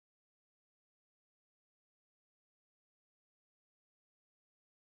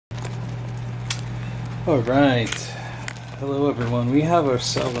Alright, hello everyone. We have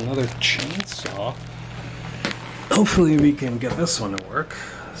ourselves another chainsaw. Hopefully we can get this one to work.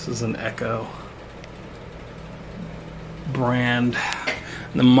 This is an Echo brand.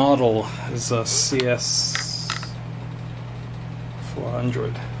 The model is a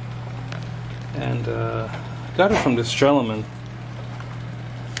CS-400. And got it from this gentleman.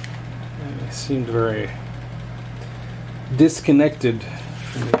 And he seemed very disconnected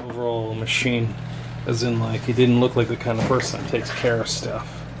from the overall machine. As in, like, he didn't look like the kind of person that takes care of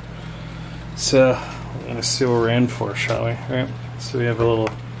stuff. So, we're going to see what we're in for, shall we? Right? So we have a little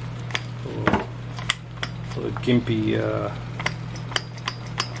gimpy,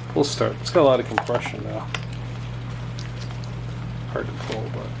 we'll start. It's got a lot of compression now. Hard to pull,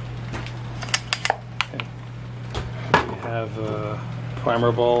 but... Okay. We have a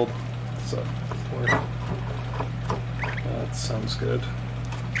primer bulb. So, that sounds good.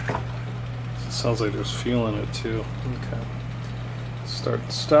 Sounds like there's fuel in it too. Okay. Start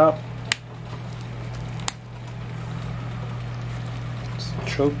and stop.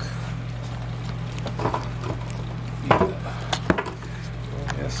 Choke. Yeah.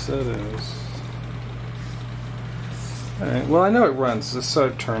 Yes, it is. Alright, well, I know it runs. This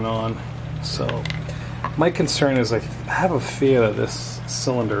started to turn on. So, my concern is I have a fear that this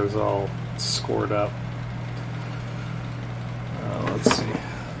cylinder is all scored up. Let's see.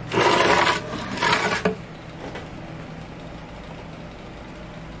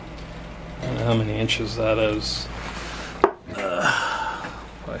 How many inches that is?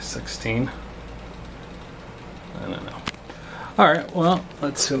 By 16. I don't know. Alright, well,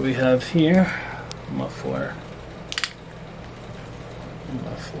 let's see what we have here. Muffler.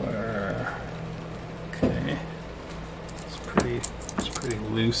 Okay. It's pretty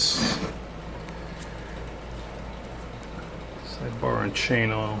loose. Sidebar and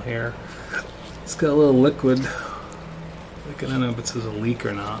chain oil here. It's got a little liquid. Like, I don't know if it says a leak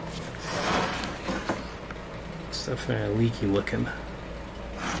or not. It's definitely leaky looking.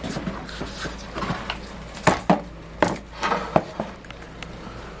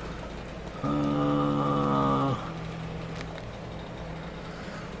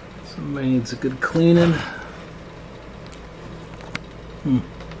 Somebody needs a good cleaning. Alright,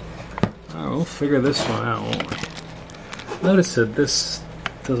 we'll figure this one out, won't we? Notice that this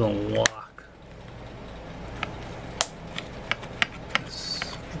doesn't lock. This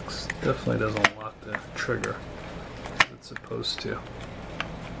definitely doesn't lock the trigger. Supposed to.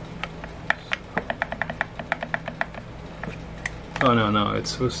 Oh no,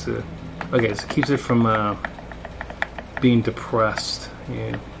 it's supposed to. Okay, so it keeps it from being depressed.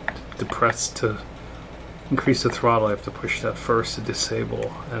 You depress to increase the throttle. I have to push that first to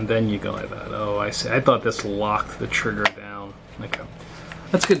disable, and then you go like that. Oh, I see. I thought this locked the trigger down. Okay,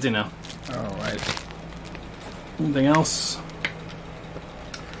 that's good to know. All right. Anything else?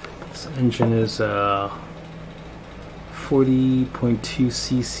 This engine is 40.2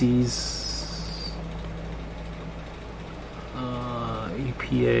 cc's,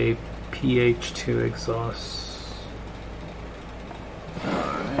 EPA PH2 exhaust.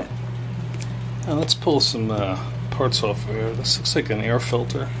 Alright. Now let's pull some parts off here. This looks like an air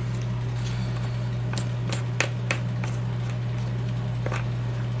filter.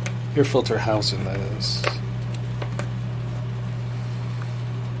 Air filter housing, that is.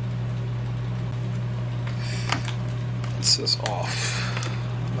 This is off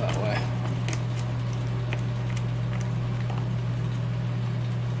that way.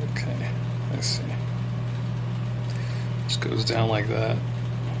 Okay, I see. Just goes down like that.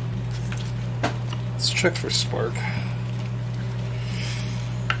 Let's check for spark.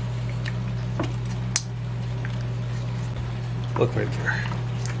 Look right there.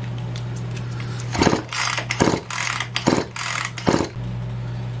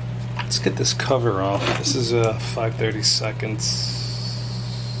 Let's get this cover off. This is a 5/32.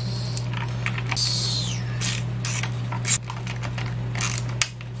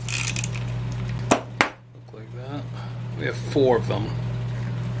 Look like that. We have 4 of them.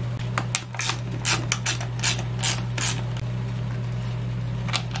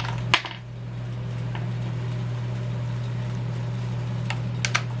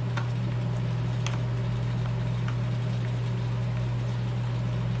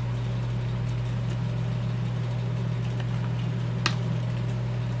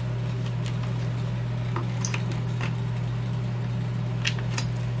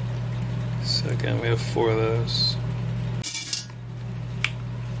 So again, we have 4 of those.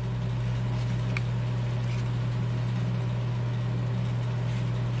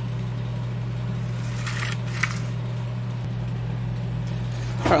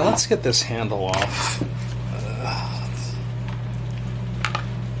 Alright, let's get this handle off.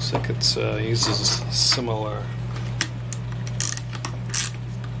 Looks like it uses similar.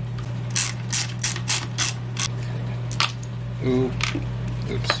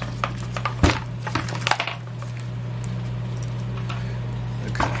 Oops.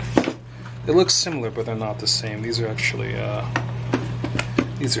 Okay. It looks similar, but they're not the same. These are actually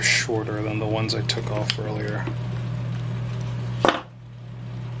these are shorter than the ones I took off earlier.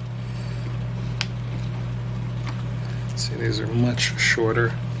 See, these are much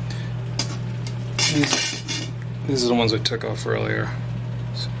shorter. These are the ones I took off earlier.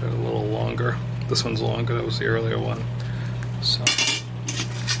 So they're a little longer. This one's longer. That was the earlier one. So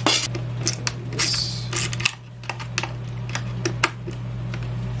this.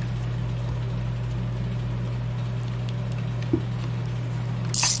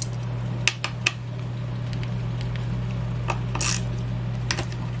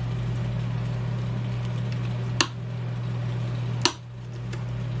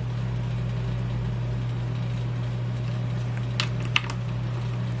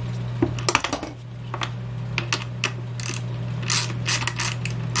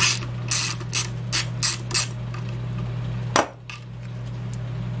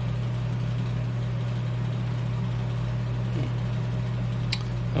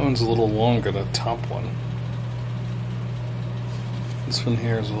 That one's a little longer, the top one. This one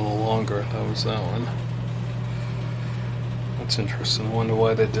here is a little longer. That was that one. That's interesting. I wonder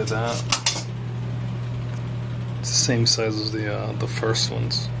why they did that. It's the same size as the first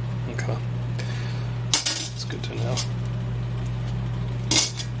ones. Okay. It's good to know.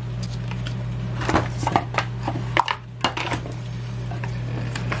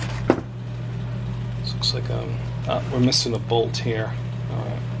 This looks like we're missing a bolt here.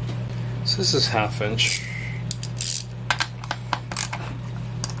 Alright. So this is 1/2 inch.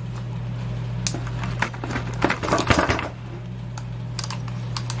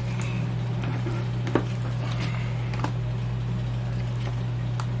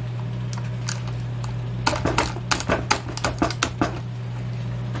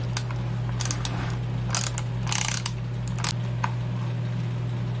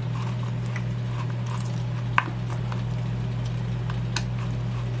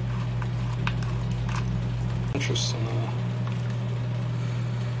 Interesting.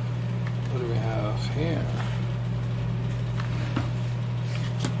 What do we have here?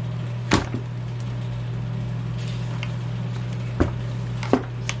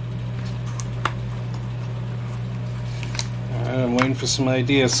 Alright, I'm waiting for some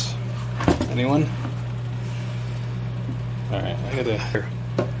ideas. Anyone? Alright, I gotta.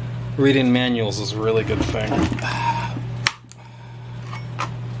 Reading manuals is a really good thing.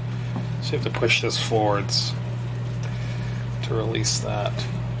 So you have to push this forwards to release that.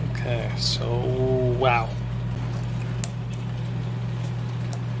 Okay, so wow.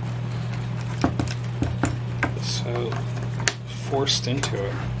 So forced into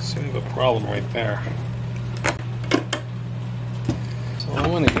it. So we have a problem right there. So I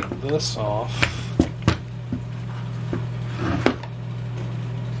want to get this off.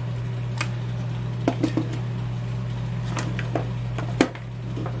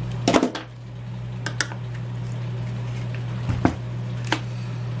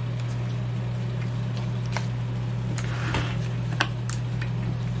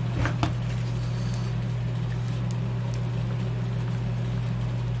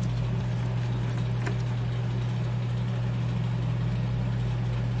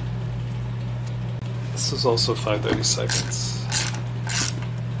 This is also 5:30 seconds.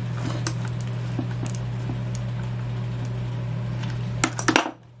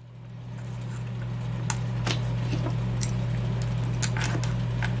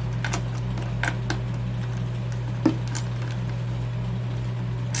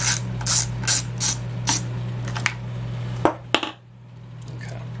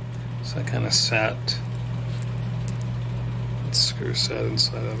 Okay, so I kind of sat. Screw sat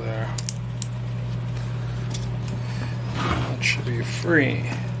inside of there. Should be free.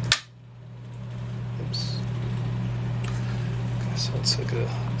 Oops. Okay, so it's like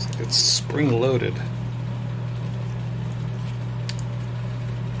it's spring loaded.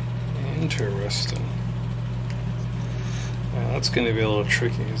 Interesting. Well, that's going to be a little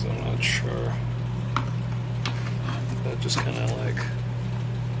tricky because I'm not sure. That just kind of like.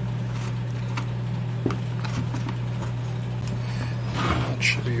 That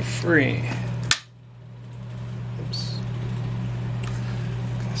should be free.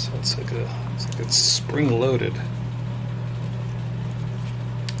 So it's like it's spring loaded.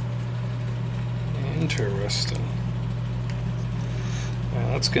 Interesting. Well,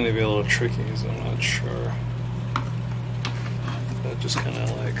 That's going to be a little tricky because I'm not sure. That just kind of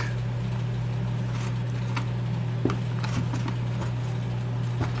like...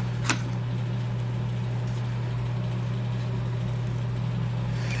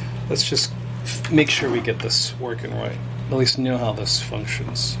 Let's just make sure we get this working right. At least know how this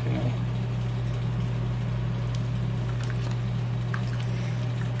functions, you know.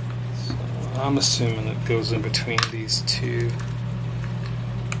 So I'm assuming it goes in between these two.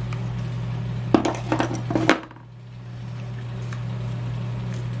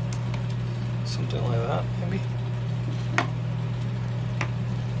 Something like that, maybe.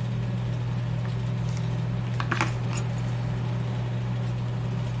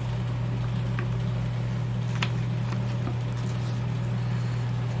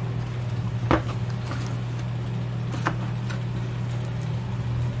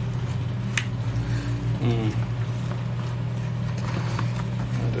 I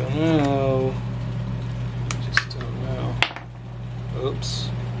don't know. Just don't know. Oops.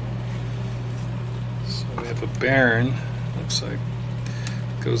 So we have a bearing. Looks like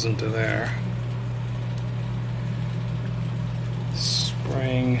it goes into there.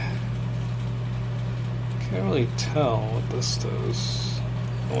 Spring. Can't really tell what this does.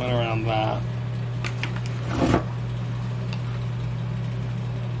 I went around that.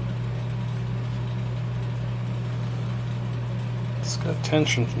 It's got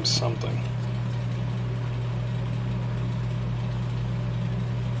tension from something.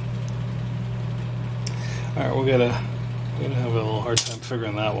 Alright, we're gonna have a little hard time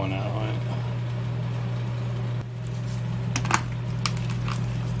figuring that one out, right?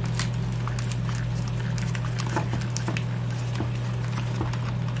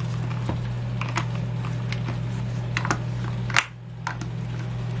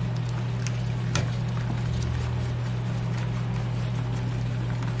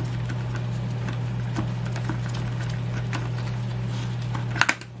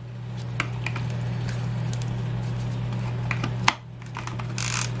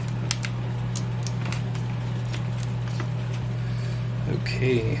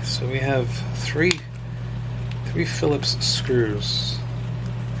 Okay, so we have three Phillips screws.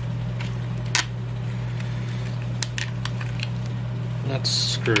 Not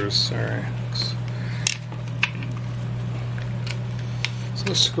screws, sorry.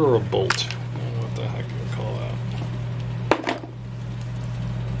 So a screw or a bolt. I don't know what the heck you call that.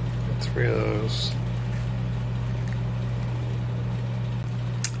 Got 3 of those.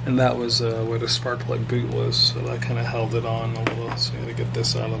 And that was where the spark plug boot was, so that kind of held it on a little, so you gotta get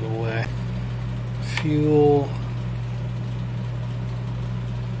this out of the way. Fuel,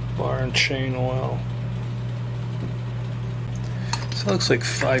 bar and chain oil. So it looks like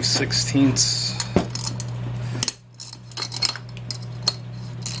 5/16.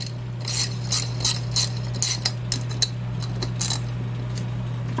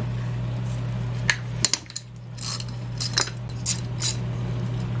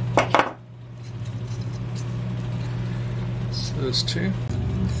 Those two.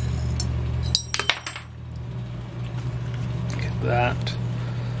 Get that.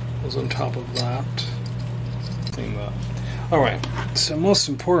 Goes on top of that. Clean that. Alright, so most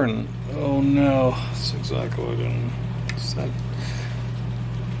important. Oh no, that's exactly what I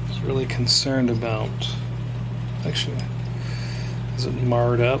was really concerned about. Actually, is it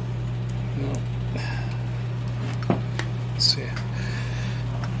marred up? No. Let's see.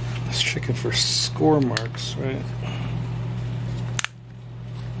 I was checking for score marks, right?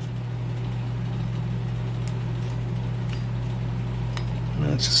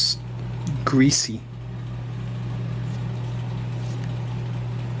 It's just greasy.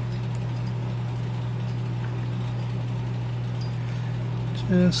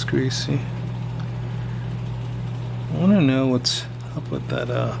 Just greasy. I want to know what's up with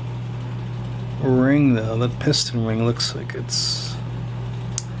that ring though. That piston ring looks like it's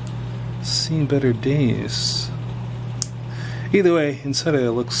seen better days. Either way, inside of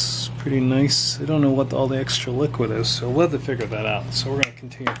it looks pretty nice. I don't know what all the extra liquid is, so we'll have to figure that out. So we're going to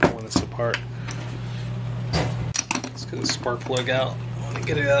continue pulling this apart. Let's get the spark plug out. I want to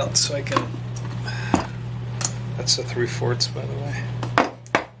get it out so I can... That's a 3/4, by the way.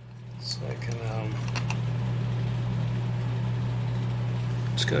 So I can...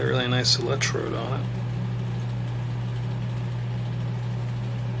 It's got a really nice electrode on it.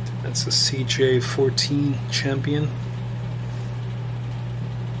 That's a CJ-14 Champion.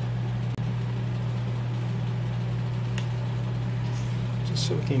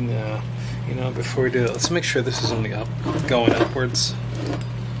 So we can, you know, before we do it, let's make sure this is only going upwards.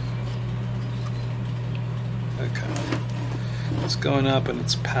 Okay. it's going up and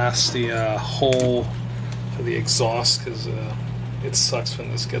it's past the hole for the exhaust, because it sucks when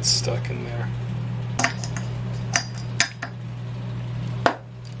this gets stuck in there.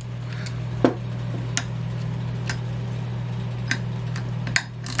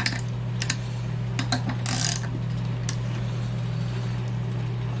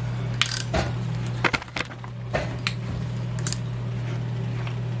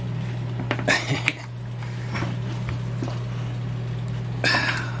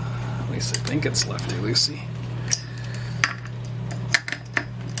 At least I think it's lefty-loosey.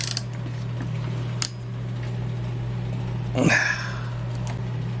 Let's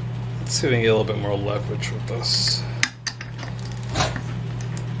see if we can get a little bit more leverage with this.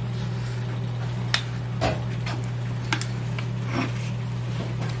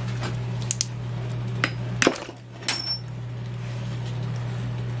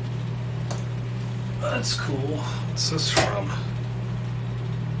 That's cool. What's this from?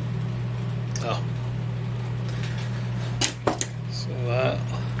 Oh. So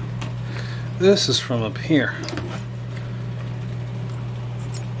this is from up here.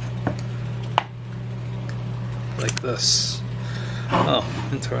 Like this. Oh,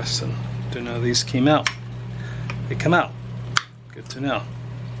 interesting. Didn't know these came out. They come out. Good to know.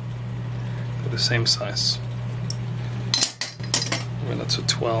 They're the same size. And that's a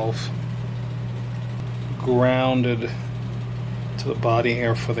 12. Grounded to the body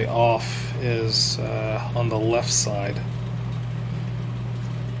here for the off is on the left side.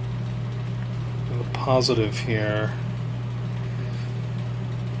 And the positive here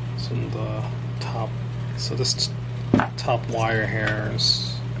is on the top. So this top wire here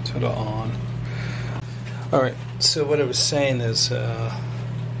is to the on. Alright, so what I was saying is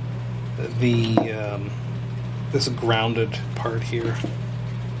this grounded part here,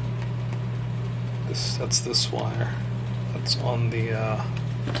 that's this wire. That's on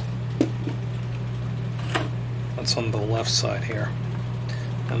the left side here,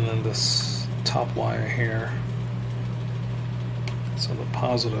 and then this top wire here. So the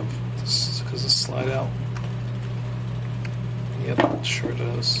positive, because it slide out. Yep, sure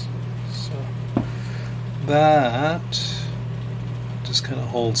does. So that just kind of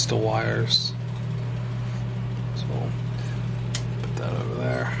holds the wires. So we'll put that over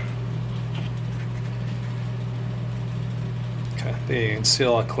there. Okay, there you can see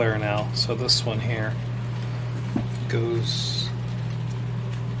a lot clearer now. So this one here goes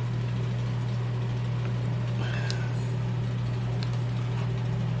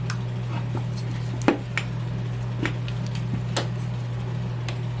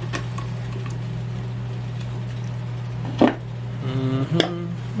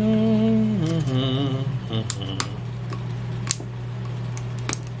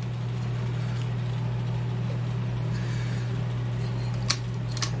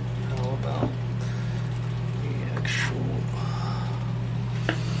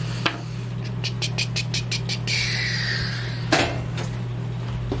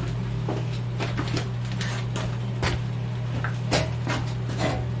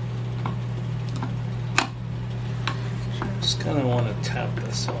kind of want to tap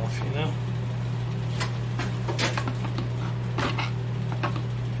this off, you know?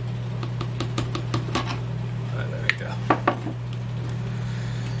 There we go.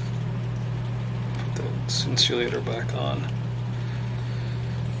 Put the insulator back on.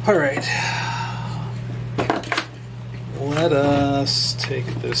 Alright. Let us take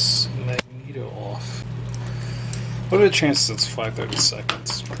this magneto off. What are the chances it's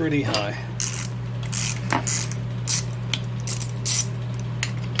 5/32? Pretty high.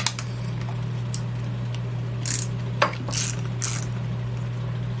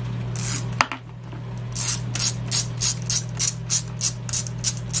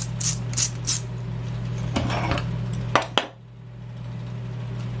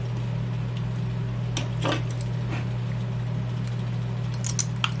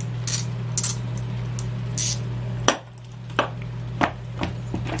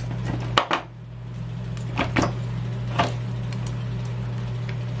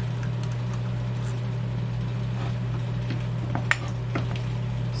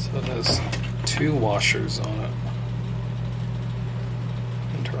 So it has two washers on it.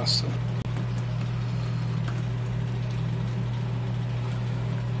 Interesting.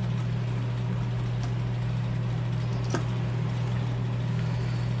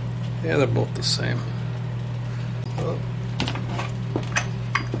 Yeah, they're both the same. Oh.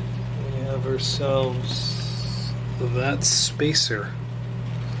 We have ourselves that spacer.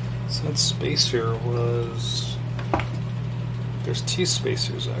 So that spacer was... There's two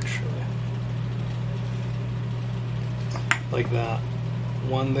spacers actually. like that.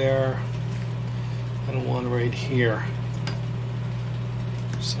 One there and one right here.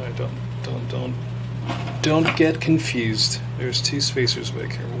 So don't get confused. There's two spacers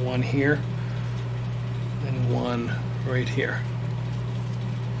back here. One here and one right here.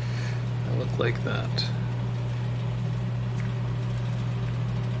 They look like that.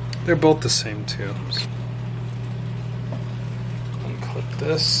 They're both the same too. Unclip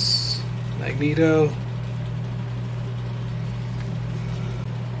this. Magneto.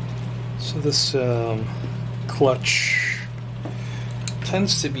 So this clutch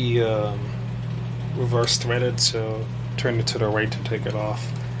tends to be reverse threaded, so turn it to the right to take it off.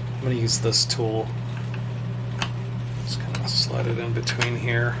 I'm going to use this tool. Just kind of slide it in between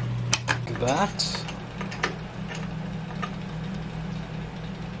here. Like that.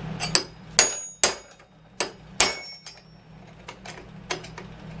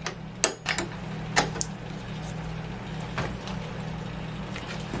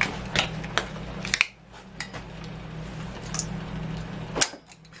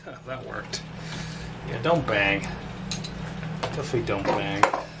 That worked. Yeah, don't bang. Definitely don't bang.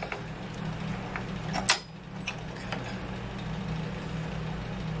 Okay.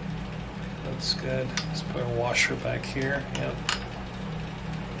 That's good. Let's put a washer back here. Yep.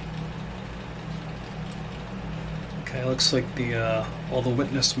 Okay, looks like the all the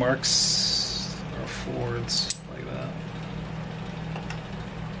witness marks are Fords, like that.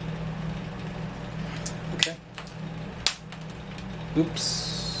 Okay. Oops.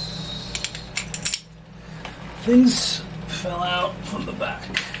 Things fell out from the back.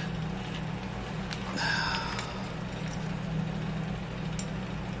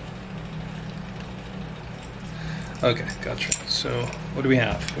 Okay, gotcha. So, what do we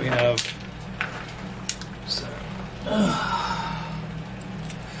have? We have...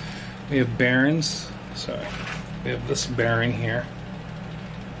 we have bearings. Sorry. We have this bearing here.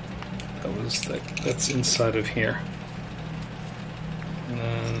 That's inside of here. And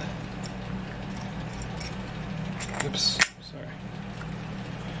then... Oops, sorry.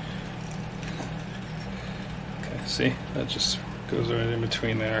 Okay, see? That just goes right in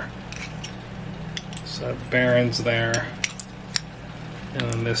between there. So that bearings there. And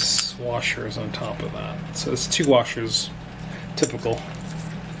then this washer is on top of that. So it's two washers, typical,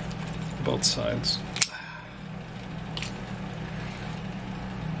 both sides.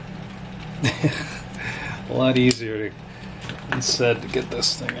 A lot easier to, instead, to get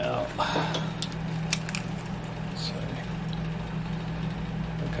this thing out.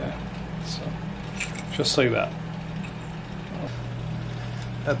 Okay, so just like that.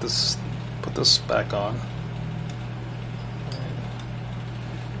 Had this, put this back on.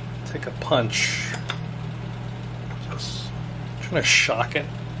 Take a punch. Just trying to shock it.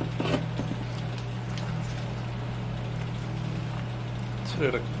 Let's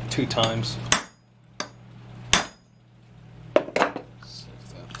hit it 2 times. See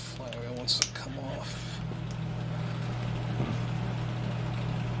if that flywheel wants to come off.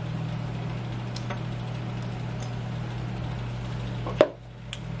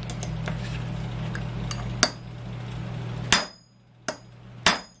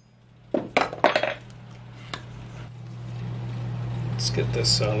 Let's get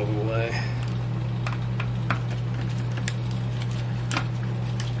this out of the way.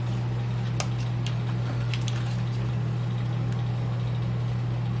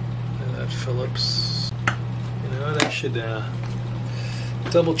 And that Phillips, you know what, I should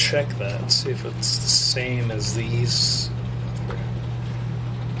double check that, see if it's the same as these.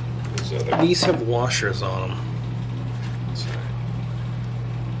 These have washers on them. Sorry.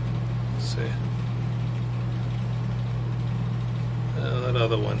 Let's see. That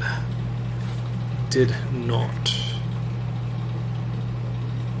other one did not.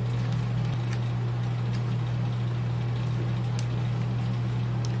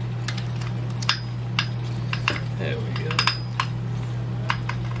 There we go.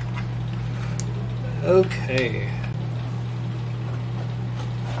 Okay.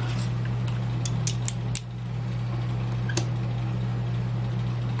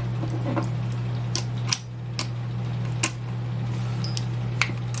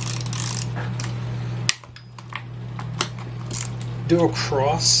 Do a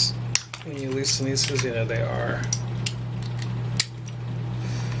cross when you loosen these, you know, they are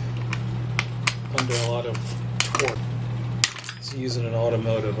under a lot of torque. It's used in an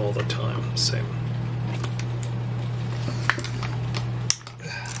automotive all the time. Same.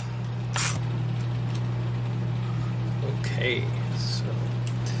 Okay, so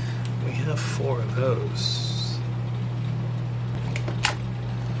we have 4 of those.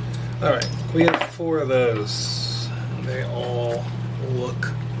 Alright, we have 4 of those. and they all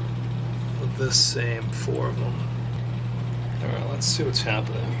look the same, 4 of them. Alright, let's see what's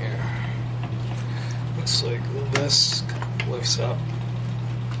happening here. Looks like this lifts up.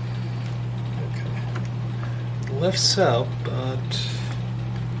 Okay. It lifts up, but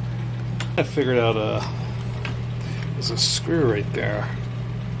I figured out there's a screw right there.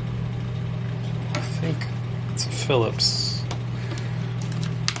 I think it's a Phillips.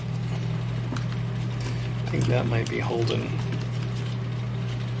 I think that might be holding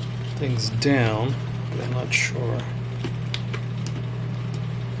things down, but I'm not sure.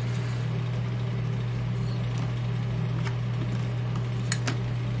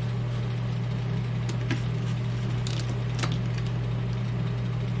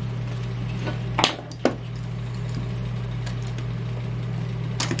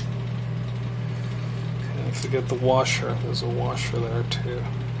 Forget the washer. There's a washer there too.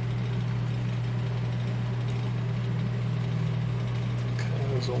 Okay,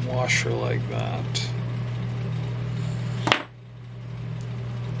 there's a washer like that.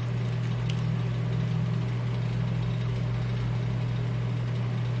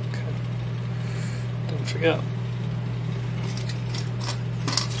 Okay. Don't forget.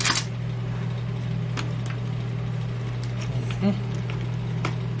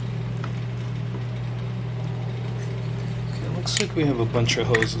 Looks like we have a bunch of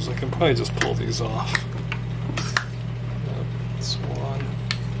hoses. I can probably just pull these off. Yep, that's one.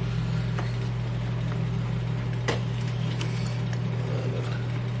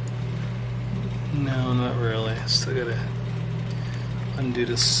 No, not really. Still gotta undo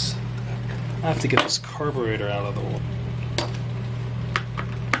this. I have to get this carburetor out of the way.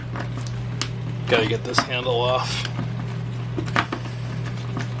 Gotta get this handle off.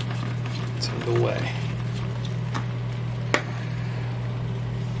 It's in the way.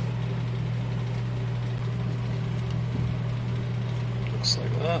 Looks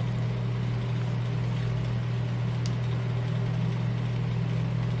like that.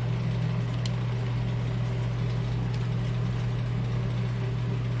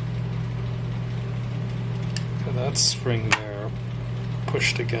 Okay, that spring there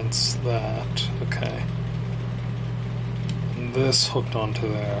pushed against that. Okay. And this hooked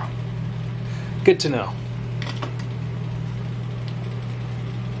onto there. Good to know.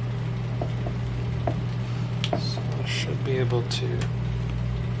 So I should be able to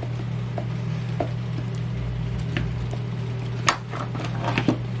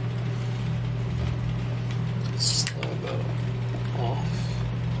slide that off.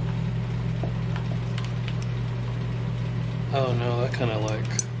 Oh no, that kind of like,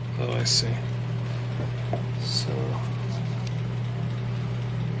 oh I see. So,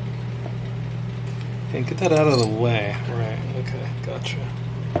 okay, get that out of the way. Right, okay, gotcha.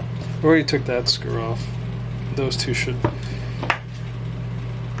 We already took that screw off. Those two should.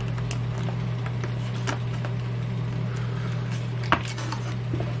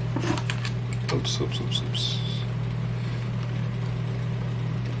 Oops, oops, oops, oops.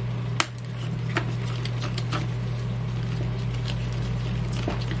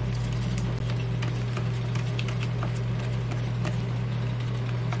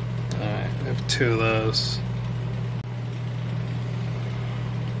 Alright, we have two of those.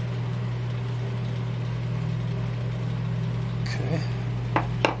 Okay.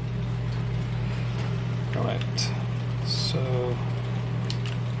 Alright, so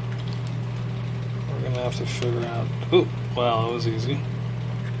we're gonna have to figure out. Oh, wow, that was easy.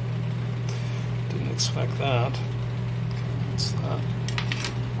 Didn't expect that. Okay, what's that?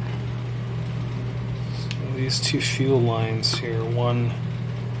 So these two fuel lines here, one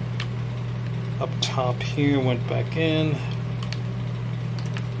up top here went back in.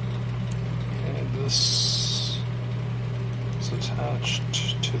 And this is attached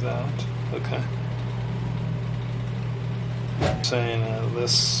to that. Okay. I'm saying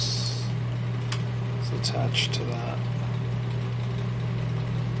this is attached to that.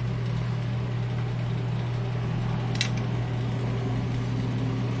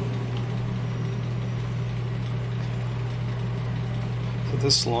 So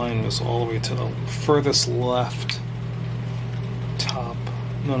this line was all the way to the furthest left top.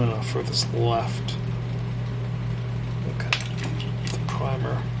 No, furthest left. Okay. The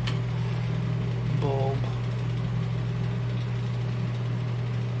primer bulb.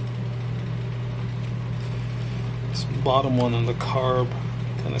 This bottom one on the carb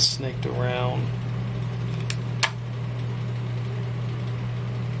kind of snaked around.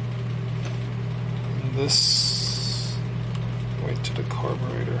 And this right to the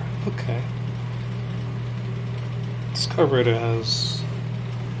carburetor. Okay. This carburetor has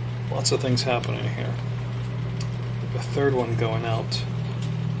lots of things happening here. the third one going out.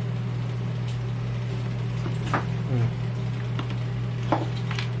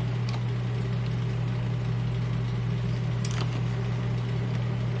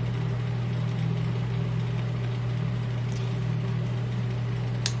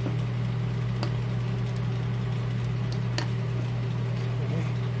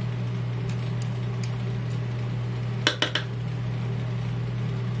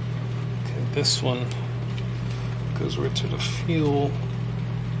 This one goes right to the fuel,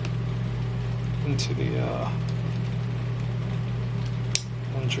 into the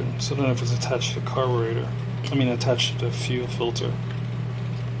engine. So I don't know if it's attached to the carburetor. I mean attached to the fuel filter.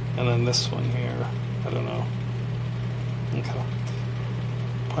 And then this one here, I don't know. Okay.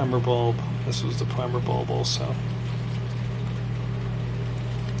 Primer bulb. This was the primer bulb also.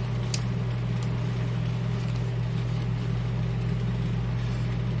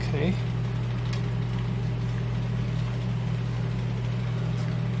 Okay.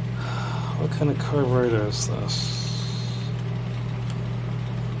 What kind of carburetor is this?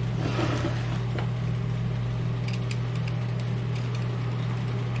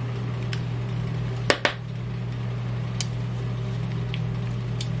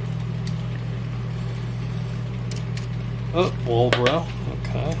 Oh, Walbro.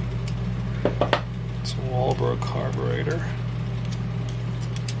 Okay. It's a Walbro carburetor.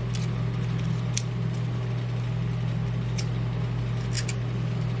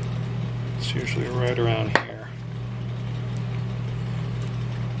 Usually right around here.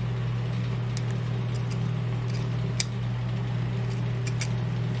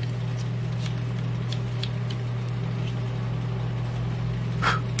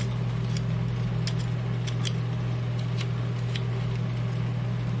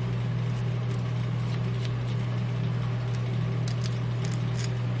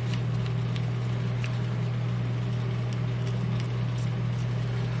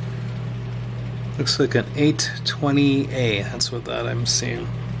 Looks like an 820A. That's what that I'm seeing.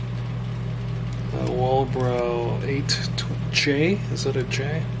 Walbro 8J. Is that a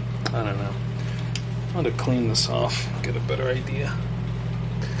J? I don't know. I want to clean this off, get a better idea.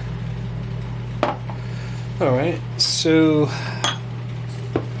 Alright, so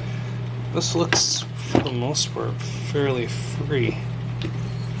this looks, for the most part, fairly free.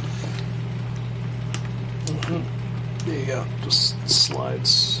 There you go. Just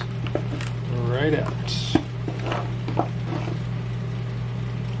slides right out.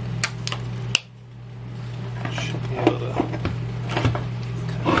 Should be able to.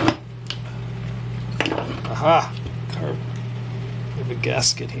 Aha! We have a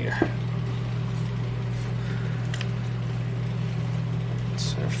gasket here.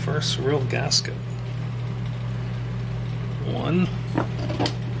 It's our first real gasket. One.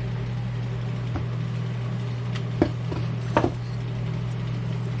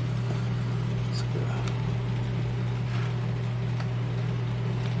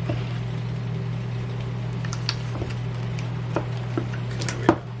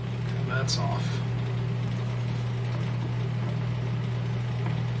 Off.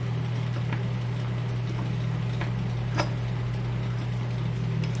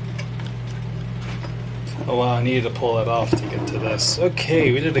 Oh wow, I needed to pull that off to get to this.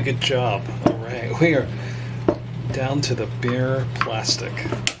 Okay, we did a good job. Alright, we are down to the bare plastic.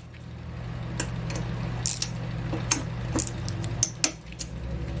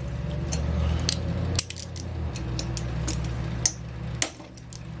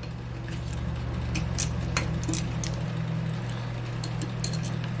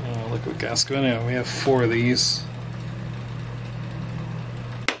 Liquid gasket. Anyway, we have 4 of these.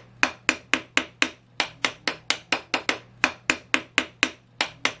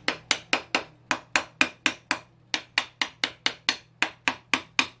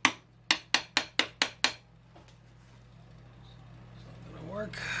 Gonna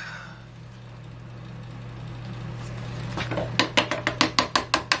work.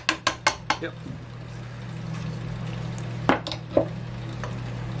 Yep.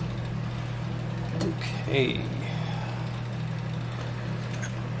 Okay.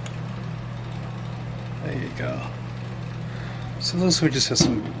 There you go. So those would just have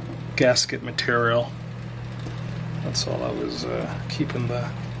some gasket material. That's all I was keeping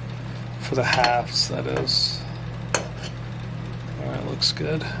for the halves, that is. Alright, looks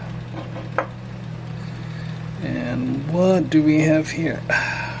good. And what do we have here?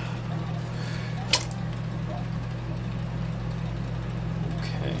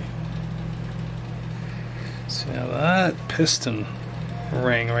 Now that piston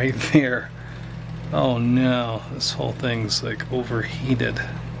ring right there, oh no, this whole thing's like overheated.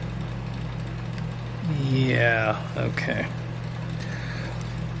 Yeah, okay.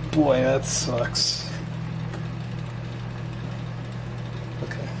 Boy, that sucks.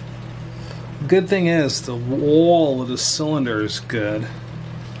 Okay. Good thing is, the wall of the cylinder is good.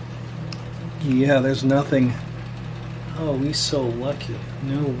 Yeah, there's nothing. Oh, we so lucky.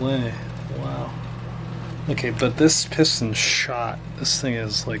 No way. Wow. Okay, but this piston's shot. This thing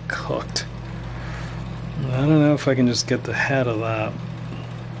is like cooked. I don't know if I can just get the head of that.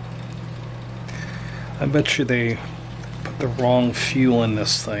 I bet you they put the wrong fuel in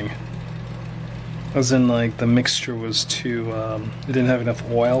this thing. As in, like, the mixture was too, it didn't have enough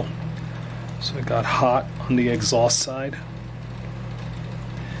oil. So it got hot on the exhaust side.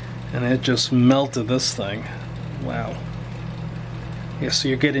 And it just melted this thing. Wow. Yeah, so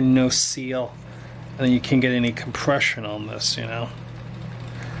you're getting no seal. And then you can't get any compression on this, you know.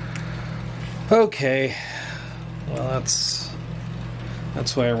 Okay. Well, that's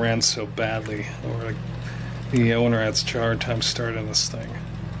why it ran so badly. Or the owner had such a hard time starting this thing.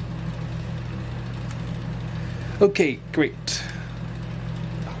 Okay, great.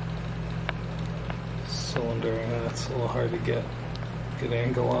 Cylinder, that's a little hard to get good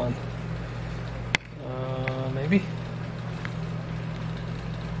angle on. Maybe.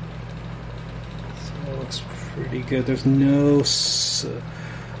 So it looks pretty good. There's no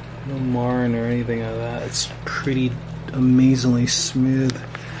marring or anything like that. It's pretty amazingly smooth.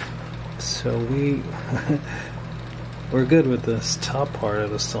 So we're good with this top part of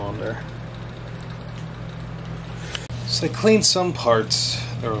the cylinder. So I cleaned some parts.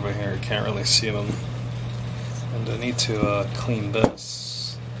 They're over here. You can't really see them. And I need to clean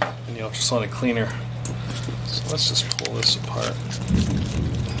this in the ultrasonic cleaner. So let's just pull this apart.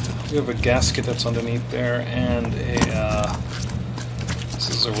 We have a gasket that's underneath there, and a this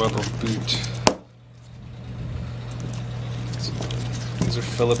is a rubber boot. These are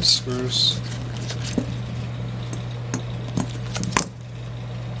Phillips screws.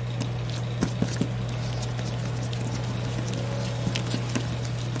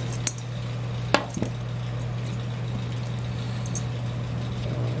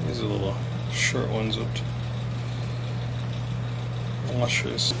 These are little short ones with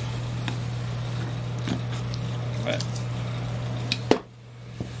washers. Right.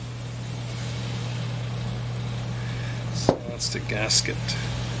 So that's the gasket.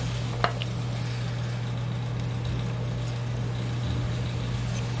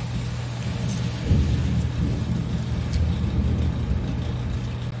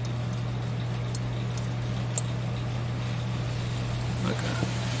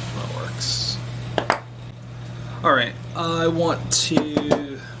 Alright, I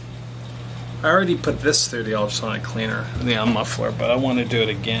already put this through the ultrasonic cleaner, the muffler, but I want to do it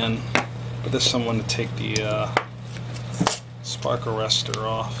again. But this time I want to take the spark arrestor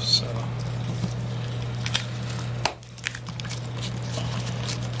off, so.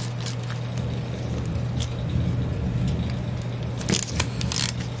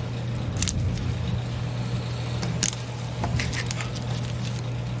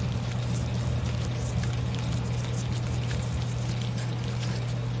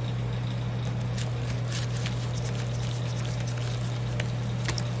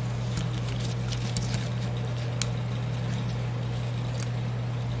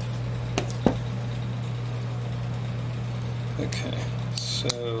 Okay,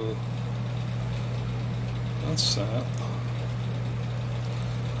 so that's that.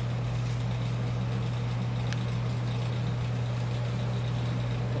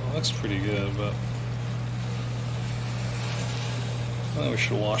 Well, that's pretty good, but I think we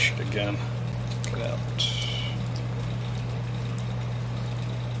should wash it again. Get it out.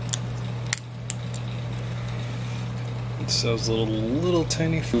 It's those little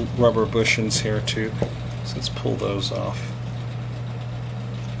tiny rubber bushings here too. So let's pull those off.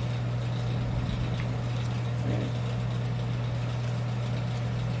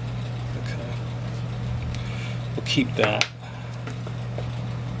 We'll keep that.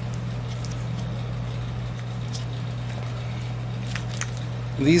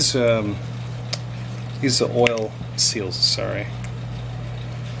 These are oil seals, sorry.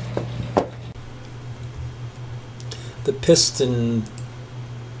 The piston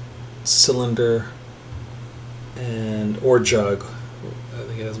cylinder or jug, I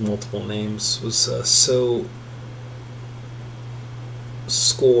think it has multiple names, was so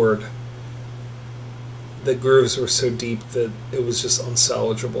scored. The grooves were so deep that it was just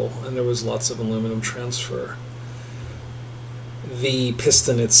unsalvageable, and there was lots of aluminum transfer. The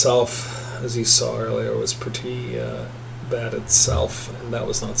piston itself, as you saw earlier, was pretty bad itself, and that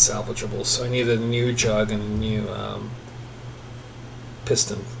was not salvageable, so I needed a new jug and a new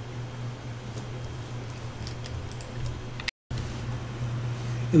piston.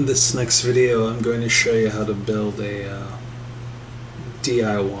 In this next video, I'm going to show you how to build a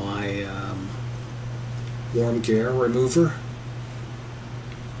DIY worm gear remover.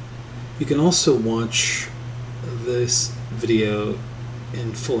 You can also watch this video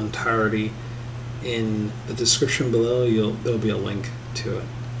in full entirety. In the description below, there'll be a link to it.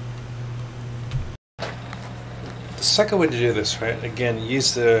 The second way to do this, right? Again,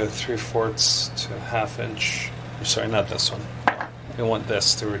 use the 3/4 to 1/2 inch. I'm sorry, not this one. We want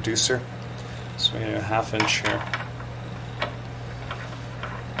this, the reducer. So we have a 1/2 inch here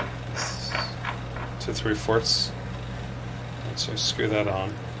to 3/4. And so screw that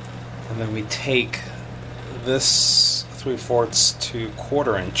on, and then we take this 3/4 to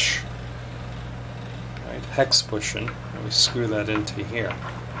 1/4 inch, right, hex bushing, and we screw that into here,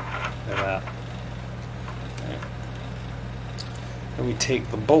 like that. Right. And we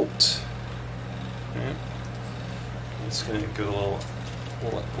take the bolt. Right. It's going to get a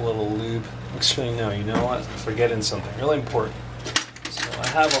little lube. Actually, no, you know what? I'm forgetting something really important. So I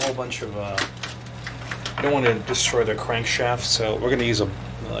have a whole bunch of. I don't want to destroy the crankshaft, so we're going to use a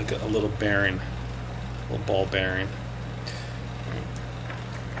little bearing, a little ball bearing.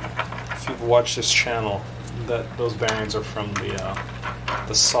 If you've watched this channel, those bearings are from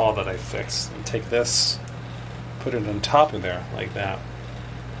the saw that I fixed. And take this, put it on top of there like that,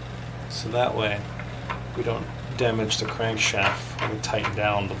 so that way we don't damage the crankshaft when we tighten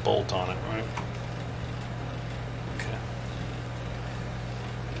down the bolt on it, right? Okay.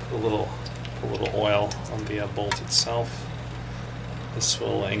 Put a little oil on the bolt itself. This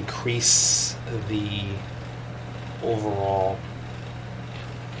will increase the overall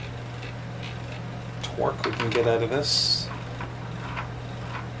torque we can get out of this.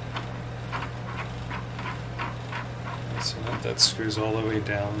 So that screws all the way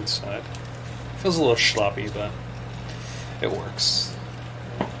down inside. Feels a little sloppy, but it works.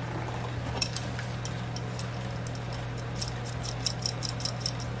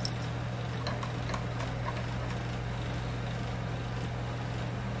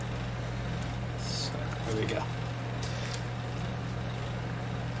 So, there we go.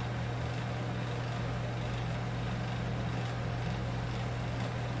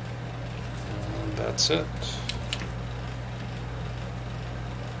 And that's it.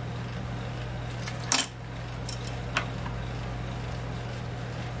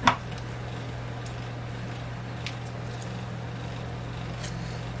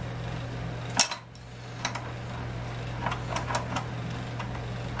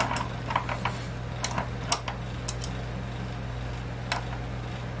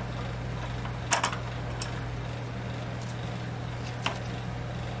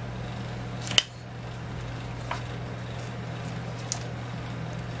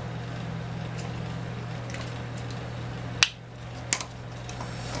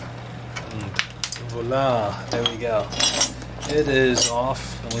 Voila, there we go. It is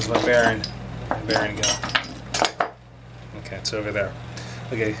off. And where's my bearing? Where'd my bearing go? Okay, it's over there.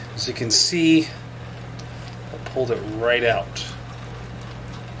 Okay, as you can see, I pulled it right out.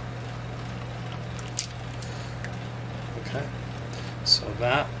 Okay, so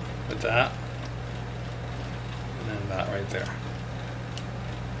that with that, and then that right there.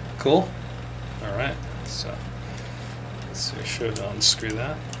 Cool? Alright, so let's should unscrew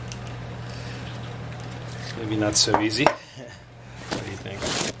that. Maybe not so easy. What do you think?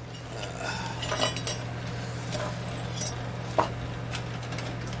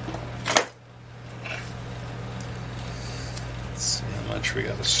 Let's see how much we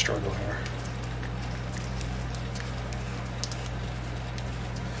got to struggle here.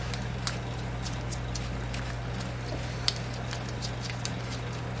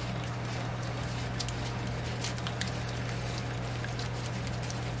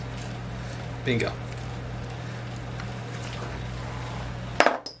 Bingo.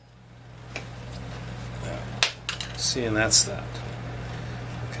 See, and that's that.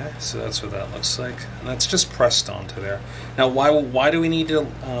 Okay, so that's what that looks like, and that's just pressed onto there. Now, why do we need to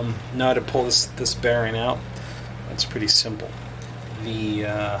know how to pull this bearing out? That's pretty simple. The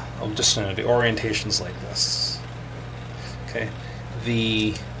the orientation's like this. Okay,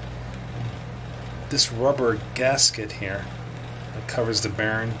 this rubber gasket here that covers the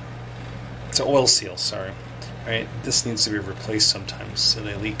bearing. It's an oil seal, sorry. Right, this needs to be replaced sometimes, so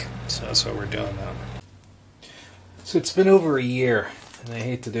they leak. So that's why we're doing that. So it's been over a year, and I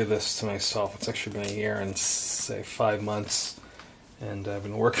hate to do this to myself. It's actually been a year and, say, 5 months, and I've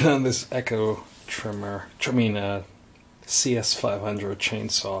been working on this Echo trimmer, CS-500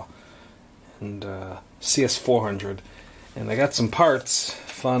 chainsaw, and CS-400, and I got some parts,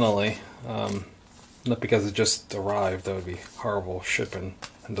 finally. Not because it just arrived, that would be horrible shipping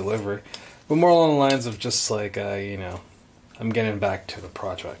and delivery, but more along the lines of just like, you know, I'm getting back to the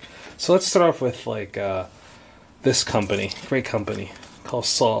project. So let's start off with like this company, great company, called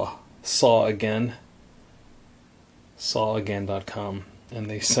sawagain, sawagain.com, and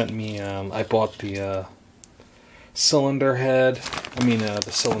they sent me, I bought the cylinder head,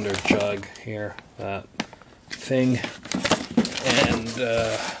 the cylinder jug here, that thing,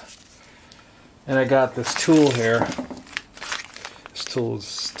 and I got this tool here. This tool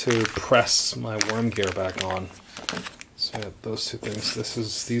is to press my worm gear back on. So I got those two things. This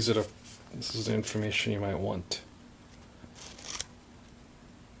is the information you might want.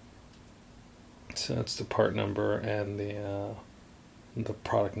 So that's the part number and the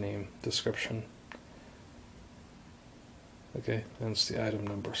product name description. Okay, that's the item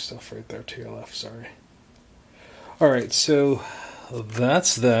number stuff right there to your left, sorry. Alright, so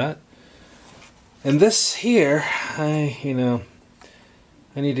that's that. And this here, I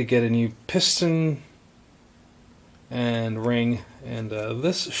need to get a new piston and ring, and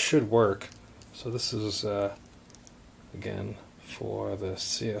this should work. So this is, again, for the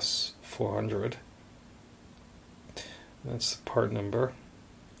CS-400. That's the part number,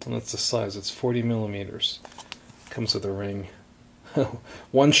 and that's the size. It's 40 millimeters. Comes with a ring.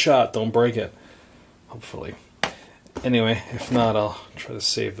 One shot, don't break it. Hopefully. Anyway, if not, I'll try to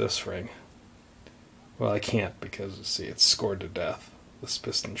save this ring. Well, I can't because, see, it's scored to death, this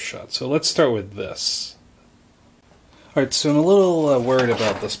piston shot. So let's start with this. Alright, so I'm a little worried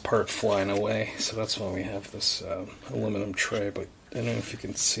about this part flying away, so that's why we have this aluminum tray, but I don't know if you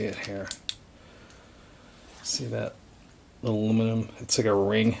can see it here. See that aluminum? It's like a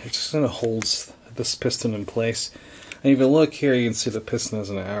ring. It just kind of holds this piston in place. And if you look here, you can see the piston has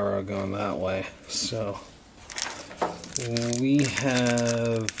an arrow going that way. So we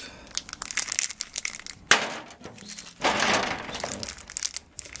have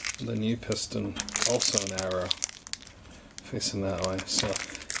the new piston, also an arrow facing that way. So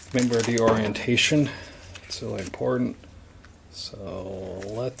remember the orientation, it's really important. So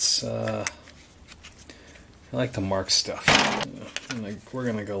let's I like to mark stuff. We're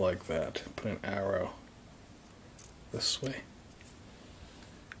gonna go like that. Put an arrow this way.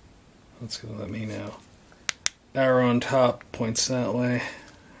 That's gonna let me know. Arrow on top points that way.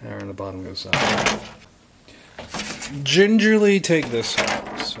 Arrow on the bottom goes up. Gingerly take this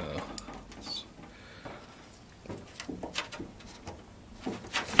out. So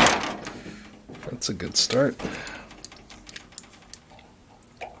that's a good start.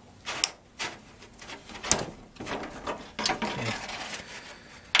 Okay.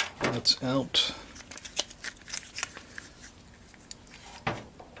 That's out.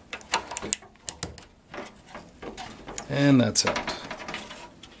 And that's out.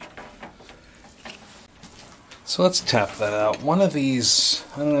 So let's tap that out. One of these,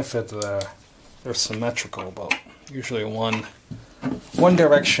 I don't know if they're symmetrical, but usually one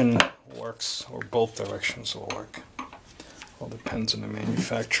direction works, or both directions will work. All depends on the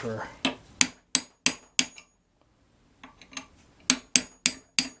manufacturer.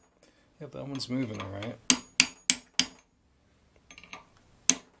 Yeah, that one's moving all right.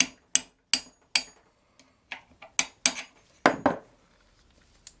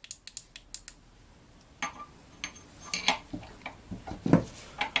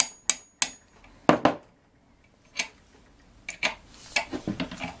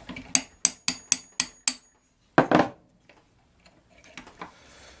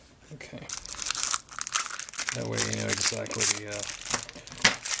 Okay. That way you know exactly the,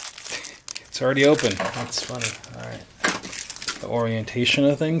 it's already open. That's funny. Alright. The orientation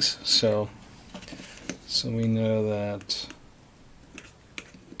of things. So we know that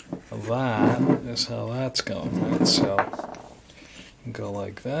that is how that's going, right? So go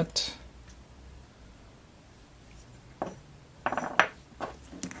like that.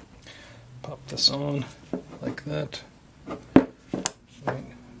 Pop this on like that. Right.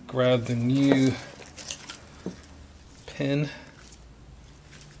 Grab the new pin.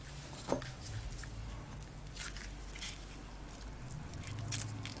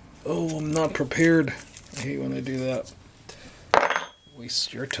 Oh, I'm not prepared. I hate when I do that.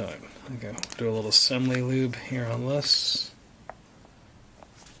 Waste your time. Okay, do a little assembly lube here on this.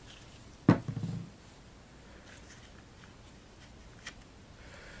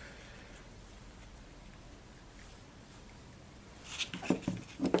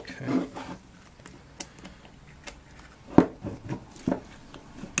 Okay.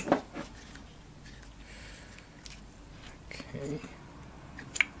 Okay.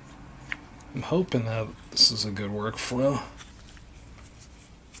 I'm hoping that this is a good workflow.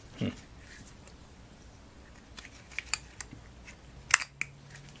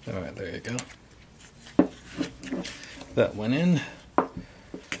 Alright, there you go. That went in.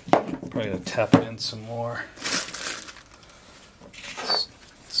 Probably gonna tap it in some more. Let's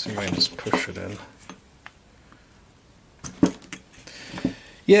see if I can just push it in.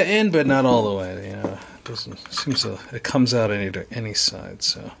 Yeah, in, but not all the way. Yeah, it comes out any side.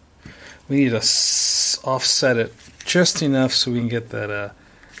 So we need to offset it just enough so we can get that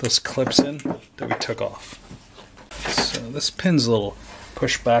those clips in that we took off. So this pin's a little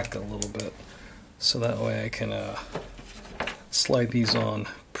pushed back a little bit, so that way I can slide these on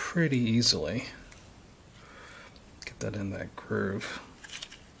pretty easily. Get that in that groove.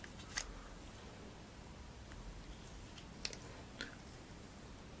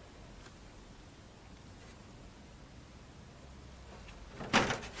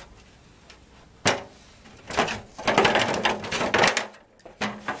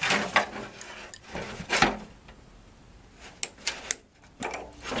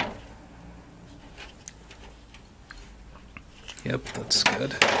 Yep, that's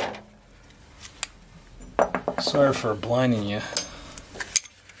good. Sorry for blinding you,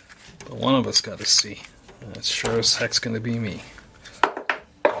 but one of us got to see. And it sure as heck's going to be me.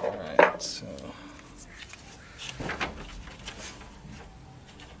 Alright, so...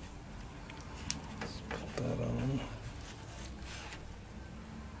 let's put that on.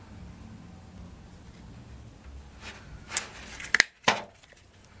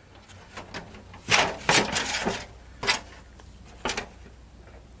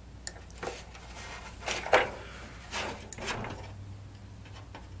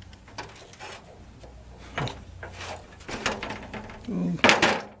 Ooh.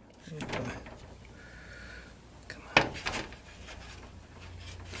 Come on.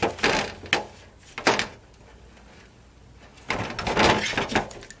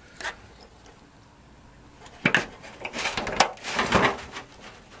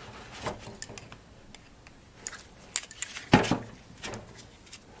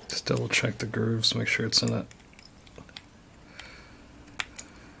 Just double check the grooves, make sure it's in it.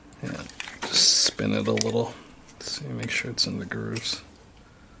 Yeah, just spin it a little. See, make sure it's in the grooves.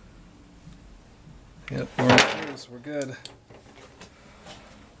 Yep, we're in the grooves, we're good.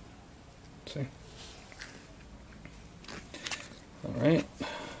 See? Alright,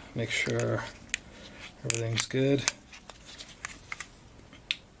 make sure everything's good.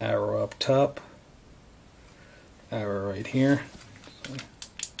 Arrow up top. Arrow right here.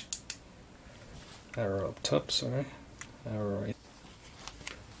 Arrow up top, sorry. Arrow right.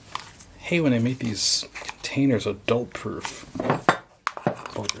 Hey, when I make these containers adult-proof.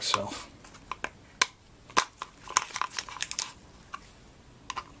 Hold yourself.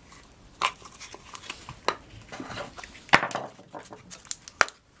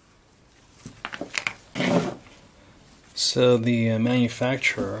 So the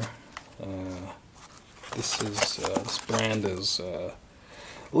manufacturer, this brand is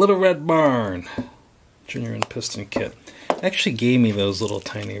Little Red Barn Junior and Piston Kit. Actually gave me those little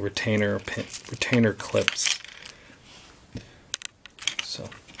tiny retainer clips. So, in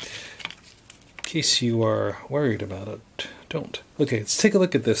case you are worried about it, don't. Okay, let's take a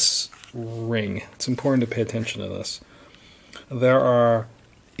look at this ring. It's important to pay attention to this.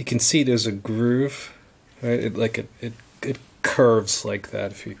 You can see there's a groove, right? It curves like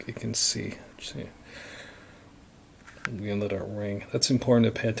that. If you can see. The end of that ring. That's important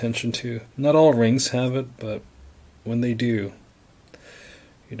to pay attention to. Not all rings have it, but when they do,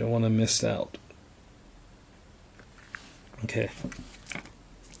 you don't want to miss out. Okay.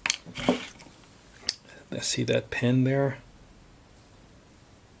 See that pin there?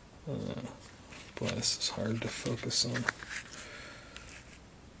 Boy, this is hard to focus on.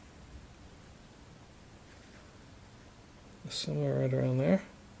 Somewhere right around there.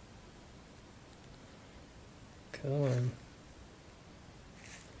 Come on.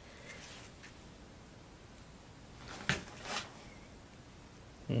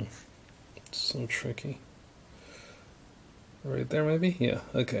 It's so tricky. Right there, maybe? Yeah,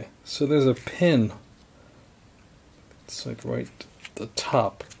 okay. So there's a pin. It's like right at the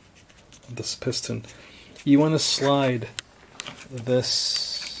top of this piston. You want to slide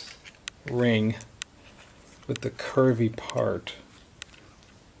this ring with the curvy part.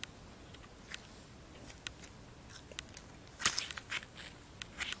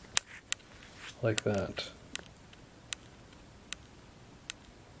 Like that.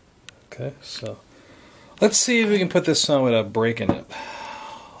 Okay, so let's see if we can put this on without breaking it.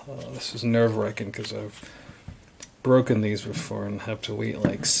 This is nerve-wracking because I've broken these before and have to wait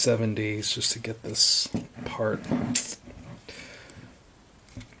like 7 days just to get this part.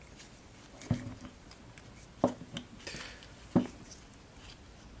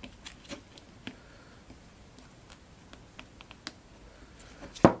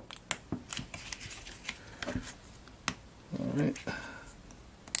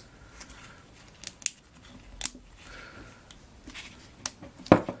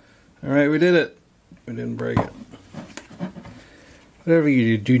 Alright, we did it. We didn't break it. Whatever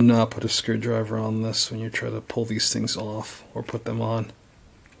you do, do not put a screwdriver on this when you try to pull these things off or put them on.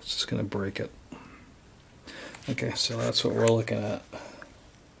 It's just going to break it. Okay, so that's what we're looking at.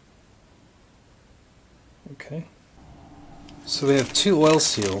 Okay. So we have 2 oil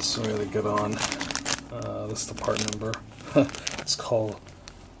seals we gotta get on. This is the part number. It's called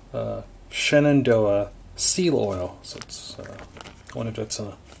Shenandoah Seal Oil. So it's, I wonder if that's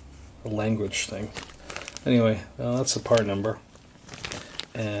a language thing. Anyway, that's the part number.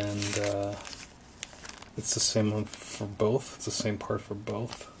 And it's the same one for both. It's the same part for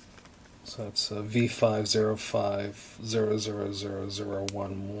both. So it's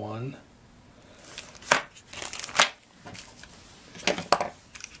V505000011.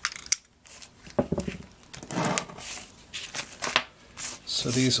 So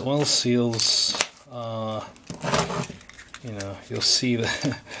these oil seals, you know, you'll see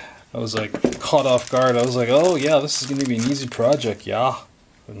that I was like caught off guard. I was like, oh yeah, this is going to be an easy project, yeah.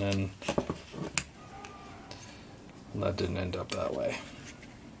 And then that didn't end up that way.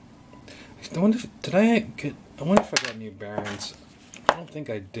 I wonder if, I wonder if I got new bearings. I don't think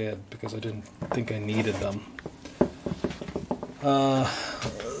I did because I didn't think I needed them.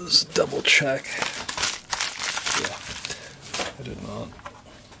 Let's double check. Yeah, I did not.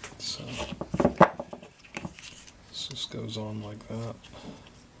 So this just goes on like that.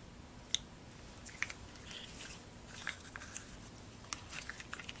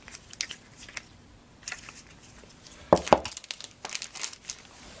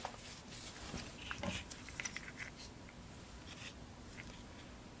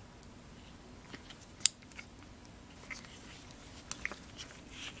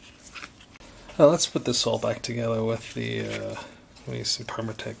 Let's put this all back together with the we use some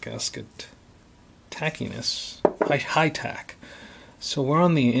Permatech gasket tackiness, high tack. So we're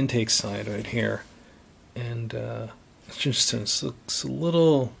on the intake side right here, and it's just it looks a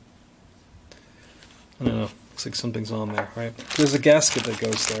little, I don't know, looks like something's on there, right? There's a gasket that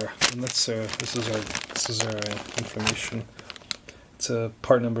goes there, and that's this is our information. It's a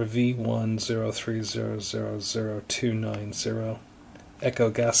part number V103000290.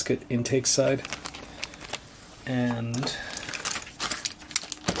 Echo gasket intake side, and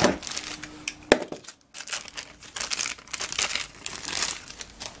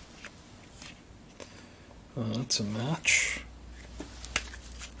that's a match.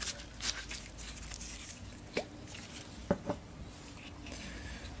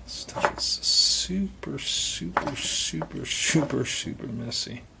 Stuff is super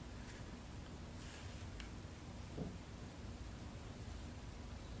messy.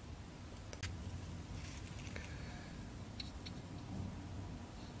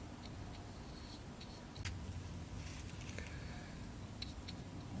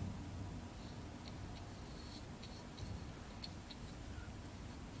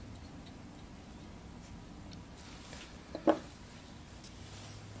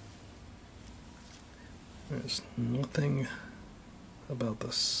 There's nothing about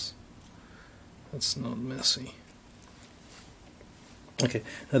this that's not messy. Okay,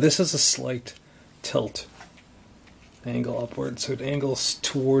 now this is a slight tilt angle upward, so it angles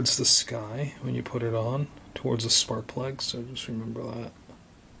towards the sky when you put it on, towards the spark plug, so just remember that.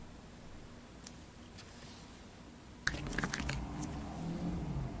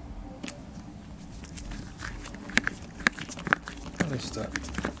 How does that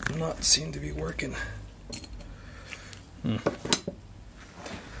not seem to be working?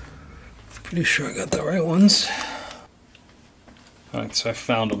 Pretty sure I got the right ones. Alright, so I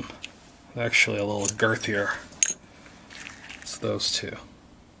found them. They're actually a little girthier. It's those two.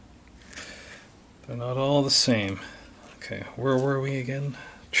 They're not all the same. Okay, where were we again?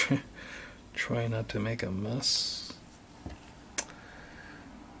 Try not to make a mess.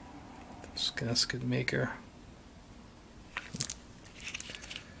 This gasket maker.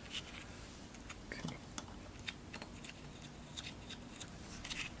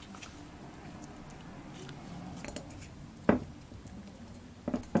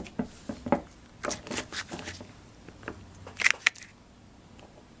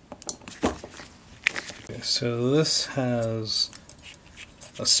 So this has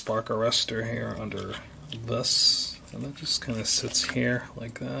a spark arrestor here under this, and it just kind of sits here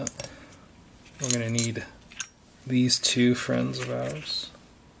like that. We're going to need these two friends of ours.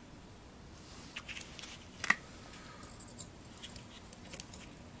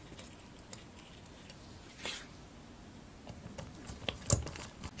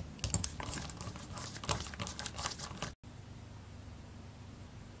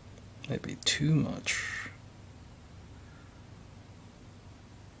 Might be too much.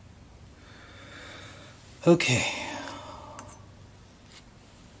 Okay.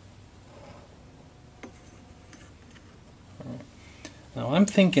 Now I'm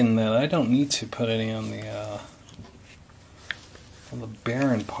thinking that I don't need to put any on the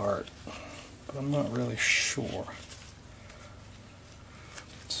bearing part, but I'm not really sure.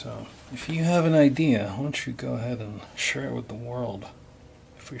 So if you have an idea, why don't you go ahead and share it with the world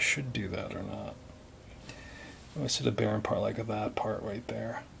if we should do that or not. I see the bearing part like that part right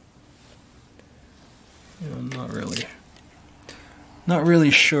there. You know, I'm not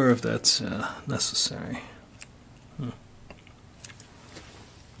really sure if that's necessary.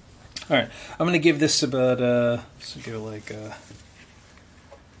 All right, I'm gonna give this about so give it like give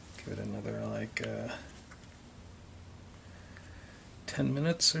it another like 10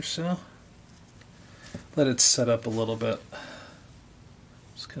 minutes or so. Let it set up a little bit.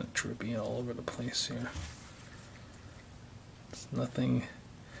 It's kind of drippy all over the place here. There's nothing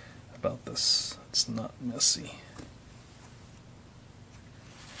about this. It's not messy.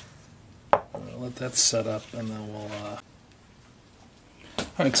 I'll let that set up and then we'll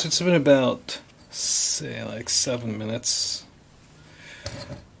Alright, so it's been about, say, like 7 minutes,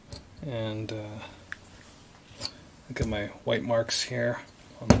 and look at my white marks here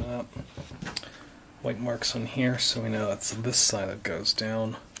on that, white marks on here, so we know it's this side that goes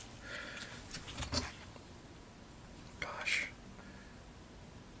down. Gosh,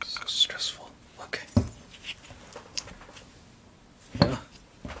 so stressful. Okay. Yeah.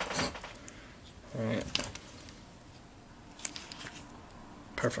 Alright.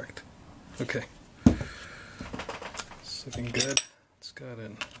 Perfect. Okay. It's looking good. Let's go ahead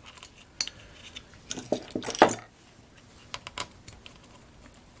and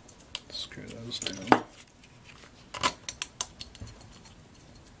screw those down.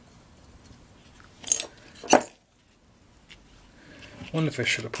 I wonder if I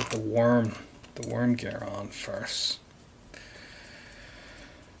should have put the worm gear on first.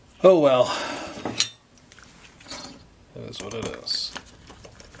 Oh well. It is what it is.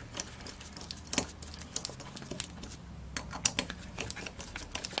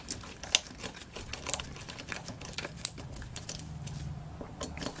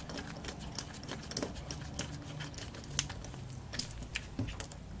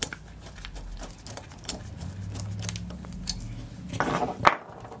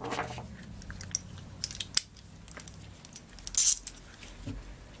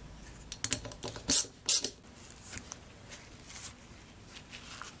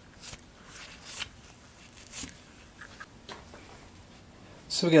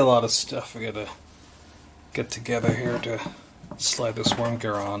 So we got a lot of stuff we gotta get together here to slide this worm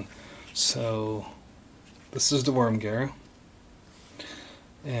gear on. So this is the worm gear,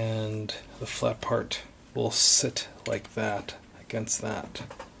 and the flat part will sit like that against that.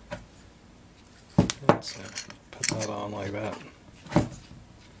 Let's put that on like that.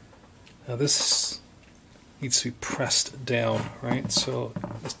 Now this needs to be pressed down, right? So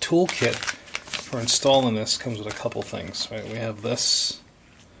the toolkit for installing this comes with a couple things, right? We have this.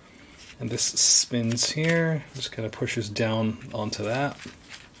 And this spins here, just kind of pushes down onto that.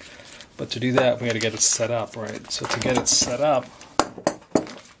 But to do that, we got to get it set up, right? So to get it set up,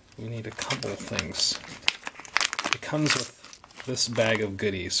 we need a couple of things. It comes with this bag of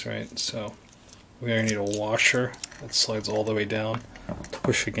goodies, right? So we're going to need a washer that slides all the way down to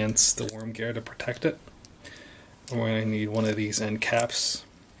push against the worm gear to protect it. And we're going to need one of these end caps.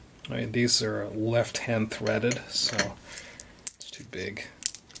 Right? These are left-hand threaded, so it's too big.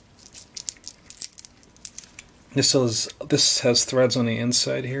 This has threads on the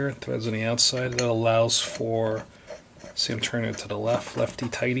inside here, threads on the outside. That allows for, see I'm turning it to the left,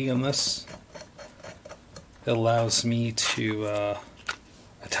 lefty-tighty on this. It allows me to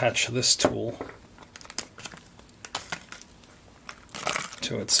attach this tool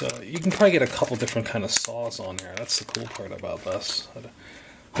to it. So you can probably get a couple different kind of saws on there. That's the cool part about this.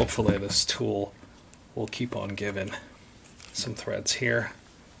 Hopefully this tool will keep on giving. Some threads here.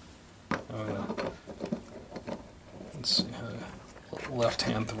 Let's see how to left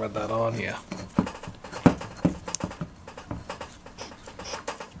hand thread that on, yeah.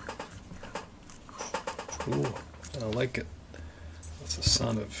 Ooh, I like it. That's a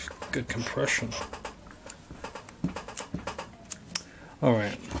sign of good compression.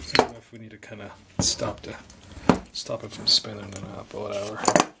 Alright, I don't know if we need to kind of stop it from spinning or not, but whatever.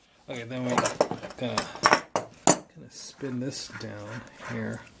 Okay, then we're gonna spin this down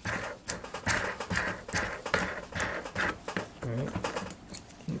here. Alright.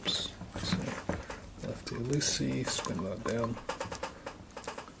 Oops. So lefty loosey, spin that down.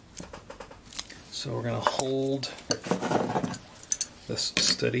 So we're going to hold this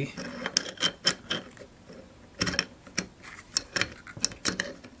steady.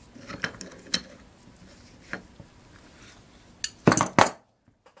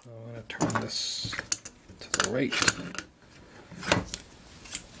 I'm going to turn this to the right.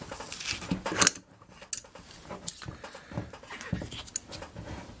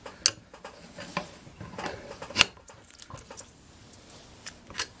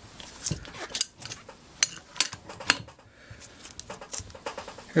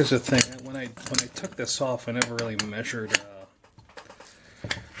 Here's the thing, when I took this off, I never really measured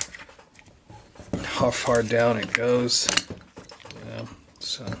how far down it goes. Yeah,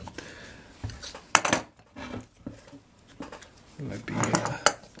 so that might be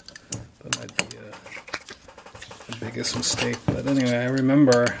the biggest mistake. But anyway, I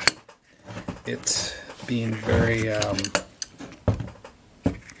remember it being very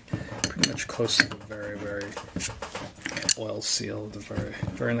pretty much close to the very oil seal, the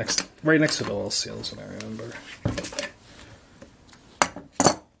right next to the oil seal is what I remember.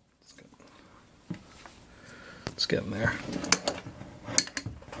 It's getting there.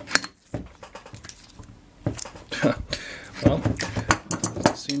 Well,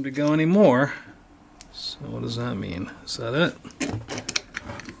 doesn't seem to go anymore. So what does that mean? Is that it?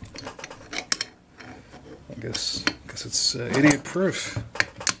 I guess it's idiot proof.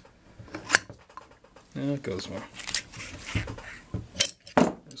 Yeah, it goes more.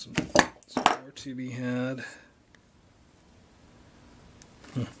 There's some more to be had.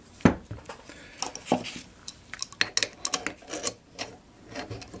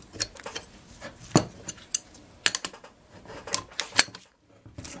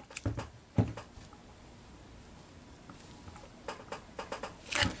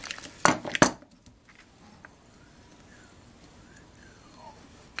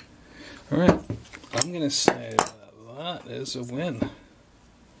 Alright, I'm going to say that is a win.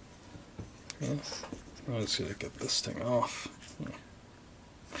 Yes. Let's see to get this thing off.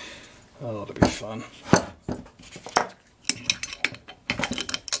 That ought to be fun.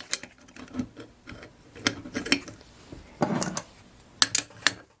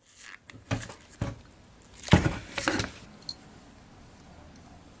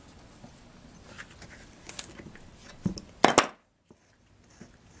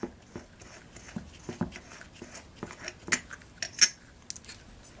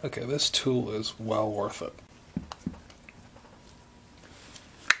 Okay, this tool is well worth it.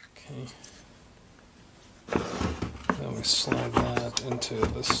 Okay. Then we slide that into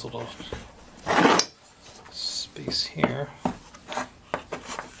this little space here.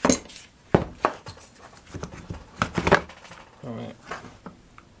 Alright.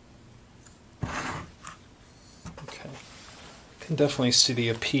 Okay. Can definitely see the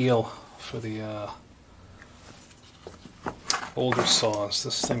appeal for the older saws.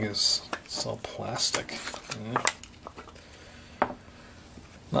 This thing is, it's all plastic. Yeah.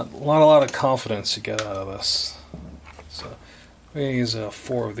 Not a lot of confidence you get out of this. So we're gonna use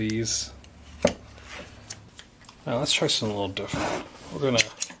 4 of these. Now let's try something a little different. We're gonna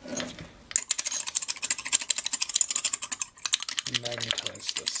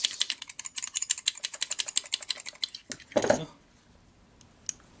magnetize this. Yeah.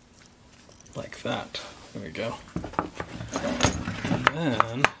 Like that. There we go. And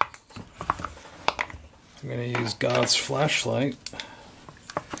then I'm going to use God's flashlight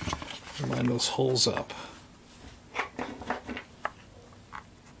to line those holes up.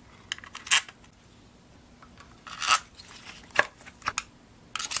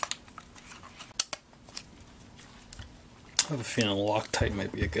 I have a feeling Loctite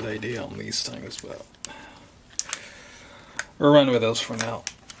might be a good idea on these things, but we'll run with those for now.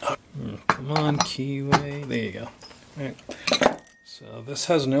 Come on, keyway. There you go. All right. So this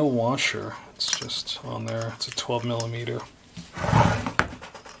has no washer. It's just on there. It's a 12mm.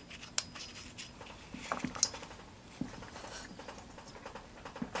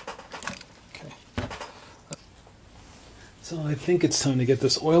 Okay. So I think it's time to get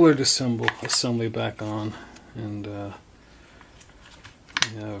this oiler assembly back on, and we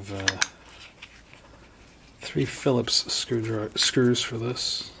have 3 Phillips screws for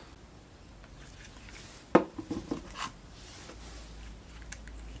this.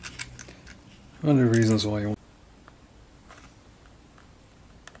 One of the reasons why you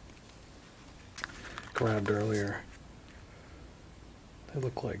grabbed earlier, they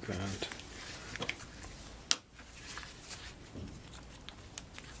look like that.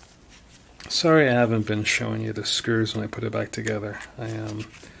 Sorry I haven't been showing you the screws when I put it back together. I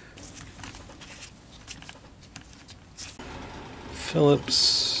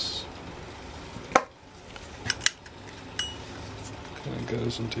Phillips kind of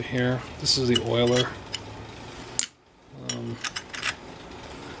goes into here. This is the oiler.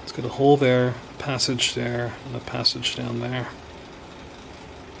 It's got a hole there, passage there, and a passage down there.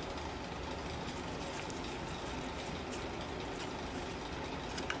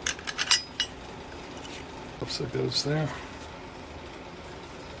 Oops, it goes there.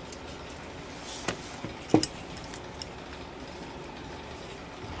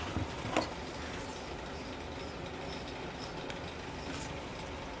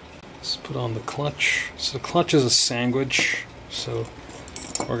 Let's put on the clutch. So the clutch is a sandwich. So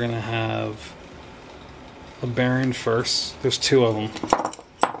we're going to have a bearing first. There's two of them.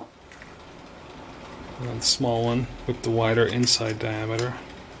 And then the small one with the wider inside diameter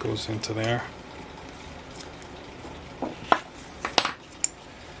goes into there.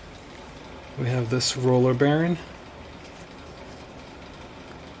 We have this roller bearing.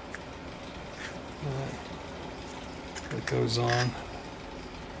 That goes on.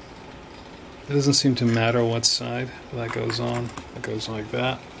 It doesn't seem to matter what side that goes on. It goes like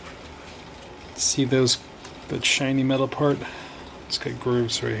that. See that shiny metal part? It's got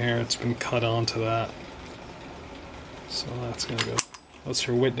grooves right here. It's been cut onto that. So that's gonna go. That's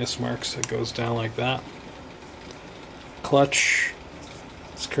your witness marks. It goes down like that. Clutch.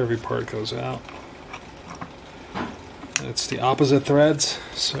 This curvy part goes out. And it's the opposite threads,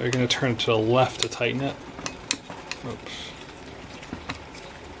 so you're going to turn it to the left to tighten it. Oops.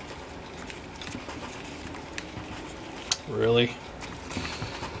 Really?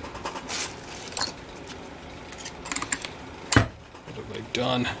 What have I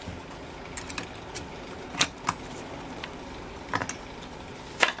done?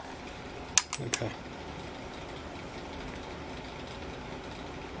 Okay.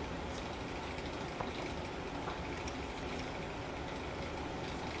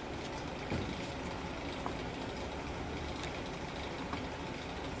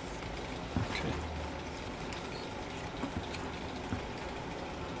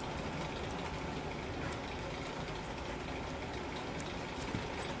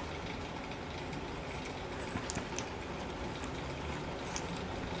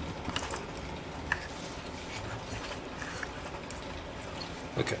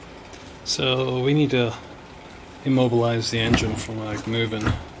 Okay, so we need to immobilize the engine from like moving.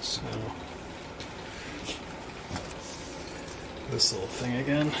 So this little thing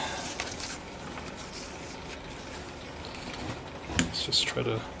again. Let's just try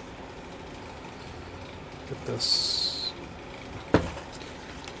to get this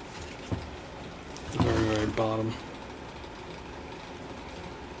very, very bottom.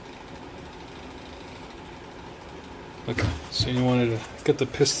 Okay, so you wanted to get the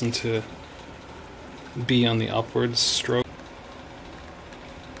piston to be on the upwards stroke.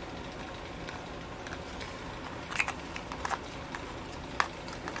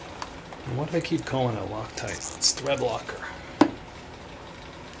 And why do I keep calling it Loctite? It's thread locker.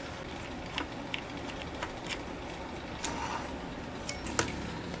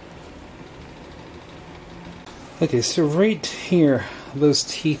 Okay, so right here, those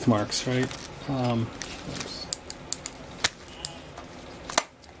teeth marks, right?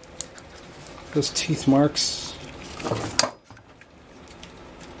 Those teeth marks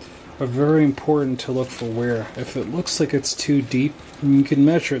are very important to look for wear. If it looks like it's too deep, you can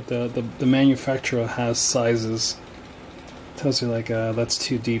measure it. The manufacturer has sizes. It tells you like that's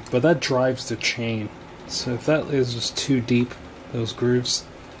too deep, but that drives the chain. So if that is just too deep, those grooves,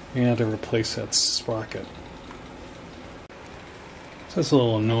 you're going to have to replace that sprocket. So that's a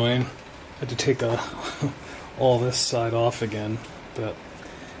little annoying. I had to take all this side off again, but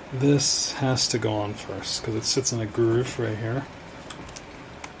this has to go on first because it sits in a groove right here.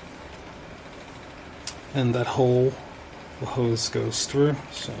 And that hole, the hose goes through,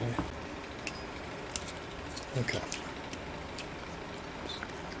 so okay.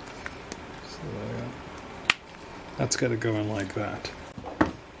 So that's got to go in like that.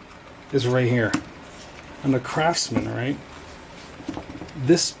 Is right here. And the Craftsman, right?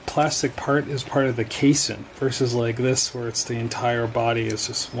 This plastic part is part of the casing versus like this where it's the entire body is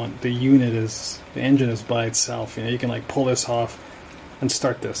just one. The engine is by itself. You know, you can like pull this off and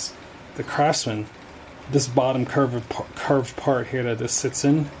start this. The Craftsman, this bottom curved part here that this sits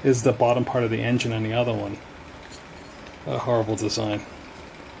in is the bottom part of the engine and the other one. A horrible design.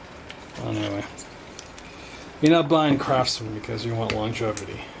 Anyway, you're not buying Craftsman because you want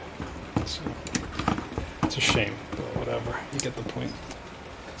longevity. So, it's a shame, but whatever. You get the point.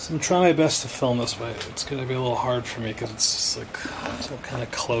 So I'm trying my best to film this, but it's going to be a little hard for me because it's just like so kind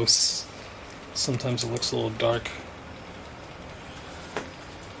of close. Sometimes it looks a little dark.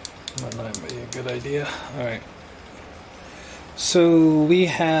 Might not be a good idea. Alright. So we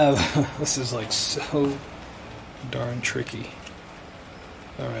have... this is like so darn tricky.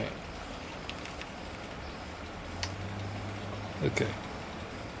 Alright. Okay.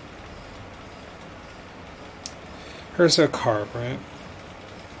 Here's our carb, right?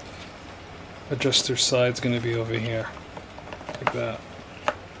 adjuster side's going to be over here, like that.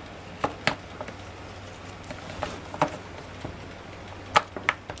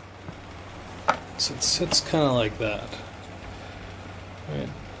 So it sits kind of like that. Right.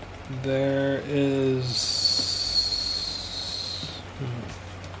 There is...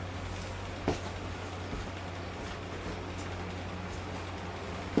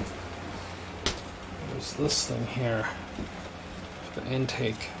 There's this thing here, the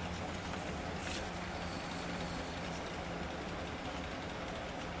intake.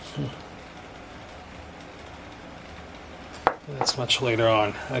 That's much later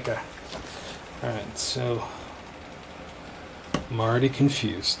on. Okay. Alright, so I'm already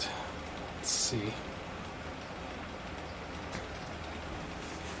confused. Let's see.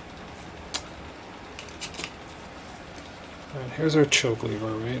 Alright, here's our choke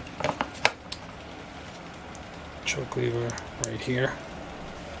lever, right? Choke lever right here.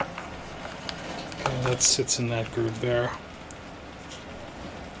 Okay, that sits in that groove there.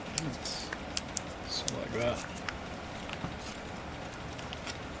 So like that.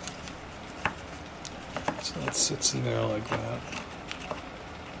 So that sits in there like that.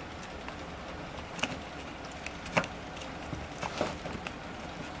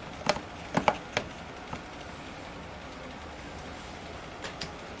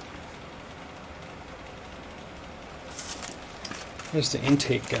 Here's the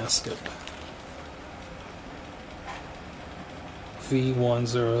intake gasket.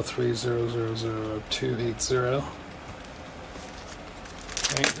 V1030000280.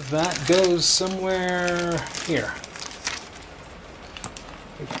 Right, that goes somewhere here.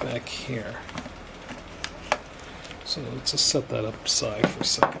 Right back here. So let's just set that up aside for a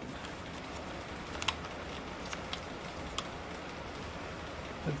second.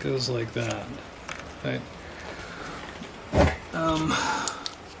 It goes like that. Right.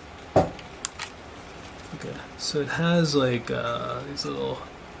 Okay, so it has like these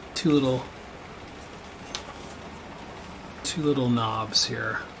two little knobs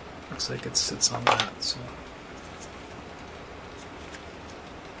here. Looks like it sits on that. So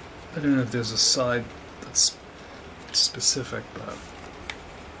I don't know if there's a side that's specific, but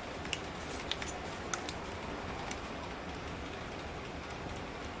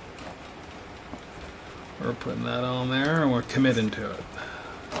we're putting that on there and we're committing to it.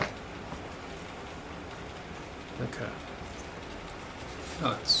 Okay.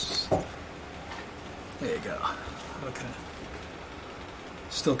 Oh, it's... There you go. Okay.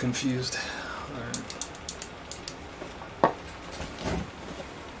 Still confused. Alright.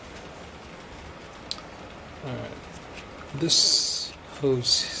 Alright. This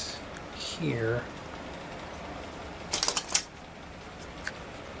hose here.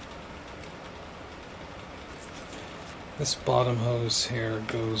 This bottom hose here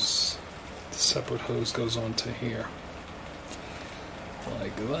goes, the separate hose goes onto here.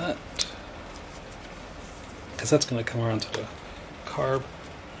 Like that. Because that's going to come around to the carb.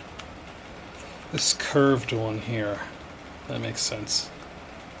 This curved one here, that makes sense.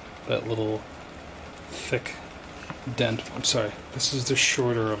 That little thick dent. I'm sorry, this is the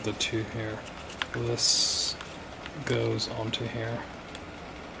shorter of the two here. This goes onto here.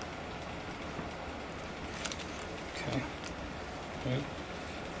 Okay. Right.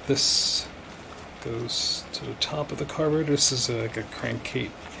 This goes to the top of the carburetor. This is like a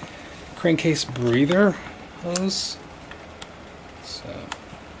crankcase breather hose. So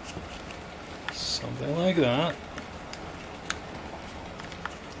something like that.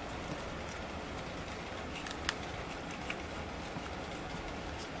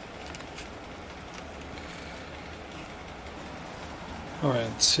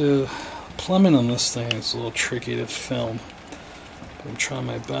 Alright, so plumbing on this thing is a little tricky to film. But I'm trying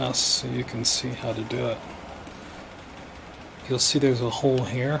my best so you can see how to do it. You'll see there's a hole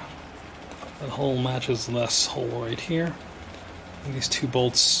here. That hole matches this hole right here. And these two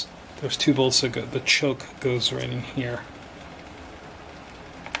bolts, there's two bolts that go, the choke goes right in here.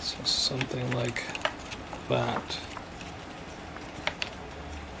 So something like that.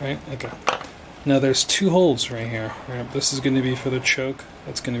 Right? Okay. Now there's two holes right here. Right? This is going to be for the choke.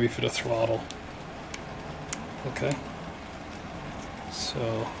 That's going to be for the throttle. Okay.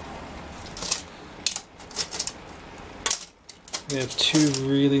 So we have two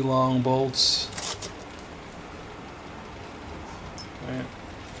really long bolts. Right.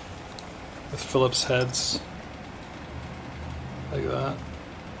 With Phillips heads. Like that.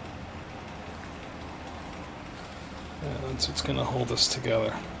 And that's what's going to hold us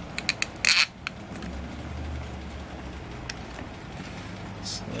together.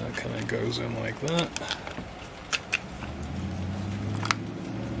 So that kind of goes in like that.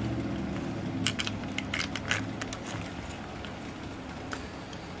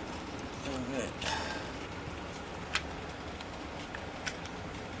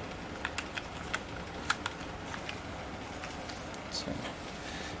 So,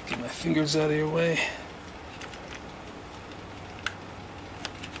 get my fingers out of your way.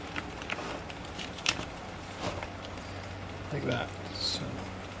 Like that. So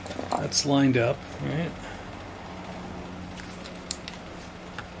that's lined up, right?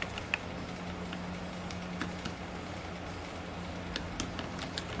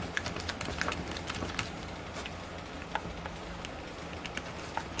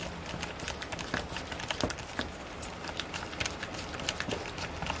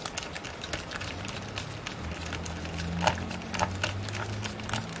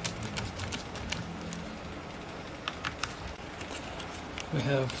 We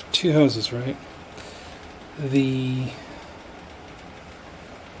have two hoses, right?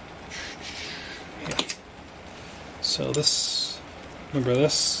 So this, remember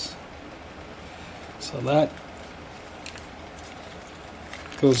this? So that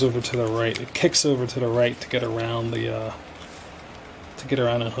goes over to the right. It kicks over to the right to get around the,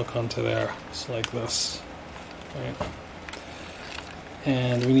 and hook onto there. It's like this, right?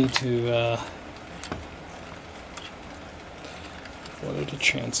 And we need to, what are the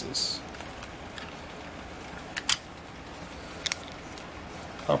chances?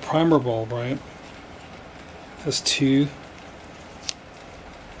 Our primer bulb, right, has two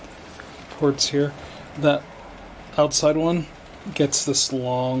ports here. That outside one gets this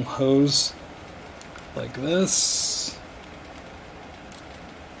long hose like this.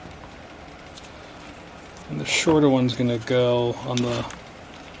 And the shorter one's going to go on the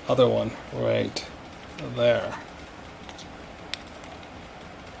other one right there.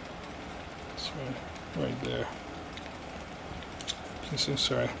 Right there.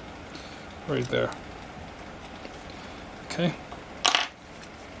 Sorry. Right there. Okay.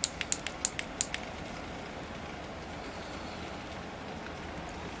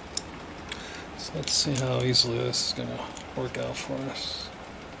 So let's see how easily this is going to work out for us.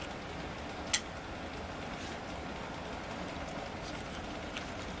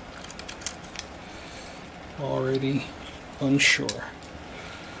 Already unsure.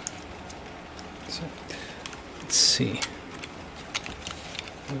 So, let's see.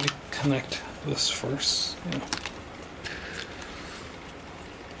 Let me connect this first. Yeah.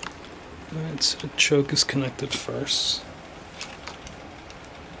 Alright, so the choke is connected first.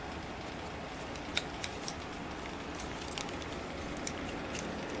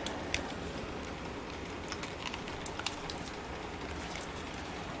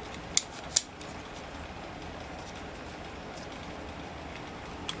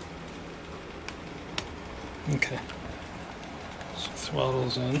 Okay, so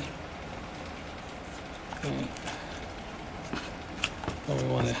throttle's in. And we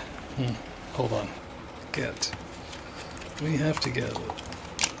want to, hold on, we have to get it.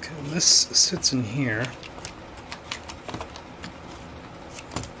 Okay, this sits in here.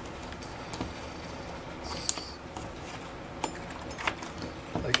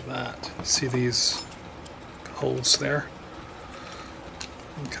 Like that. See these holes there?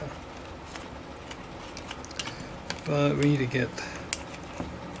 Okay. But we need to get,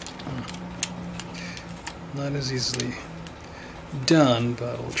 not as easily done,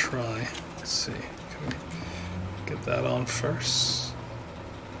 but we'll try. Let's see, can we get that on first?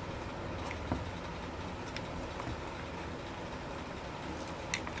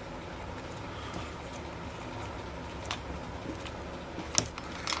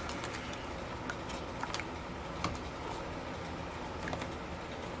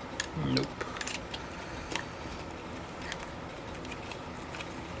 Nope.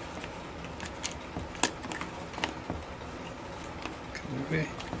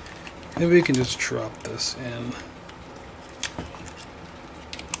 Maybe we can just drop this in.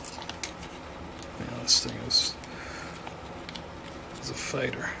 Yeah, this thing is a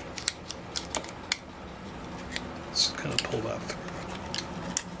fighter. Let's kind of pull that through.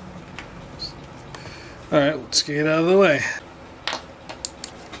 Alright, let's get it out of the way.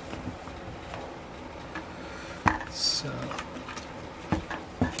 So,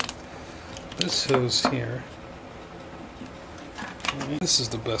 this hose here. This is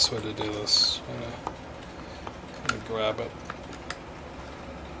the best way to do this. I'm gonna grab it.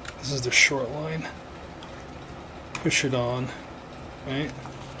 This is the short line. Push it on, right?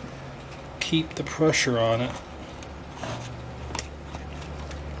 Keep the pressure on it.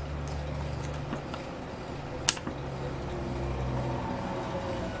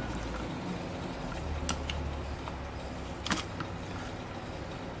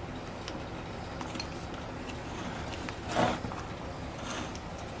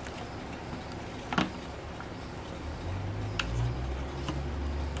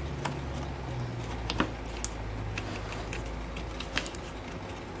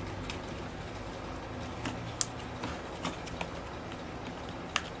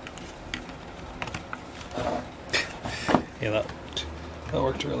 Yeah, that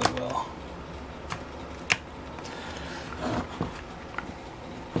worked really well.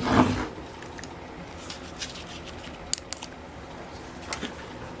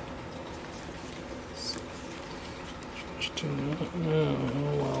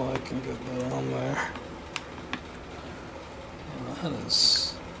 Well, I can get that on there. That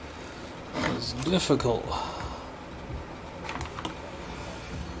is difficult.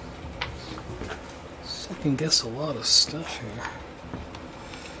 So I can guess a lot of stuff here.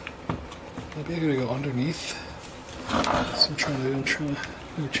 Maybe I gotta go underneath. So I'm trying to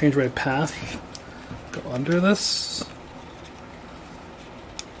change my path. Go under this.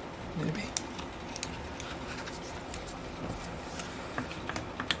 Maybe.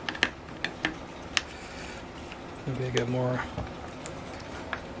 Maybe I get more.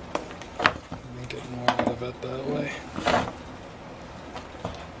 Out of it that way.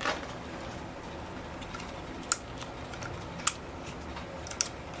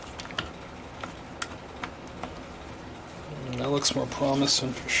 That looks more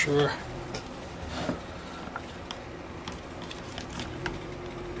promising for sure.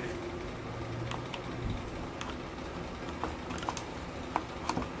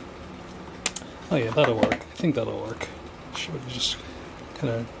 Oh yeah, that'll work. I think that'll work. Should just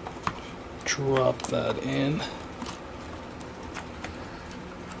kind of drop that in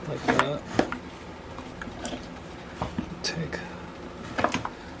like that. Take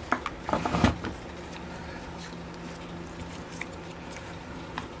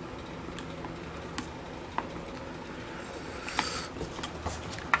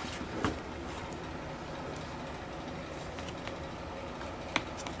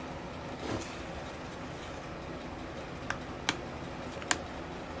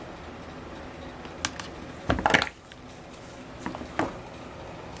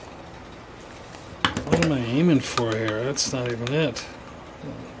what am I aiming for here? That's not even it.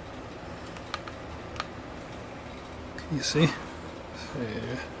 Can you see?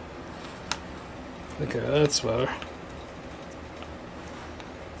 Yeah. Okay, that's better.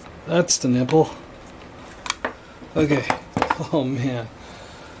 That's the nipple. Okay. Oh man.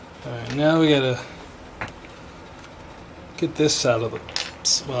 Alright, now we gotta get this out of the...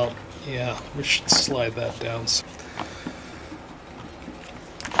 Well, yeah, we should slide that down.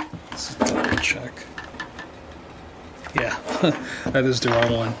 Let's double check. Yeah, that is the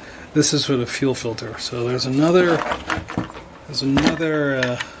wrong one. This is for the fuel filter. So there's another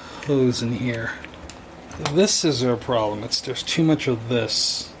hose in here. This is our problem. There's too much of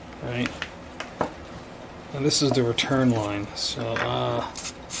this, right? And this is the return line. So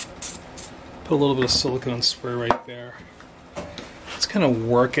put a little bit of silicone spray right there. Let's kind of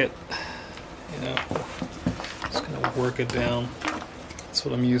work it. You know, just kind of work it down. That's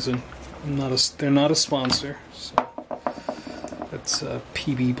what I'm using. They're not a sponsor. So. It's a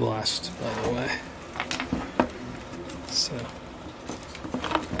PB Blast, by the way. So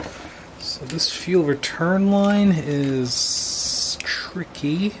this fuel return line is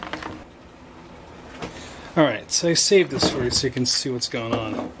tricky. Alright, so I saved this for you so you can see what's going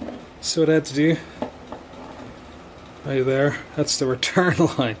on. So what I had to do, right there, that's the return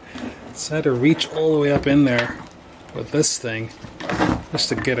line. So I had to reach all the way up in there with this thing just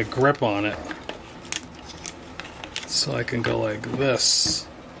to get a grip on it. So I can go like this.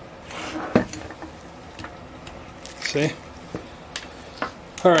 See?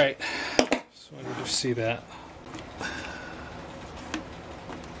 Alright. So I need to see that.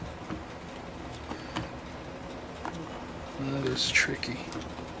 That is tricky.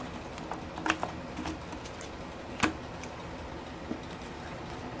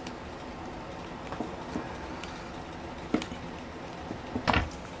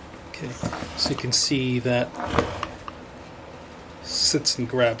 Okay, so you can see that sits and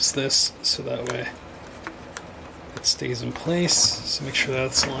grabs this, so that way it stays in place. So make sure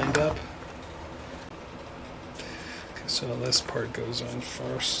that's lined up. Okay, so this part goes on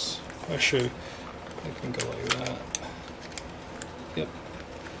first. I can go like that. Yep,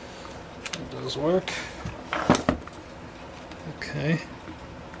 that does work. Okay.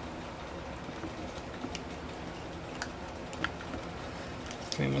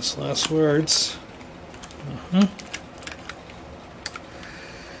 Famous last words.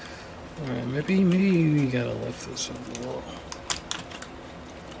 Alright, maybe we gotta lift this up a little.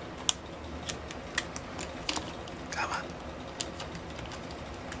 Come on.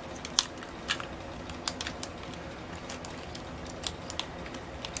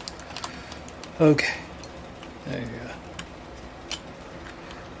 Okay. There you go.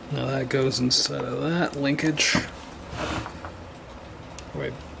 Now that goes inside of that linkage.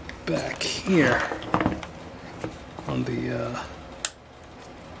 Right back here. on the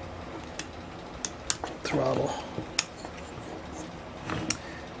throttle.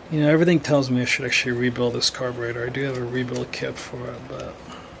 You know, everything tells me I should actually rebuild this carburetor. I do have a rebuild kit for it, but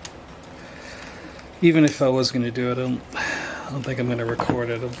even if I was going to do it, I don't think I'm going to record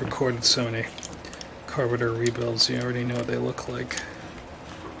it. I've recorded so many carburetor rebuilds, you already know what they look like.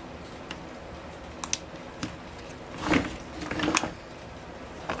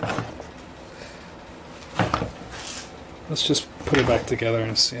 Let's just put it back together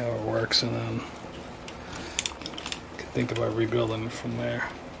and see how it works, and then think about rebuilding it from there.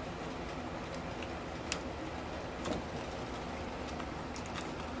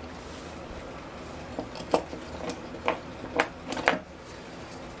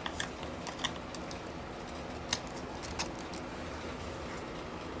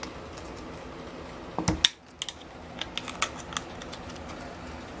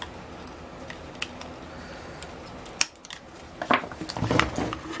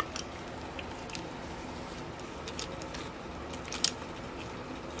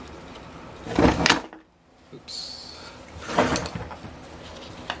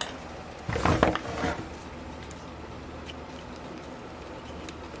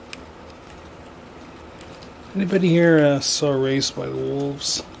 Anybody here saw Raised by the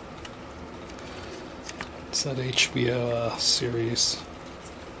Wolves? It's that HBO series.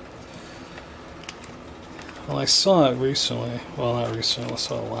 Well, I saw it recently. Well, not recently. I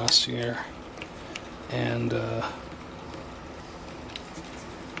saw it last year. And I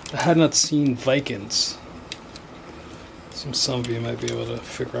had not seen Vikings. Some of you might be able to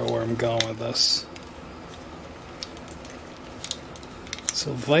figure out where I'm going with this.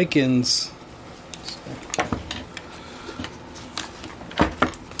 So Vikings...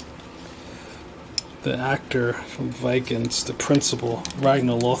 The actor from Vikings, the principal,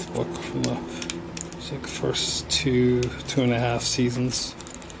 Ragnar Lothbrok, from the like first two and a half seasons.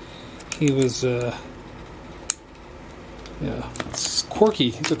 He was, yeah, it's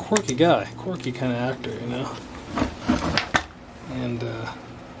quirky. He's a quirky guy, quirky kind of actor, you know. And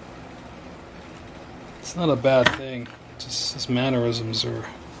it's not a bad thing. Just his mannerisms are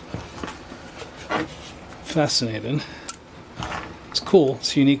fascinating. It's cool.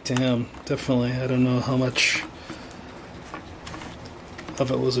 It's unique to him. Definitely. I don't know how much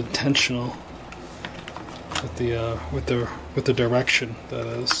of it was intentional with the direction, that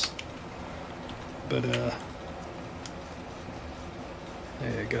is. But there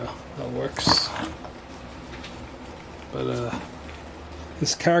you go. That works. But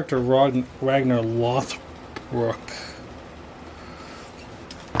this character Ragnar Lothbrok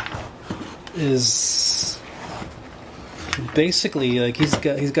is basically like he's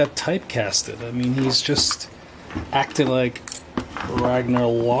got typecasted. I mean, he's just acted like Ragnar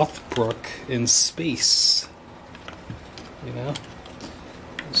Lothbrok in space. You know,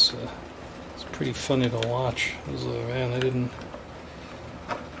 it's pretty funny to watch. I was like, man, I didn't.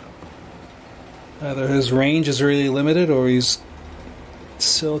 Either his range is really limited, or he's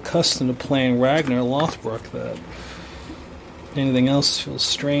so accustomed to playing Ragnar Lothbrok that anything else feels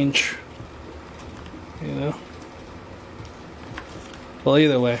strange. You know. Well,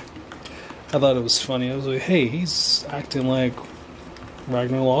 either way, I thought it was funny. I was like, hey, he's acting like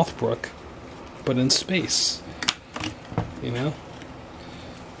Ragnar Lothbrok, but in space. You know?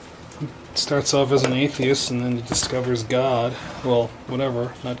 He starts off as an atheist, and then he discovers God. Well,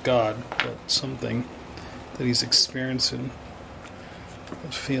 whatever, not God, but something that he's experiencing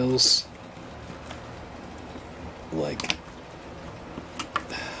that feels like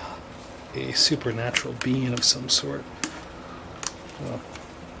a supernatural being of some sort. Well,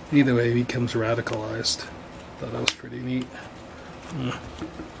 either way, he becomes radicalized. Thought that was pretty neat.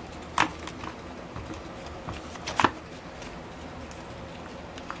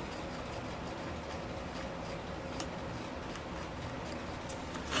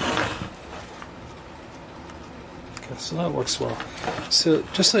 Okay, so that works well. So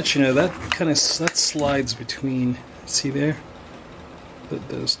just to let you know, that slides between. See there?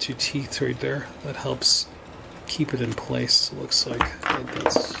 Those two teeth right there. That helps keep it in place. It looks like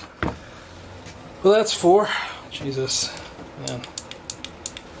that's. Well, that's 4. Jesus, man.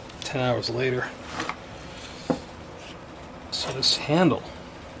 10 hours later. So this handle,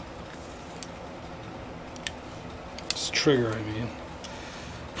 this trigger, I mean,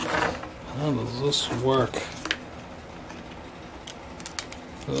 how does this work?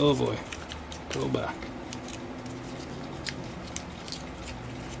 Oh boy, go back.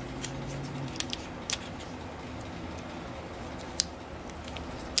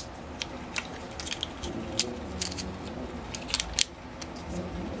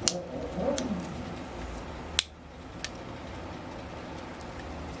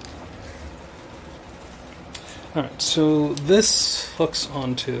 Alright, so this hooks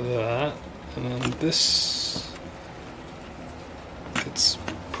onto that, and then this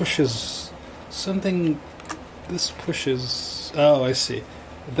pushes something. This pushes. Oh, I see.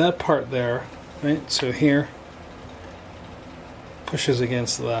 That part there, right? So here pushes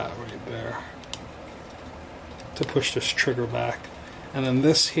against that right there to push this trigger back, and then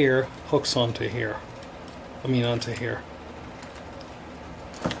this here hooks onto here. Onto here.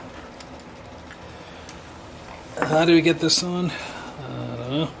 How do we get this on? I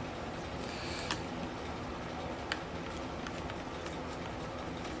don't know.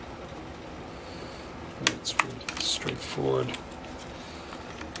 It's pretty straightforward.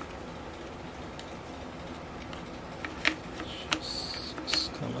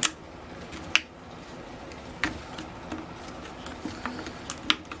 Just kind of.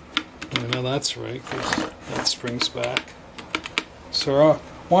 I know that's right, because that springs back. So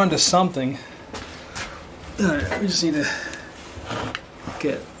we're onto something. Alright, we just need to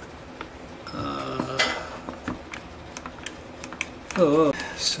get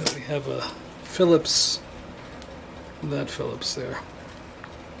so we have a Phillips, that Phillips there.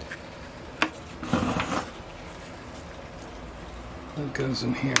 That goes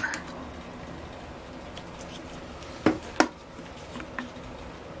in here.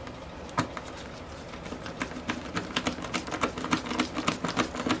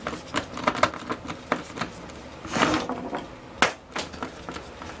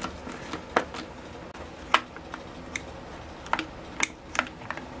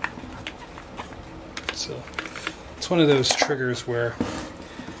 So it's one of those triggers where you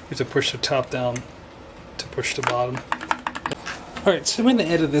have to push the top down to push the bottom. Alright, so I'm going to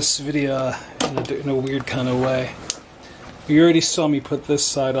edit this video in a weird kind of way. You already saw me put this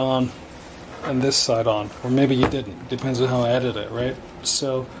side on and this side on, or maybe you didn't. Depends on how I edit it, right?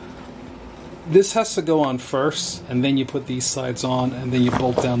 So this has to go on first, and then you put these sides on, and then you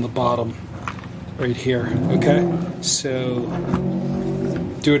bolt down the bottom right here, okay? So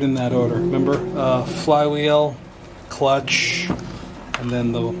do it in that order. Remember, flywheel, clutch, and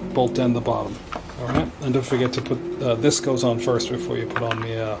then the bolt down the bottom. All right, and don't forget to put this goes on first before you put on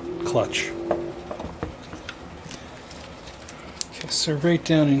the clutch. Okay, so right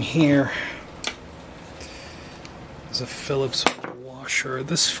down in here is a Phillips washer.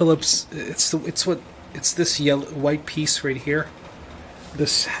 This Phillips, it's this yellow white piece right here.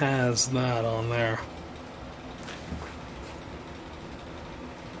 This has that on there.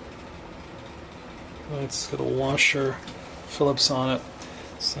 It's got a washer, Phillips on it.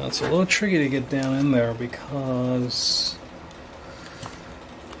 So it's a little tricky to get down in there because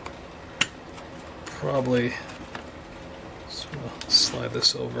probably just slide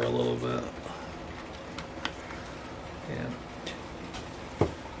this over a little bit. Yeah.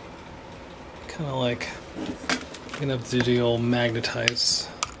 Kind of like I'm gonna have to do the old magnetize.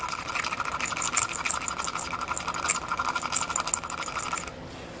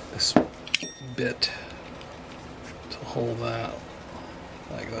 This bit to hold that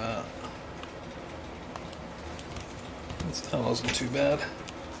like that. That wasn't too bad.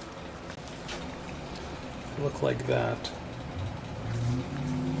 Look like that.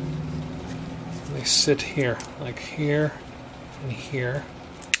 And they sit here, like here and here.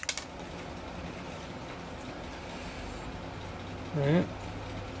 Right?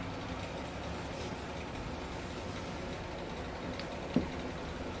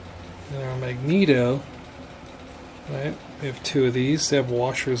 And our magneto, right? We have two of these. They have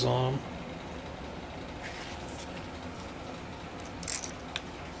washers on them.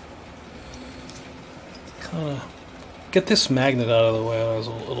 Kind of get this magnet out of the way, otherwise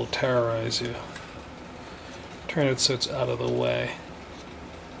it'll terrorize you. Turn it so it's out of the way.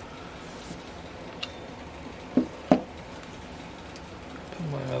 Put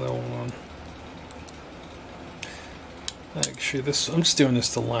my other one. Actually, this I'm just doing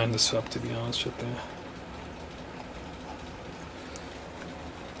this to line this up, to be honest with you.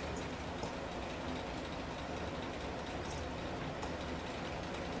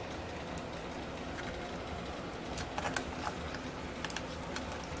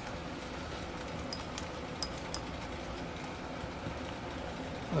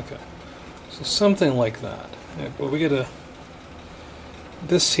 Okay, so something like that. Yeah, but we gotta.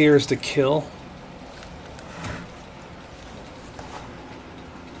 This here is the kill.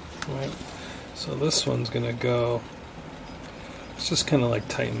 Right. So this one's gonna go. Let's just kind of like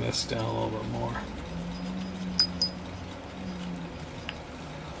tighten this down a little bit more.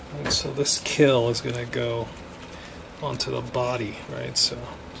 Right, so this kill is gonna go onto the body, right? So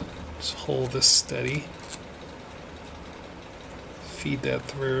just hold this steady. Feed that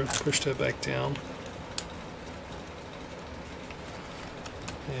through, push that back down.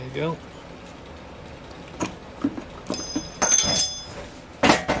 There you go.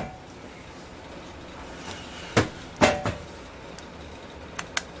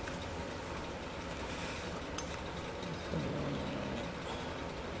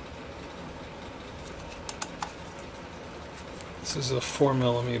 This is a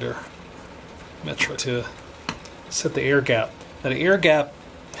 4mm metric to set the air gap. Now the air gap,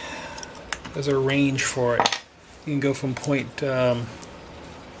 there's a range for it. You can go from point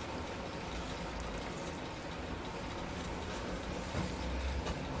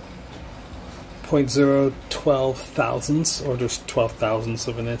 0.012 thousandths, or just 12 thousandths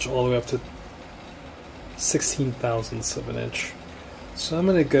of an inch, all the way up to 16 thousandths of an inch. So I'm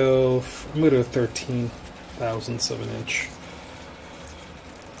going to go 13 thousandths of an inch.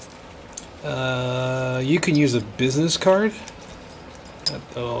 You can use a business card. That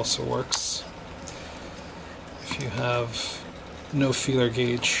also works. If you have no feeler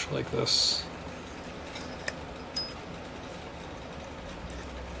gauge like this.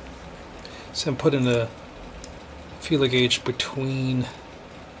 So I'm putting a feeler gauge between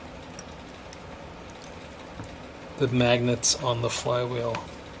the magnets on the flywheel.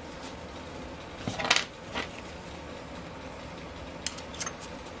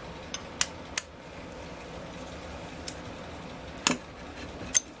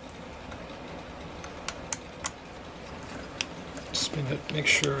 Spin it, make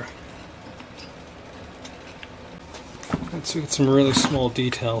sure. Let's get some really small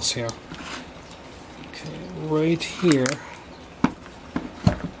details here. Okay, right here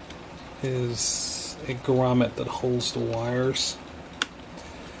is a grommet that holds the wires.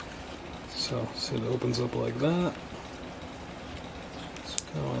 So see, it opens up like that.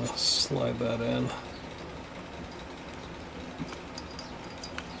 Just going to slide that in.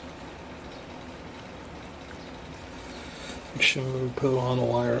 Make sure we put on the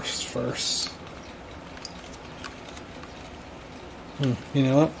wires first. You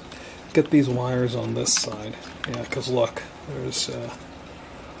know what? Get these wires on this side. Yeah, because look, there's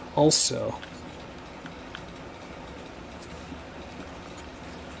also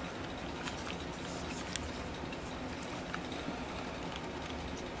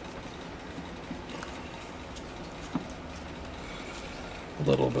a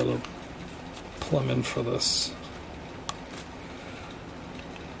little bit of plumbing for this.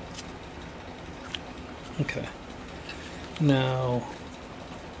 Okay. Now,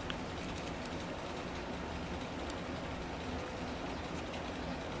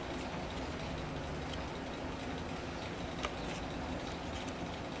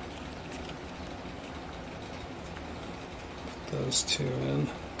 put those two in.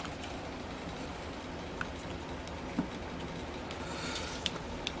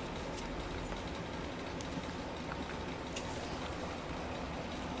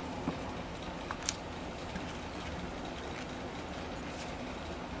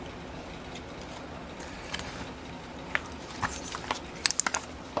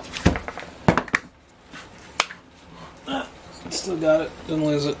 Still got it, didn't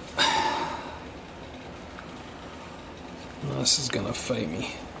lose it. No, this is gonna fight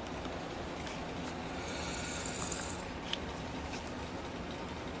me.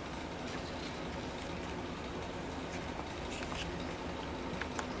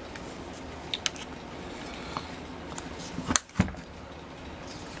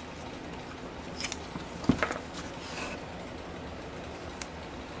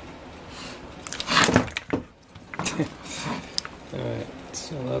 Alright,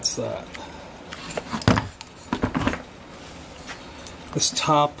 so that's that. This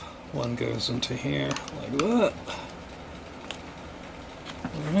top one goes into here like that.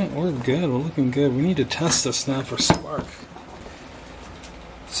 Alright, we're good, we're looking good. We need to test this now for spark.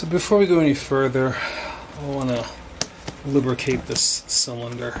 So before we go any further, I want to lubricate this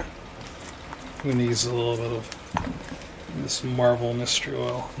cylinder. I'm going to use a little bit of this Marvel Mystery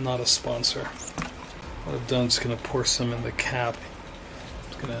Oil, not a sponsor. What I've done is going to pour some in the cap.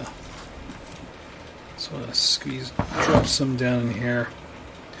 Just want to squeeze, drop some down in here.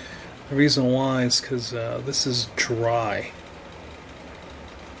 The reason why is because this is dry,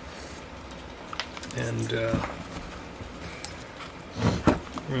 and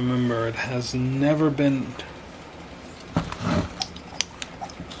remember, it has never been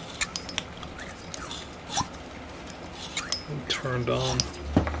turned on,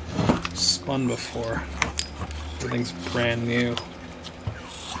 spun before. Everything's brand new.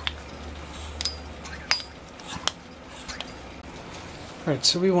 Alright,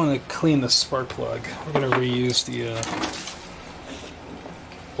 so we want to clean the spark plug. We're going to reuse the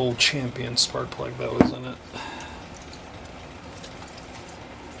old Champion spark plug that was in it.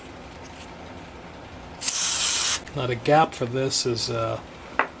 Now the gap for this is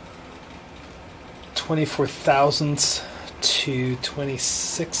 24 thousandths to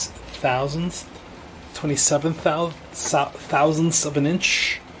 26 thousandths, 27 thousandths of an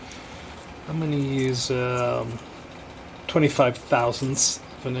inch. I'm going to use 25 thousandths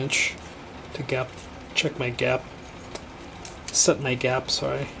of an inch to check my gap, set my gap,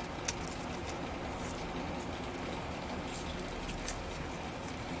 sorry.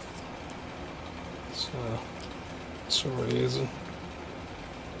 So that's what we're using.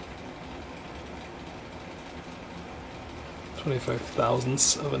 25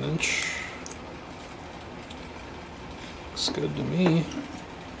 thousandths of an inch. Looks good to me.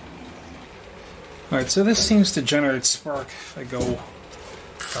 Alright, so this seems to generate spark if I go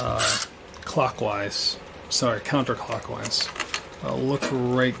clockwise. Sorry, counterclockwise. I'll look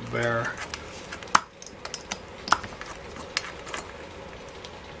right there.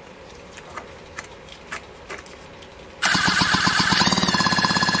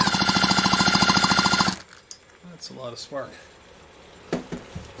 That's a lot of spark.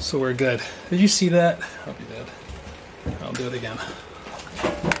 So we're good. Did you see that? I hope you did. I'll do it again.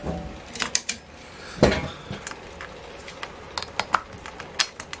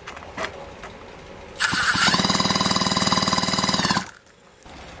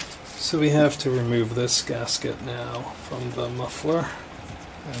 So we have to remove this gasket now from the muffler,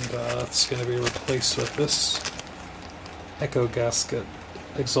 and it's going to be replaced with this echo gasket,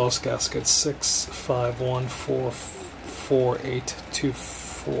 exhaust gasket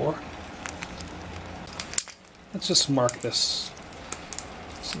 651444824. Let's just mark this,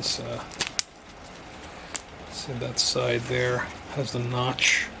 since see that side there has the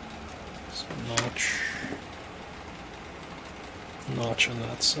notch, so notch on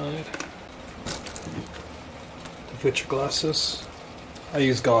that side. To fit your glasses, I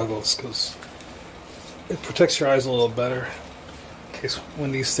use goggles because it protects your eyes a little better in case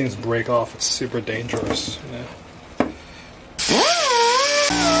when these things break off. It's super dangerous, you know.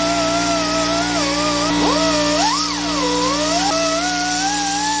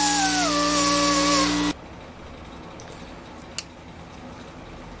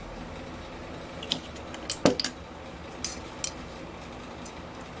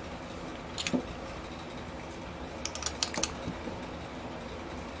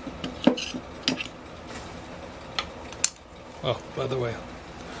 Oh, by the way,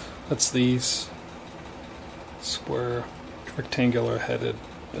 that's these square rectangular headed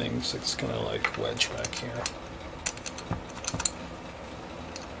things. It's kind of like wedge back here.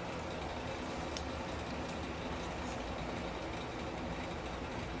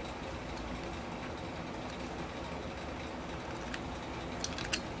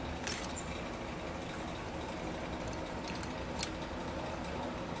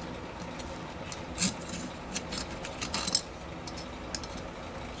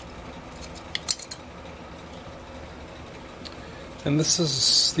 And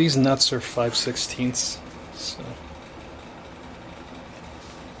these nuts are 5/16. So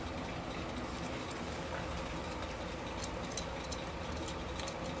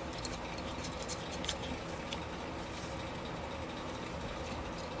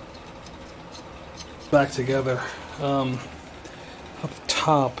back together. Up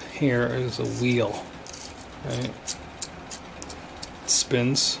top here is a wheel, right? It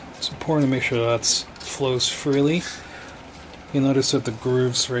spins. It's important to make sure that flows freely. You'll notice that the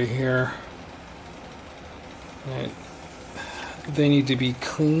grooves right here, right, they need to be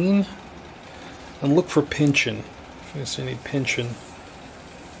clean, and look for pinching. If you see any pinching, you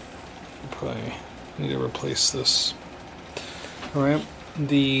probably need to replace this. Alright,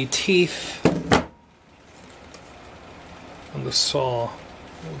 the teeth on the saw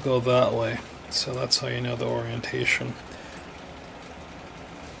will go that way, so that's how you know the orientation.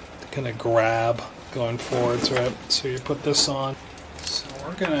 To kind of grab going forwards, right? So you put this on. So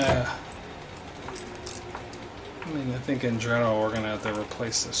we're gonna, I think in general we're gonna have to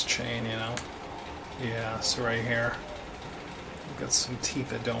replace this chain, you know? Yeah, so right here, we've got some teeth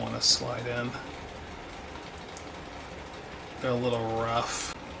that don't want to slide in. They're a little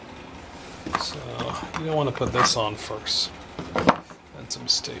rough. So you don't want to put this on first. That's a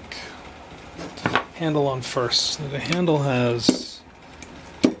mistake. Handle on first. So the handle has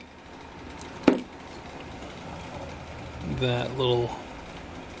that little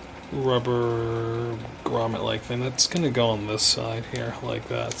rubber grommet-like thing. That's going to go on this side here, like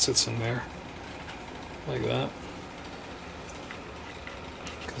that. It sits in there, like that.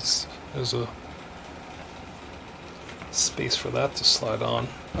 Because there's a space for that to slide on.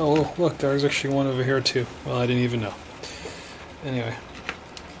 Oh, look, there's actually one over here too. Well, I didn't even know. Anyway,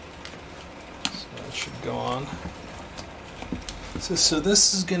 so that should go on. So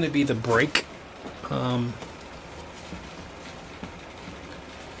this is going to be the brake. Alright,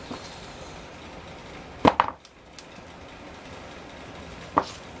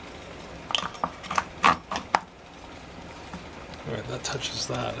 that touches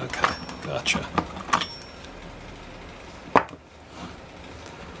that. Okay, gotcha.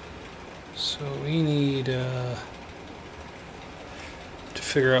 So we need to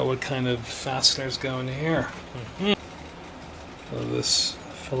figure out what kind of fasteners go in here. So this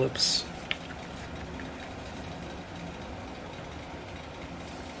Phillips.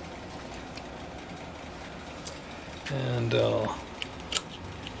 And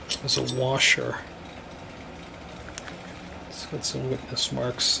there's a washer. It's got some witness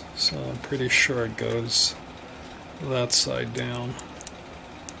marks, so I'm pretty sure it goes that side down.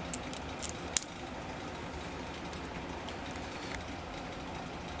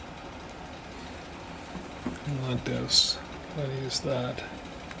 And that I use that.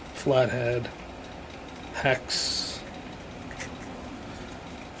 Flathead, hex.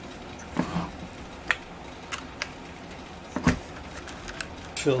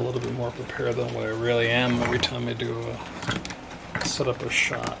 Feel a little bit more prepared than what I really am every time I do set up a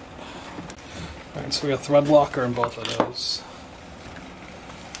shot. Alright, so we got thread locker in both of those.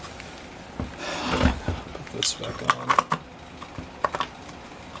 Put this back on.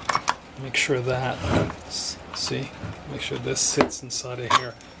 Make sure that, see, make sure this sits inside of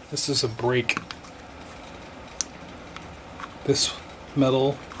here. This is a brake. This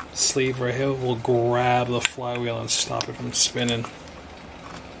metal sleeve right here will grab the flywheel and stop it from spinning.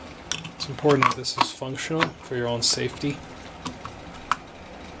 It's important that this is functional for your own safety.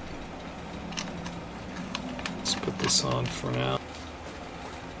 Let's put this on for now.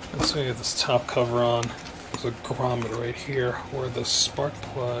 Let's get this top cover on. There's a grommet right here where the spark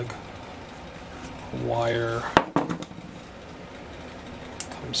plug wire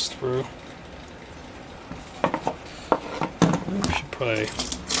comes through. We should probably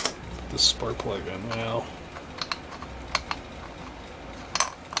put the spark plug in now.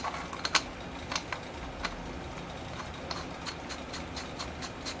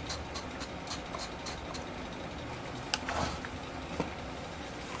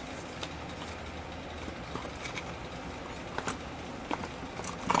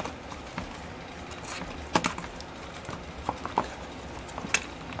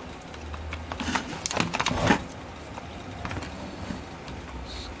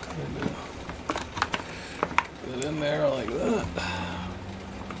 In there like that.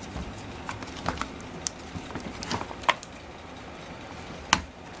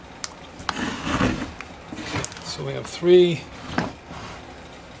 So we have three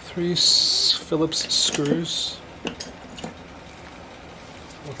Phillips screws.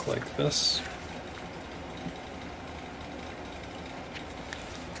 Look like this.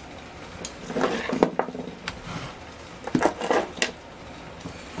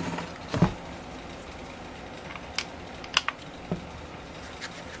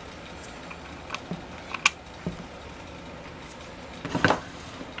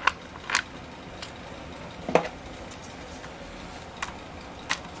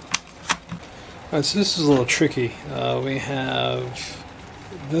 Alright, so this is a little tricky. We have,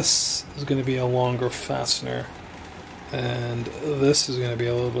 this is going to be a longer fastener, and this is going to be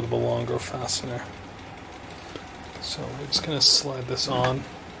a little bit of a longer fastener. So we're just going to slide this on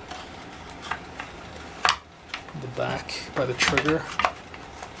the back by the trigger.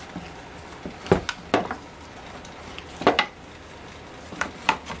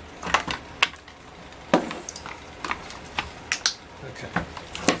 Okay.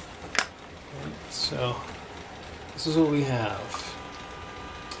 So this is what we have.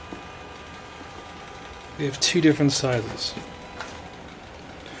 We have two different sizes.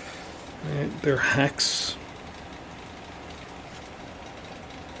 Right, they're hex.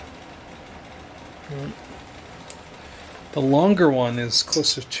 Right. The longer one is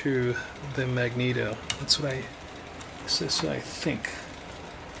closer to the magneto. That's what I think.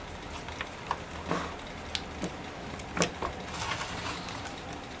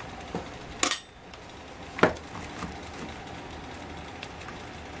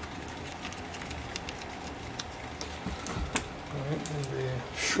 And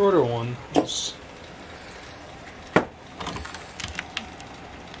the shorter one is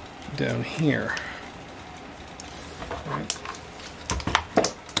down here. Right.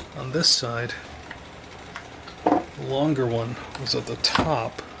 On this side, the longer one was at the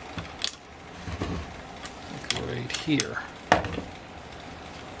top, like right here.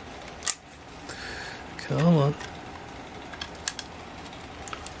 Come on.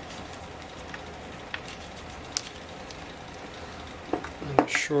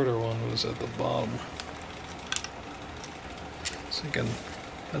 shorter one was at the bottom. So again,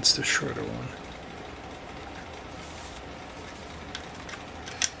 that's the shorter one.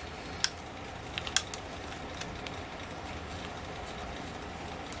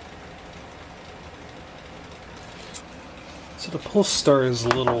 So the pulse star is a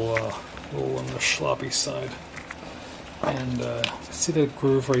little on the sloppy side, and see that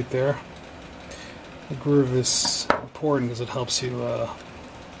groove right there? The groove is important because it helps you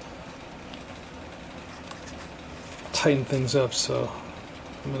tighten things up. So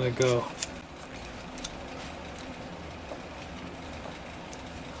I'm gonna go.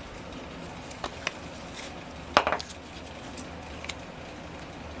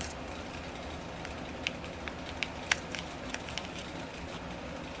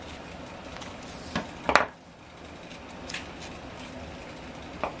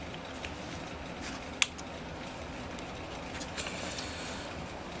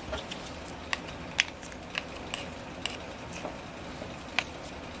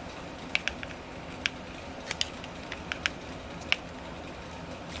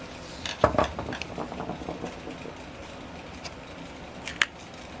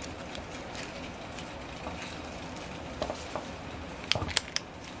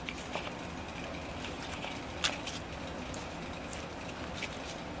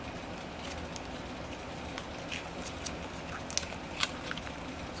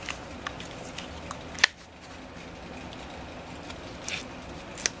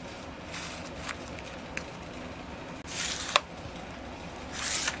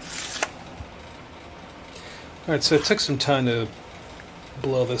 Alright, so it took some time to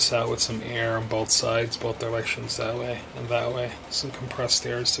blow this out with some air on both sides, both directions, that way and that way. Some compressed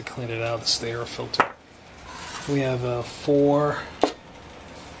air to clean it out. It's the air filter. We have 4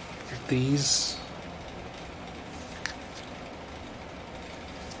 of these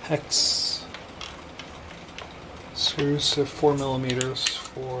hex screws, so 4 millimeters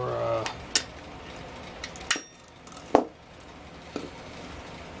for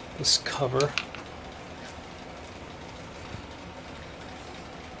this cover.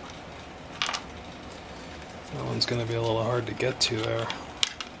 That one's going to be a little hard to get to there.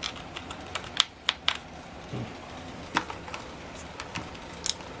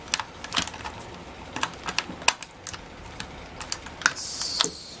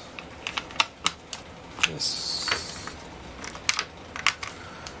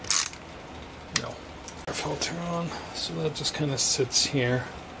 No. Filter on, so that just kind of sits here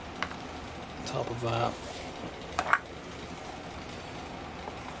on top of that.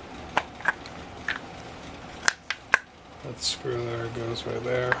 That screw there goes right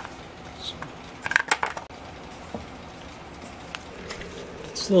there. So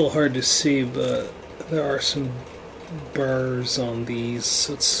it's a little hard to see, but there are some burrs on these,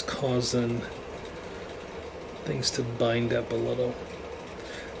 so it's causing things to bind up a little.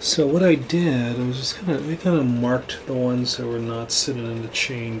 So what I did, I was just kind of marked the ones that were not sitting in the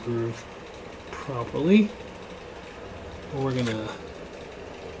chain groove properly. We're gonna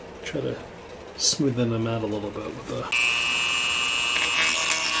try to smoothen them out a little bit with the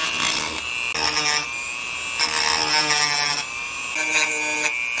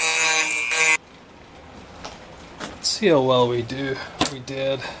see how well we did.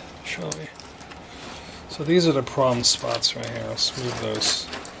 Show me. So these are the problem spots right here. I'll smooth those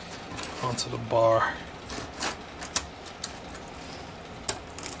onto the bar.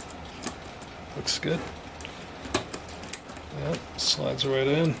 Looks good. Yep, slides right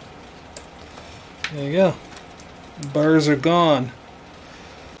in. There you go. Bars are gone.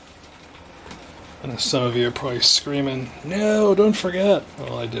 I know some of you are probably screaming, "No, don't forget."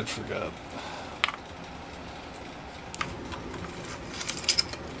 Well, I did forget.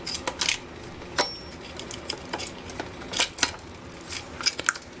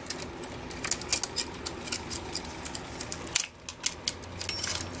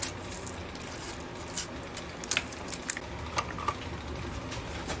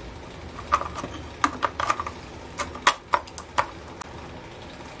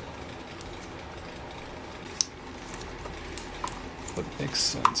 That makes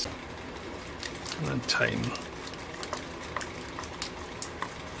sense. And then tighten.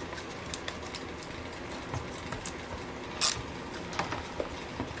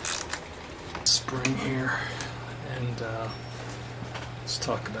 Spring here, and let's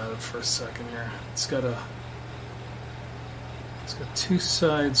talk about it for a second here. It's got 2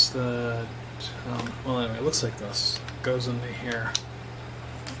 sides that, well, anyway, it looks like this. It goes into here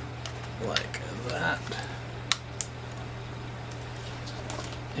like that.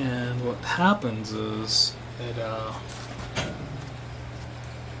 And what happens is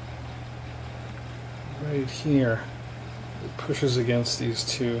right here. It pushes against these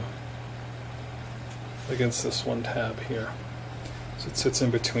two, against this one tab here. So it sits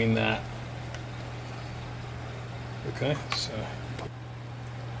in between that. Okay, so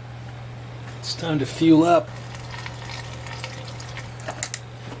it's time to fuel up.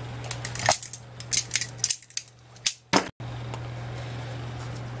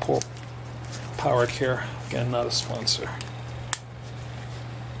 Poor Power Care, again, not a sponsor.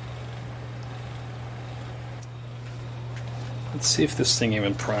 Let's see if this thing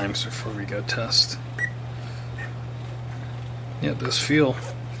even primes before we go test. Yeah, it does fuel.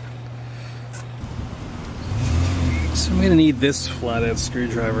 So I'm going to need this flathead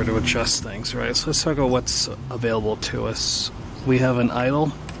screwdriver to adjust things, right? So let's talk about what's available to us. We have an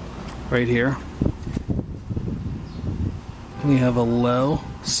idle right here. We have a low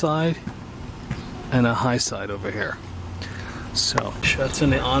side and a high side over here. So that's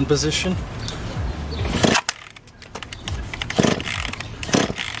in the on position.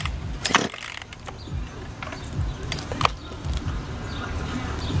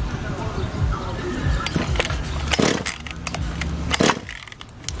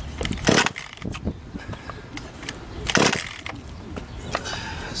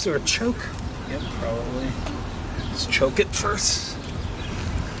 Is there a choke? Yep, probably. Let's choke it first.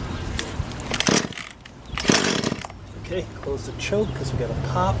 Okay, close the choke because we got a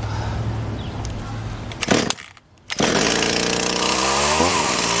pop.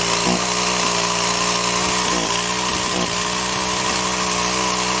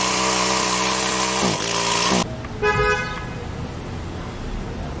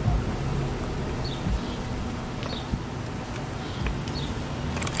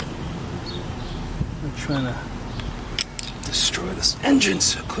 We're trying to destroy this engine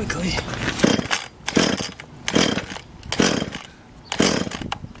so quickly.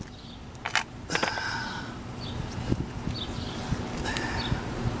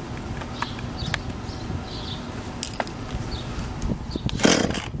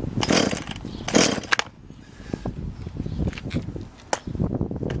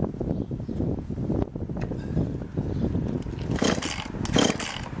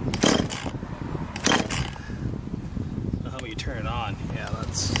 How you turn it on? Yeah,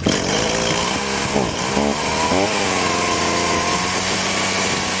 that's.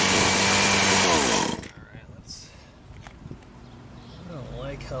 Alright, let's. I don't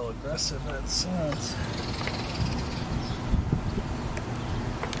like how aggressive that sounds.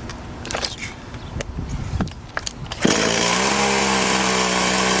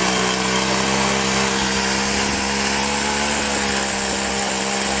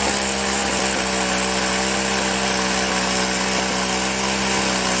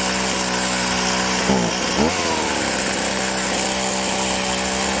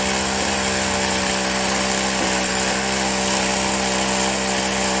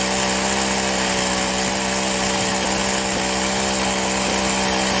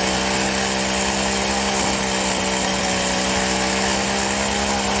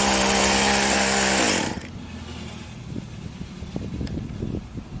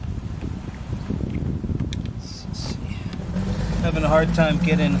 Having a hard time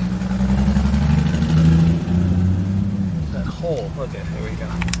getting that hole. Okay, here we go.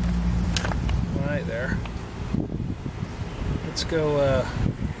 Right there. Let's go out.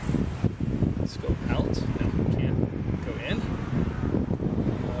 No, we can't. Go in.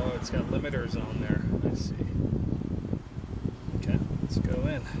 Oh, it's got limiters on there. I see. Okay, let's go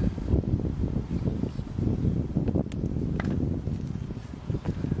in.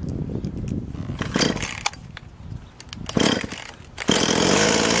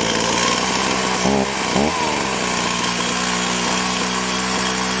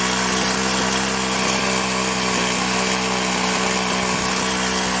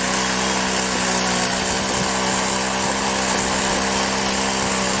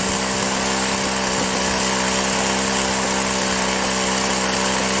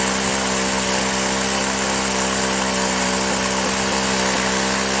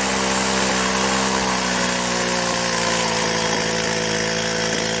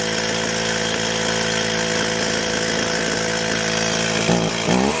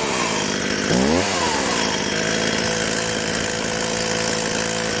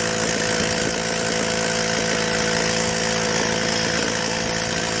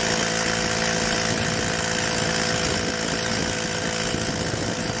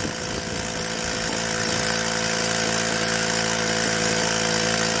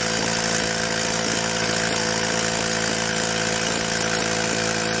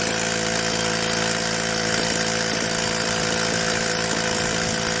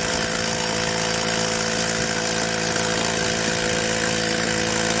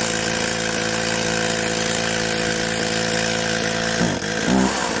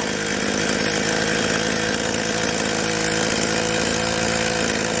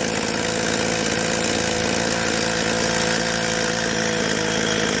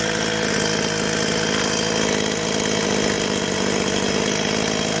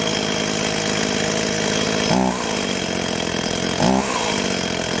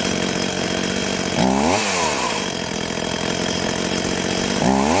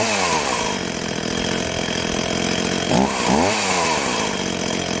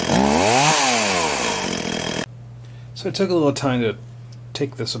 So I took a little time to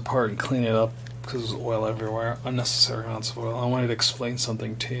take this apart and clean it up because there's oil everywhere, unnecessary amounts of oil. I wanted to explain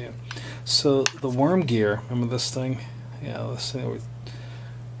something to you. So the worm gear, remember this thing? Yeah, this thing.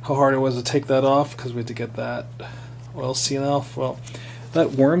 How hard it was to take that off because we had to get that oil seal off. Well,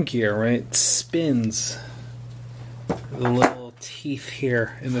 that worm gear, right, spins the little teeth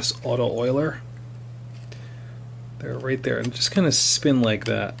here in this auto oiler. They're right there, and just kind of spin like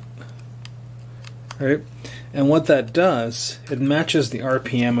that. Right? And what that does, it matches the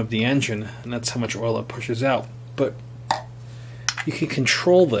RPM of the engine, and that's how much oil it pushes out. But you can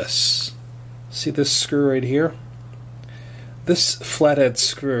control this. See this screw right here? This flathead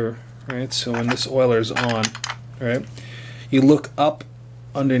screw, right? So when this oiler's on, right, you look up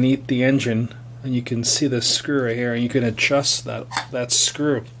underneath the engine, and you can see this screw right here, and you can adjust that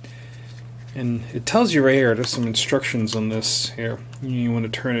screw. And it tells you right here, there's some instructions on this here. You want to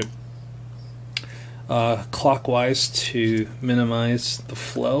turn it clockwise to minimize the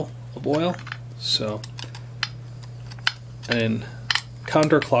flow of oil, so, and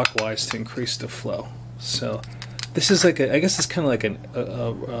counterclockwise to increase the flow. So this is like I guess it's kind of like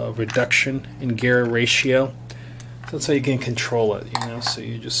a reduction in gear ratio. So that's how you can control it, you know. So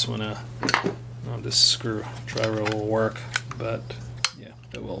you just want to, this screwdriver will work, but yeah,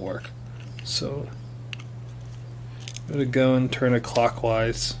 it will work. So I'm going to go and turn it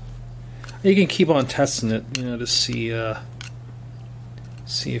clockwise. You can keep on testing it, you know, to see if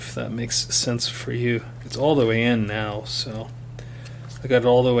that makes sense for you. It's all the way in now, so I got it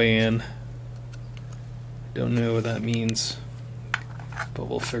all the way in. Don't know what that means, but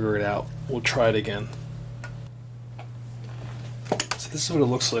we'll figure it out. We'll try it again. So this is what it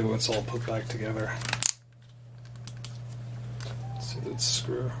looks like when it's all put back together. See that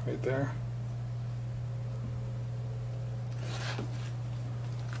screw right there?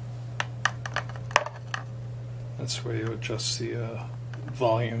 That's where you adjust the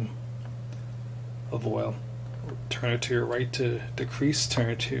volume of oil. Turn it to your right to decrease,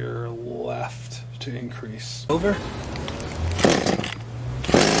 turn it to your left to increase. Over.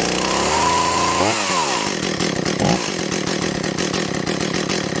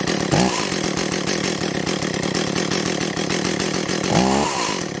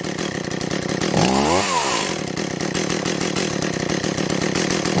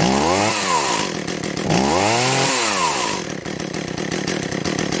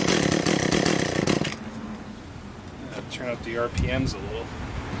 Turn up the RPMs a little.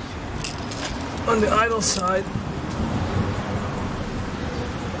 On the idle side,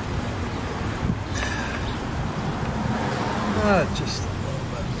 just a little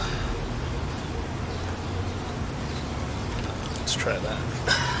bit. Let's try that.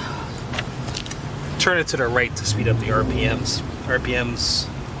 Turn it to the right to speed up the RPMs. RPMs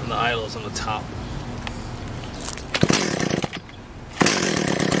on the idle is on the top.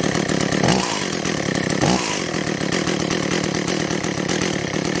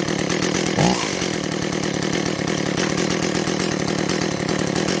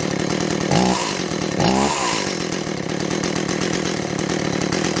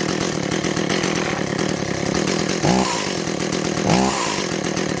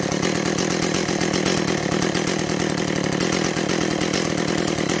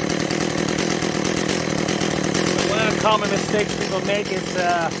 Common mistakes people make is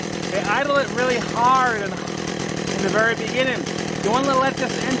they idle it really hard in the very beginning. You want to let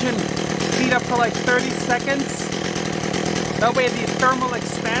this engine heat up for like 30 seconds. That way the thermal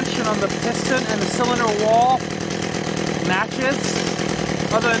expansion on the piston and the cylinder wall matches.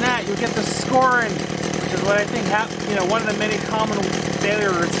 Other than that, you'll get the scoring, which is what I think one of the many common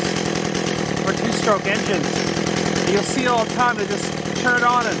failures for two-stroke engines. You'll see it all the time. They just turn it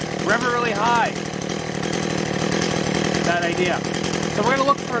on and rev it really high. That idea. So we're going to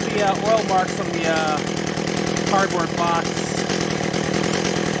look for the oil marks on the cardboard box.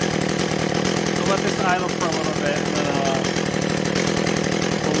 We'll let this idle for a little bit, and then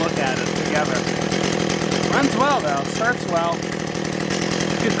we'll look at it together. Runs well though, starts well.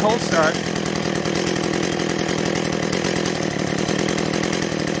 Good cold start.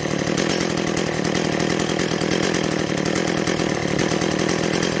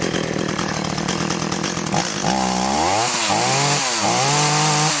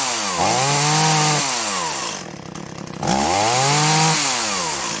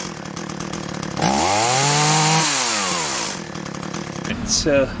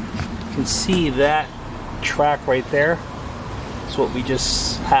 So you can see that track right there. It's what we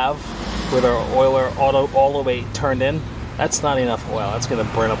just have with our oiler all the way turned in. That's not enough oil. That's going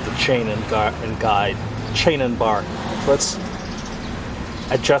to burn up the chain and chain and bar. So let's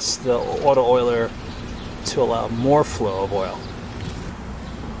adjust the auto oiler to allow more flow of oil.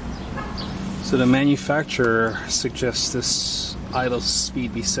 So the manufacturer suggests this idle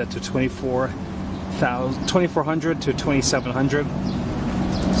speed be set to 2400 to 2700.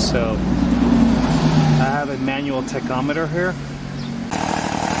 So I have a manual tachometer here.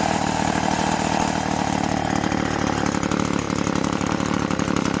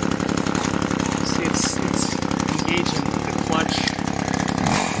 See, it's engaging the clutch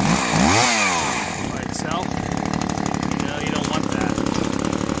by itself. You know, you don't want that.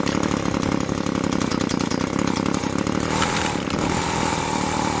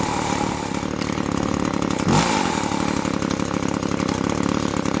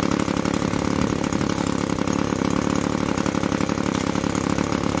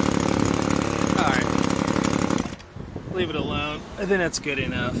 Leave it alone. I think that's good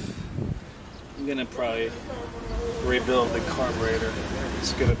enough. I'm gonna probably rebuild the carburetor.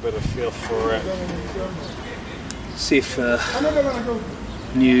 Just get a bit of feel for it. See if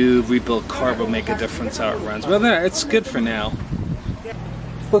new rebuilt carb will make a difference how it runs. Well, there, it's good for now.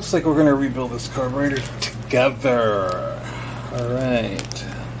 Looks like we're gonna rebuild this carburetor together. All right.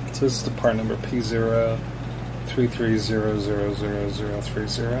 So this is the part number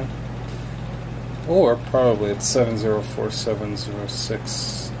P033000030. Or probably it's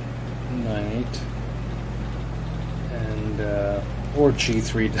 70470698 and or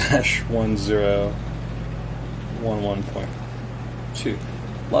G3-1011.2.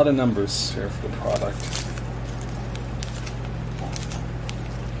 A lot of numbers here for the product,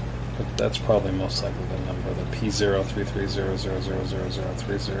 but that's probably most likely the number, the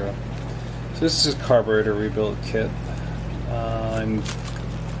P033000030. So this is a carburetor rebuild kit. I'm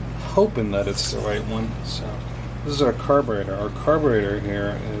hoping that it's the right one. So this is our carburetor. Our carburetor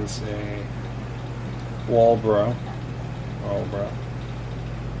here is a Walbro.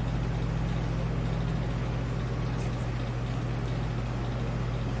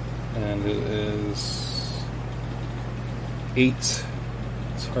 And it is 8. It's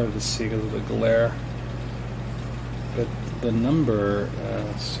hard to see because of the glare. But the number,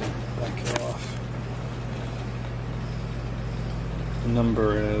 let's see, back it off. The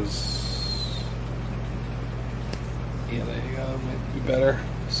number is, yeah, there you go, might be better.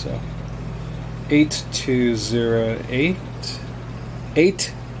 So 8208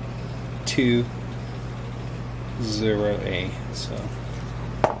 820A. So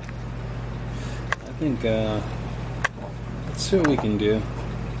I think let's see what we can do.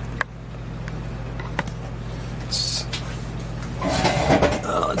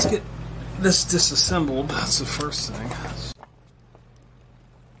 Let's get this disassembled. That's the first thing.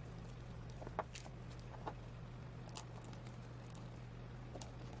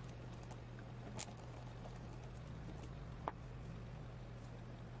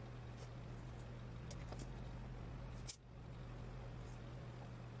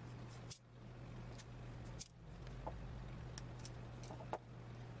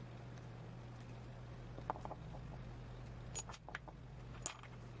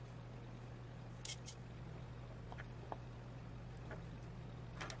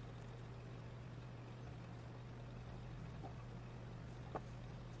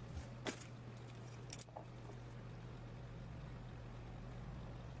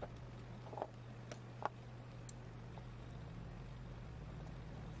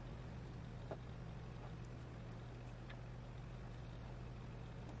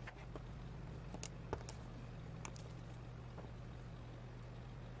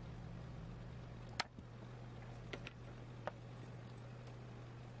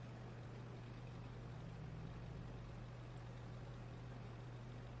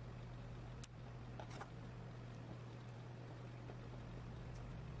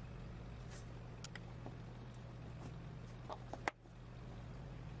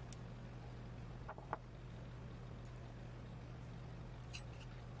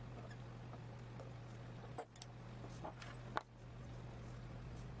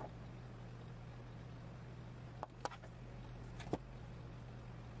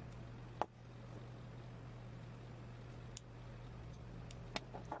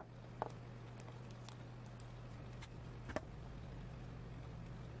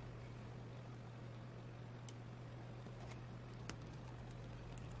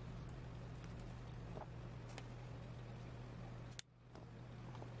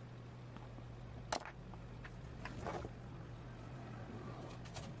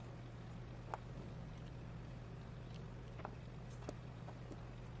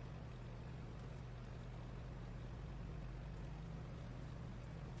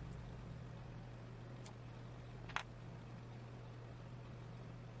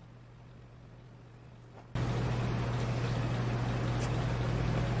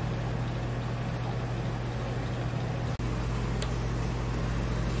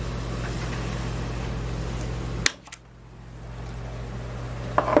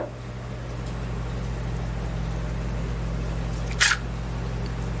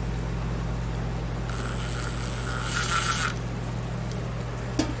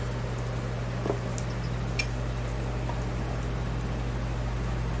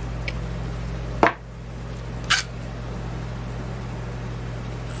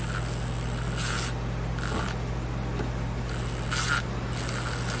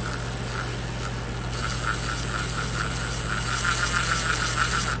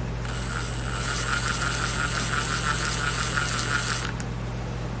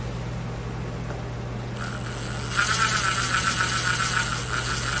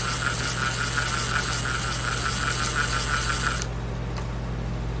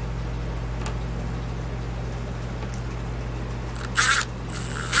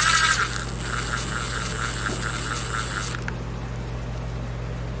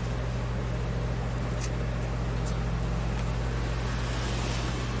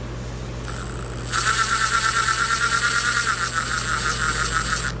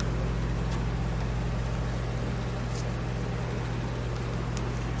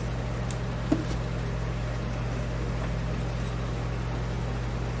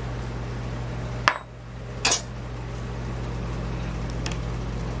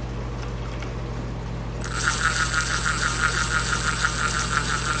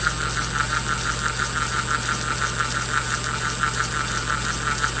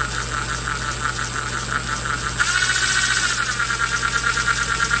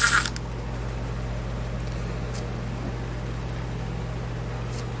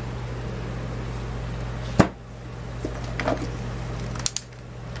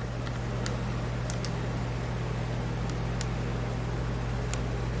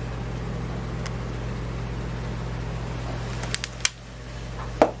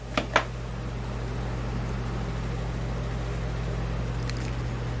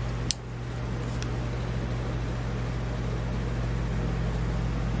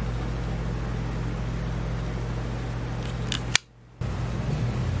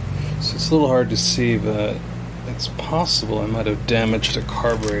 It's a little hard to see, but it's possible I might have damaged a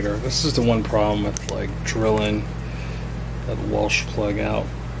carburetor. This is the one problem with like drilling that Walsh plug out.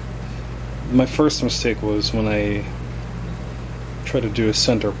 My first mistake was when I tried to do a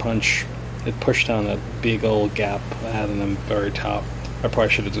center punch, it pushed down that big old gap I had in the very top. I probably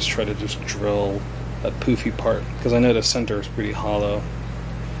should have just tried to just drill that poofy part, because I know the center is pretty hollow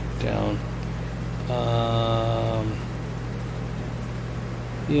down.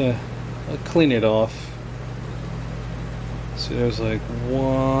 Yeah, I'll clean it off. So there's like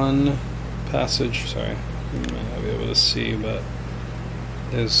one passage, sorry, you might not be able to see, but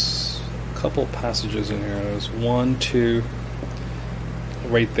there's a couple passages in here. There's 1, 2,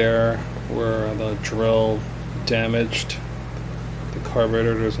 right there where the drill damaged the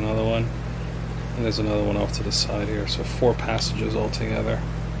carburetor. There's another one, and there's another one off to the side here. So 4 passages altogether.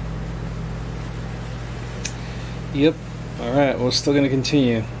 Yep. Alright, we're still going to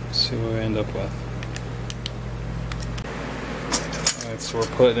continue. See what we end up with. Alright, so we're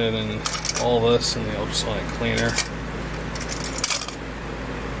putting it in all this in the ultrasonic cleaner.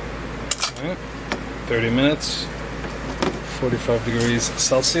 Alright, 30 minutes, 45 degrees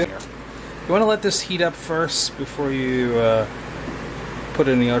Celsius. You want to let this heat up first before you put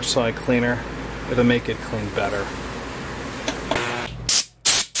it in the ultrasonic cleaner. It'll make it clean better.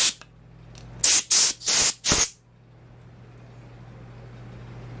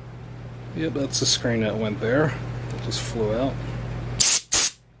 Yep, that's the screen that went there. It just flew out.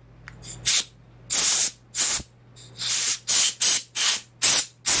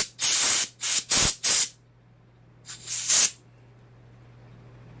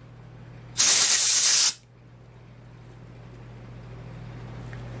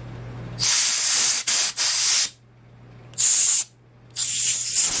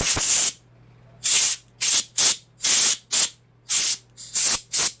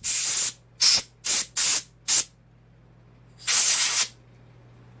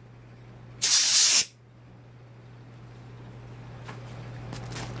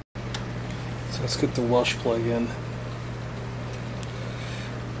 Let's get the Walsh plug in.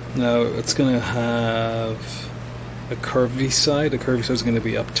 Now it's going to have a curvy side. The curvy side is going to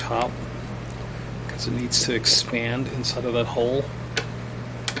be up top because it needs to expand inside of that hole.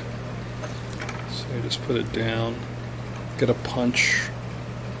 So you just put it down, get a punch.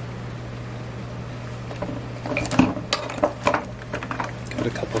 Give it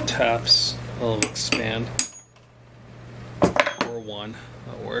a couple taps, it'll expand. Or one,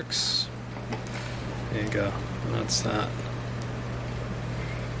 that works. There you go, and that's that.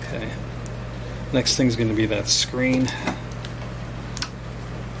 Okay, next thing's going to be that screen.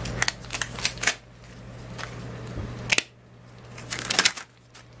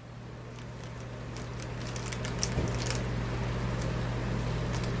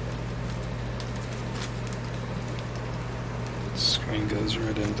 Screen goes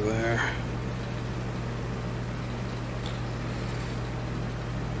right into there.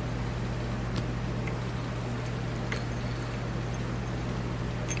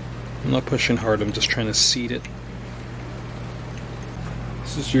 I'm not pushing hard, I'm just trying to seat it.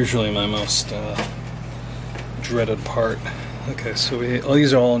 This is usually my most dreaded part. Okay, so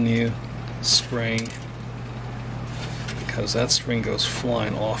these are all new spring because that spring goes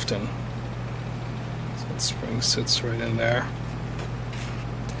flying often. So that spring sits right in there.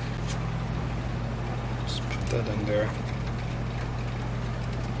 Just put that in there.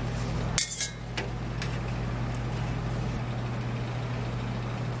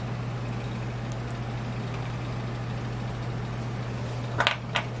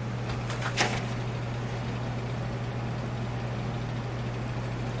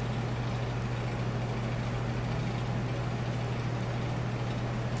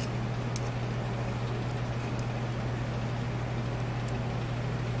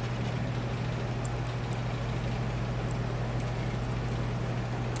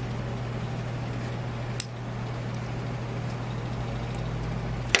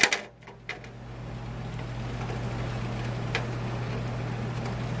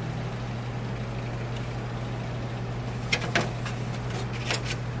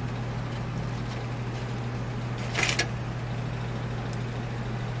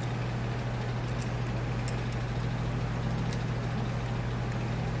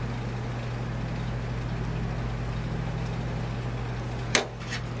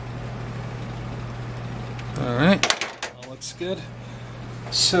 good.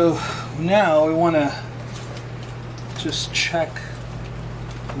 So now we want to just check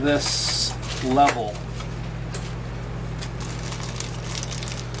this level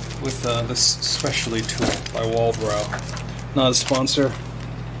with this specialty tool by Waldrow. Not a sponsor.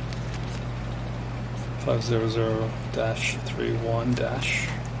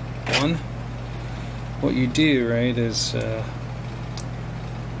 500-31-1. What you do, right, is so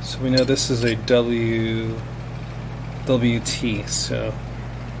we know this is a WT, so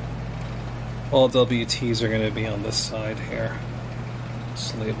all WTs are going to be on this side here.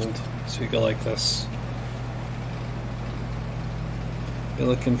 It's labeled, so you go like this. You're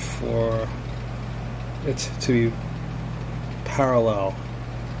looking for it to be parallel,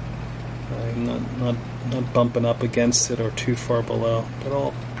 right? Not bumping up against it or too far below, but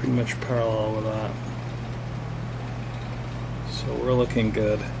all pretty much parallel with that. So we're looking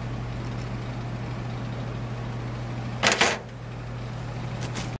good.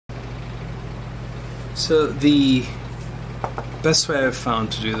 So the best way I've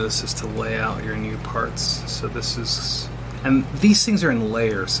found to do this is to lay out your new parts. So this is, and these things are in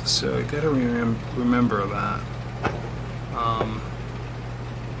layers, so you gotta remember that.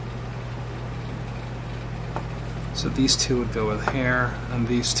 So these two would go with here, and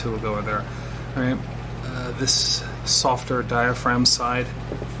these two would go with there. All right, this softer diaphragm side.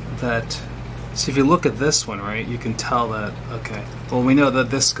 That, so if you look at this one, right, you can tell that, okay, well, we know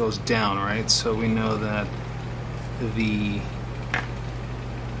that this goes down, right? So we know that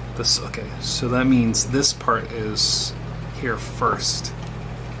okay, so that means this part is here first.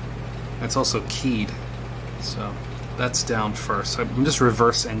 It's also keyed, so that's down first. So I'm just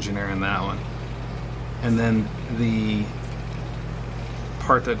reverse engineering that one. And then the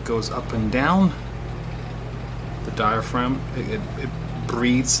part that goes up and down, the diaphragm, it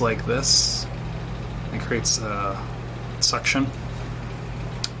breathes like this and creates suction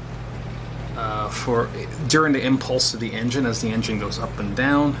for during the impulse of the engine. As the engine goes up and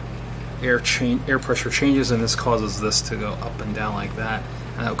down, air pressure changes, and this causes this to go up and down like that,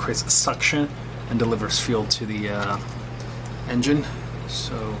 and that creates a suction and delivers fuel to the engine.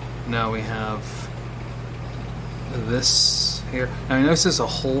 So now we have this here. Now I notice there's a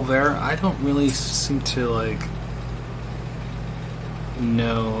hole there. I don't really seem to like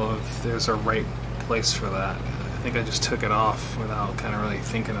know if there's a right place for that. I think I just took it off without kind of really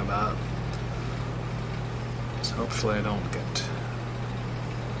thinking about it. So hopefully I don't get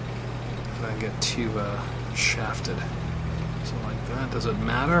too shafted. So like that. Does it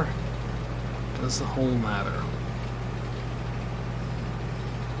matter? Does the hole matter?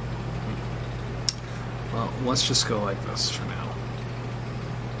 Well, let's just go like this for now.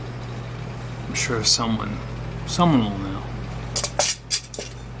 I'm sure someone will know.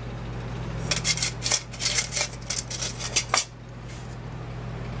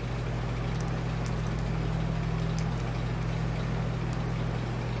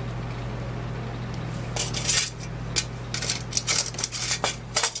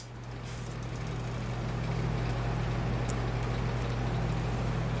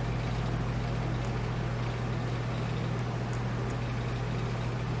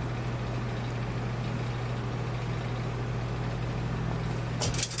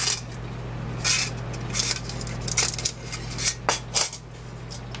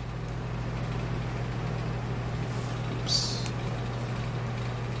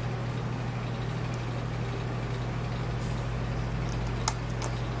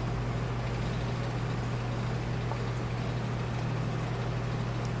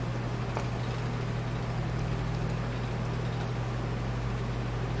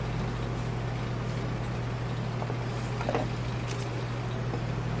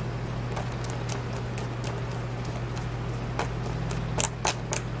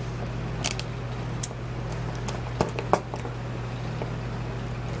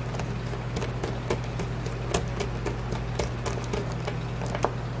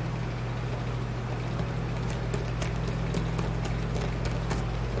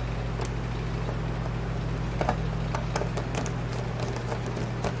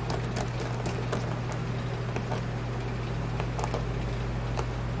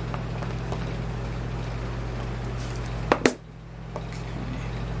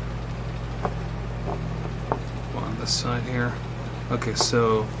 Side here. Okay,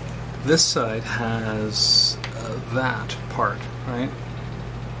 so this side has that part, right?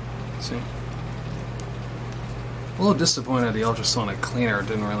 See? A little disappointed the ultrasonic cleaner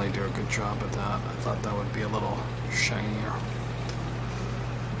didn't really do a good job at that. I thought that would be a little shinier.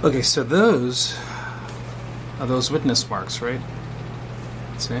 Okay, so those are those witness marks, right?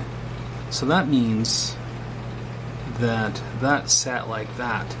 See? So that means that sat like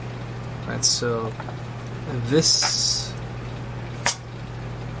that, right? So this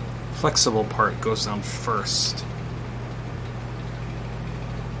flexible part goes down first.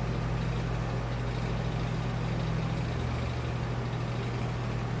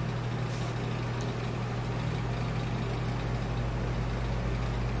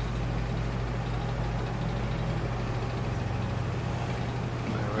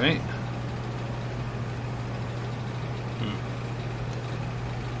 All right.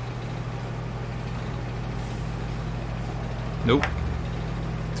 Nope.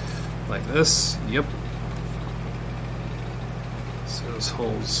 Like this. Yep. So those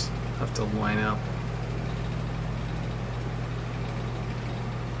holes have to line up.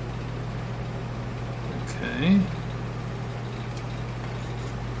 Okay.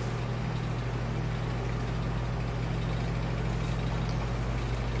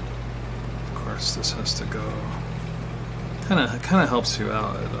 Of course, this has to go. Kind of helps you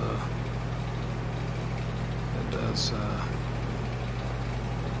out. It does.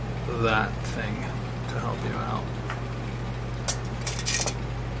 That thing to help you out.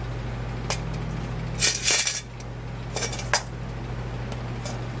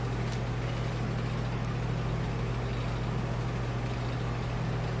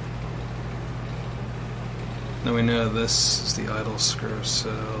 Now we know this is the idle screw, so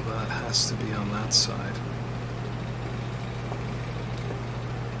that has to be on that side.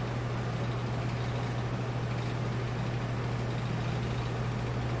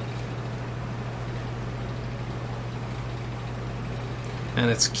 And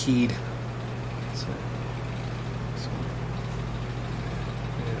it's keyed. So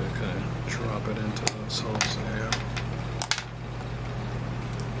yeah, kind of drop it into those holes there.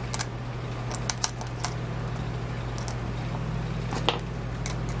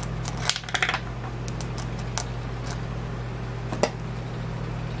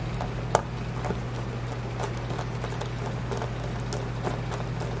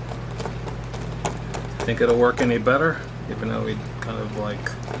 Think it'll work any better? Even though we kind of like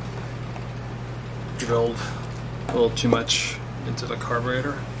drilled a little too much into the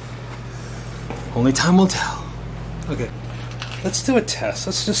carburetor. Only time will tell. Okay, let's do a test.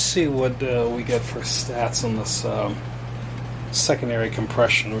 Let's just see what we get for stats on this secondary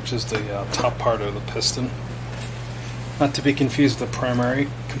compression, which is the top part of the piston. Not to be confused with the primary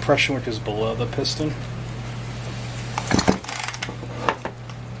compression, which is below the piston.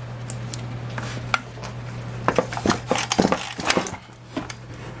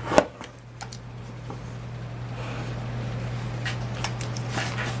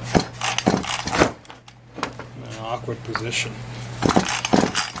 Awkward position.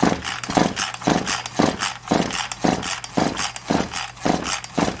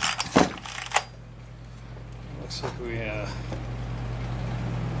 Looks like we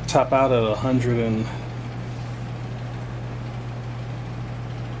top out at 100 and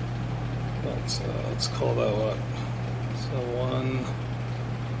let's call that what? So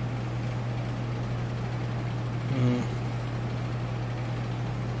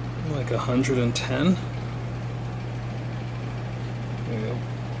like 110. There you go.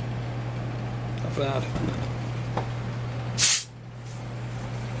 Not bad.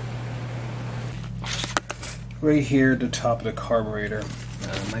 Right here at the top of the carburetor.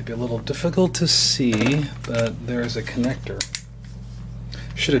 Might be a little difficult to see, but there's a connector.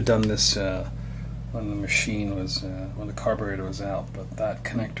 Should have done this when the machine was, when the carburetor was out, but that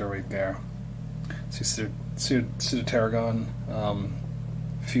connector right there. See the Tarragon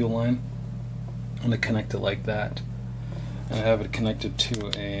fuel line? I'm going to connect it like that. And I have it connected to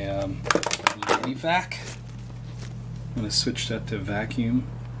a vac. I'm going to switch that to vacuum.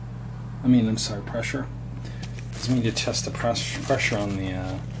 Pressure. Because we need to test the pressure on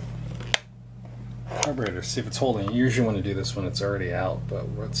the carburetor, see if it's holding. You usually want to do this when it's already out, but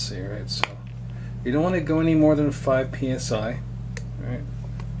let's see, right? So you don't want to go any more than 5 psi, right?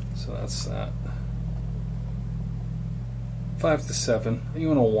 So that's that. 5 to 7. You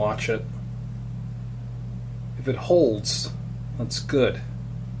want to watch it. If it holds, that's good.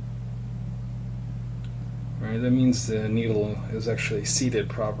 Right, that means the needle is actually seated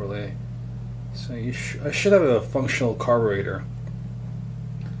properly. So I should have a functional carburetor.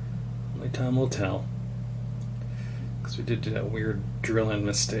 Only time will tell. Because we did that weird drilling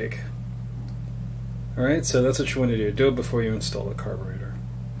mistake. Alright, so that's what you want to do. Do it before you install the carburetor.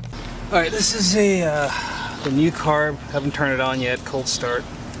 Alright, this is the new carb. Haven't turned it on yet. Cold start.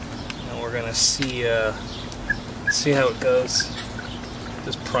 And we're gonna see how it goes.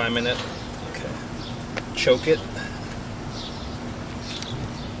 Just priming it. Okay. Choke it.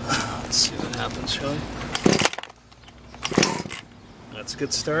 Let's see what happens, shall we? that's a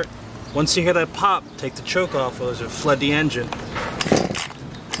good start. Once you hear that pop, take the choke off, or it flood the engine.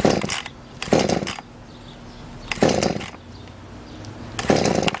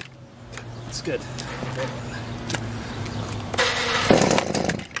 It's good.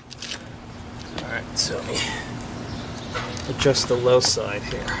 Alright, so let me adjust the low side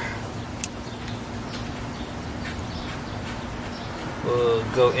here. We'll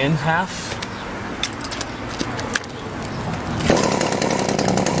go in half.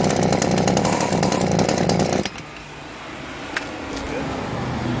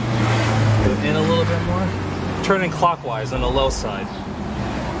 Go in a little bit more. Turning clockwise on the low side.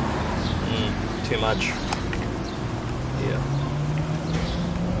 Too much. Yeah.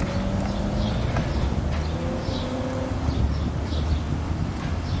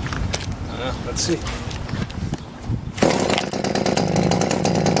 Let's see.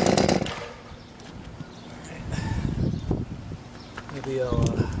 Maybe I'll go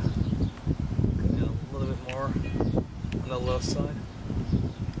in a little bit more on the low side.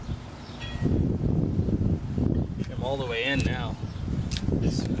 I'm all the way in now.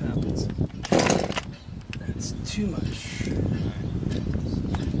 Let's see what happens. That's too much. Right.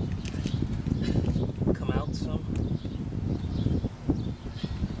 Come out some.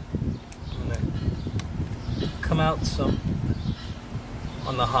 Come out some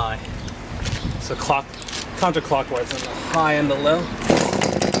on the high. So counterclockwise on the high and the low.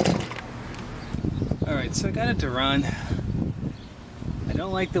 Alright, so I got it to run. I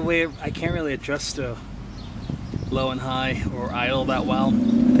don't like the way I can't really adjust the low and high or idle that well.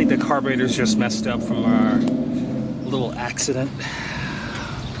 I think the carburetor's just messed up from our little accident.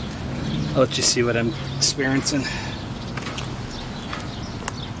 I'll let you see what I'm experiencing.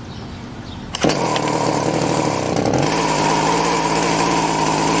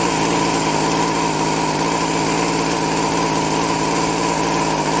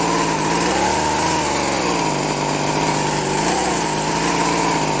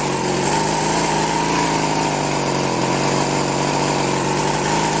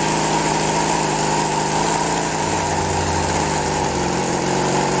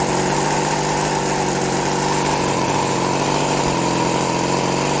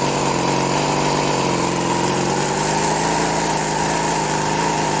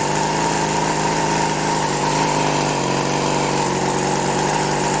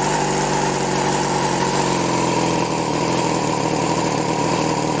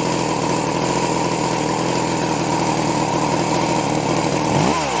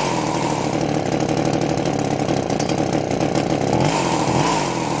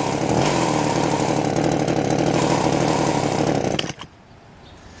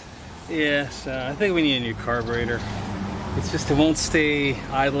 Yes, I think we need a new carburetor. It's just it won't stay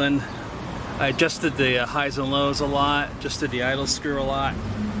idling. I adjusted the highs and lows a lot, adjusted the idle screw a lot.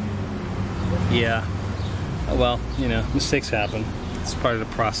 Yeah, well, you know, mistakes happen. It's part of the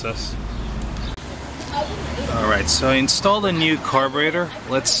process. Alright, so I installed a new carburetor.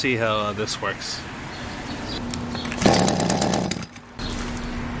 Let's see how this works.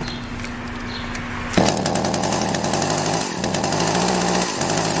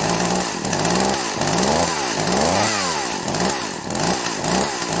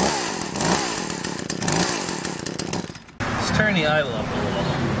 Turn the idle up a little.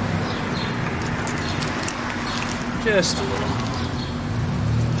 Just a little.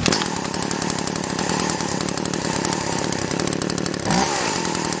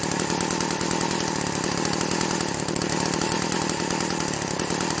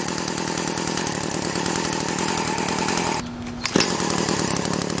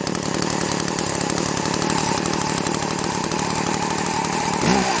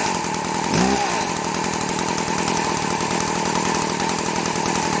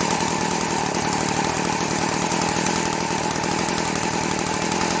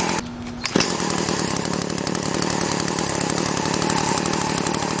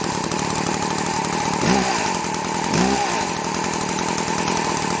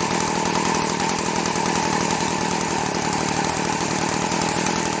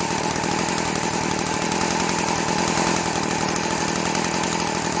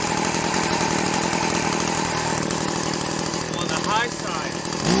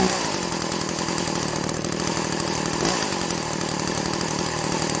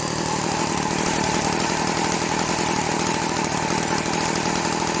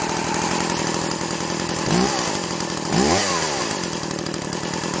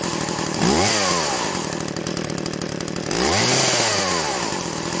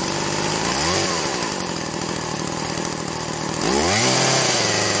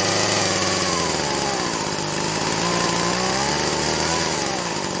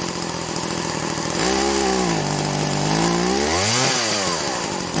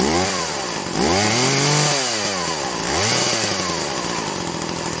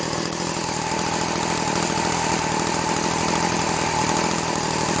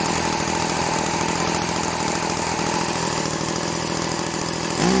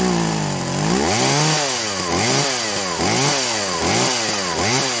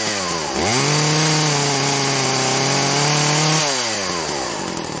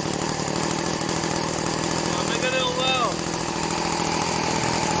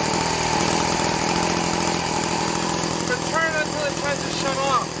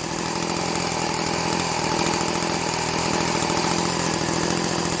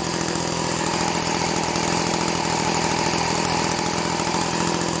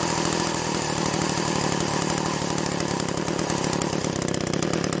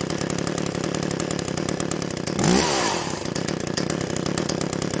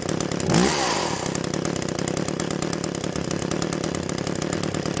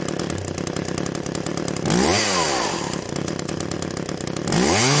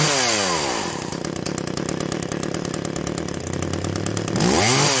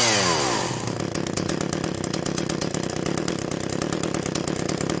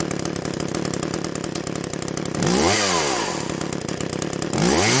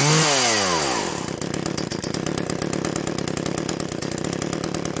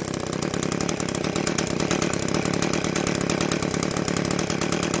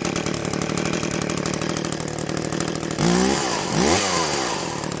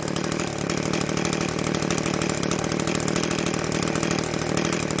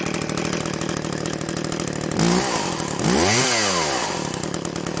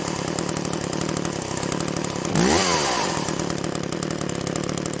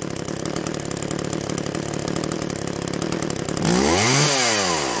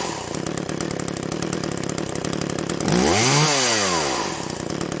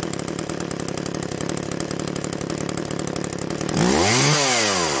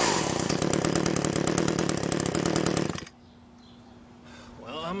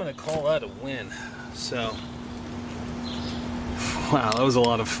 I'm gonna call that a win. So, wow, that was a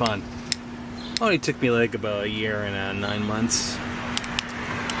lot of fun. Only took me like about a year and 9 months.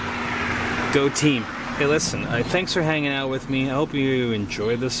 Go team. Hey, listen, thanks for hanging out with me. I hope you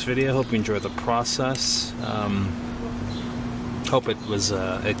enjoyed this video. I hope you enjoyed the process. Hope it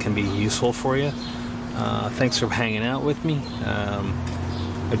can be useful for you. Thanks for hanging out with me.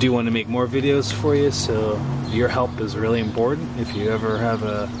 I do want to make more videos for you, so your help is really important. If you ever have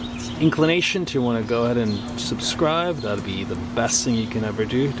a inclination to want to go ahead and subscribe, that'll be the best thing you can ever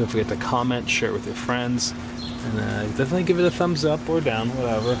do. Don't forget to comment, share it with your friends, and definitely give it a thumbs up or down,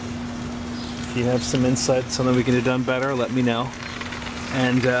 whatever. If you have some insight, something we can have done better, let me know.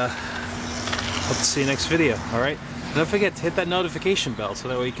 And hope to see you next video, alright? Don't forget to hit that notification bell so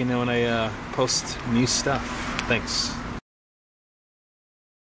that way you can know when I post new stuff. Thanks.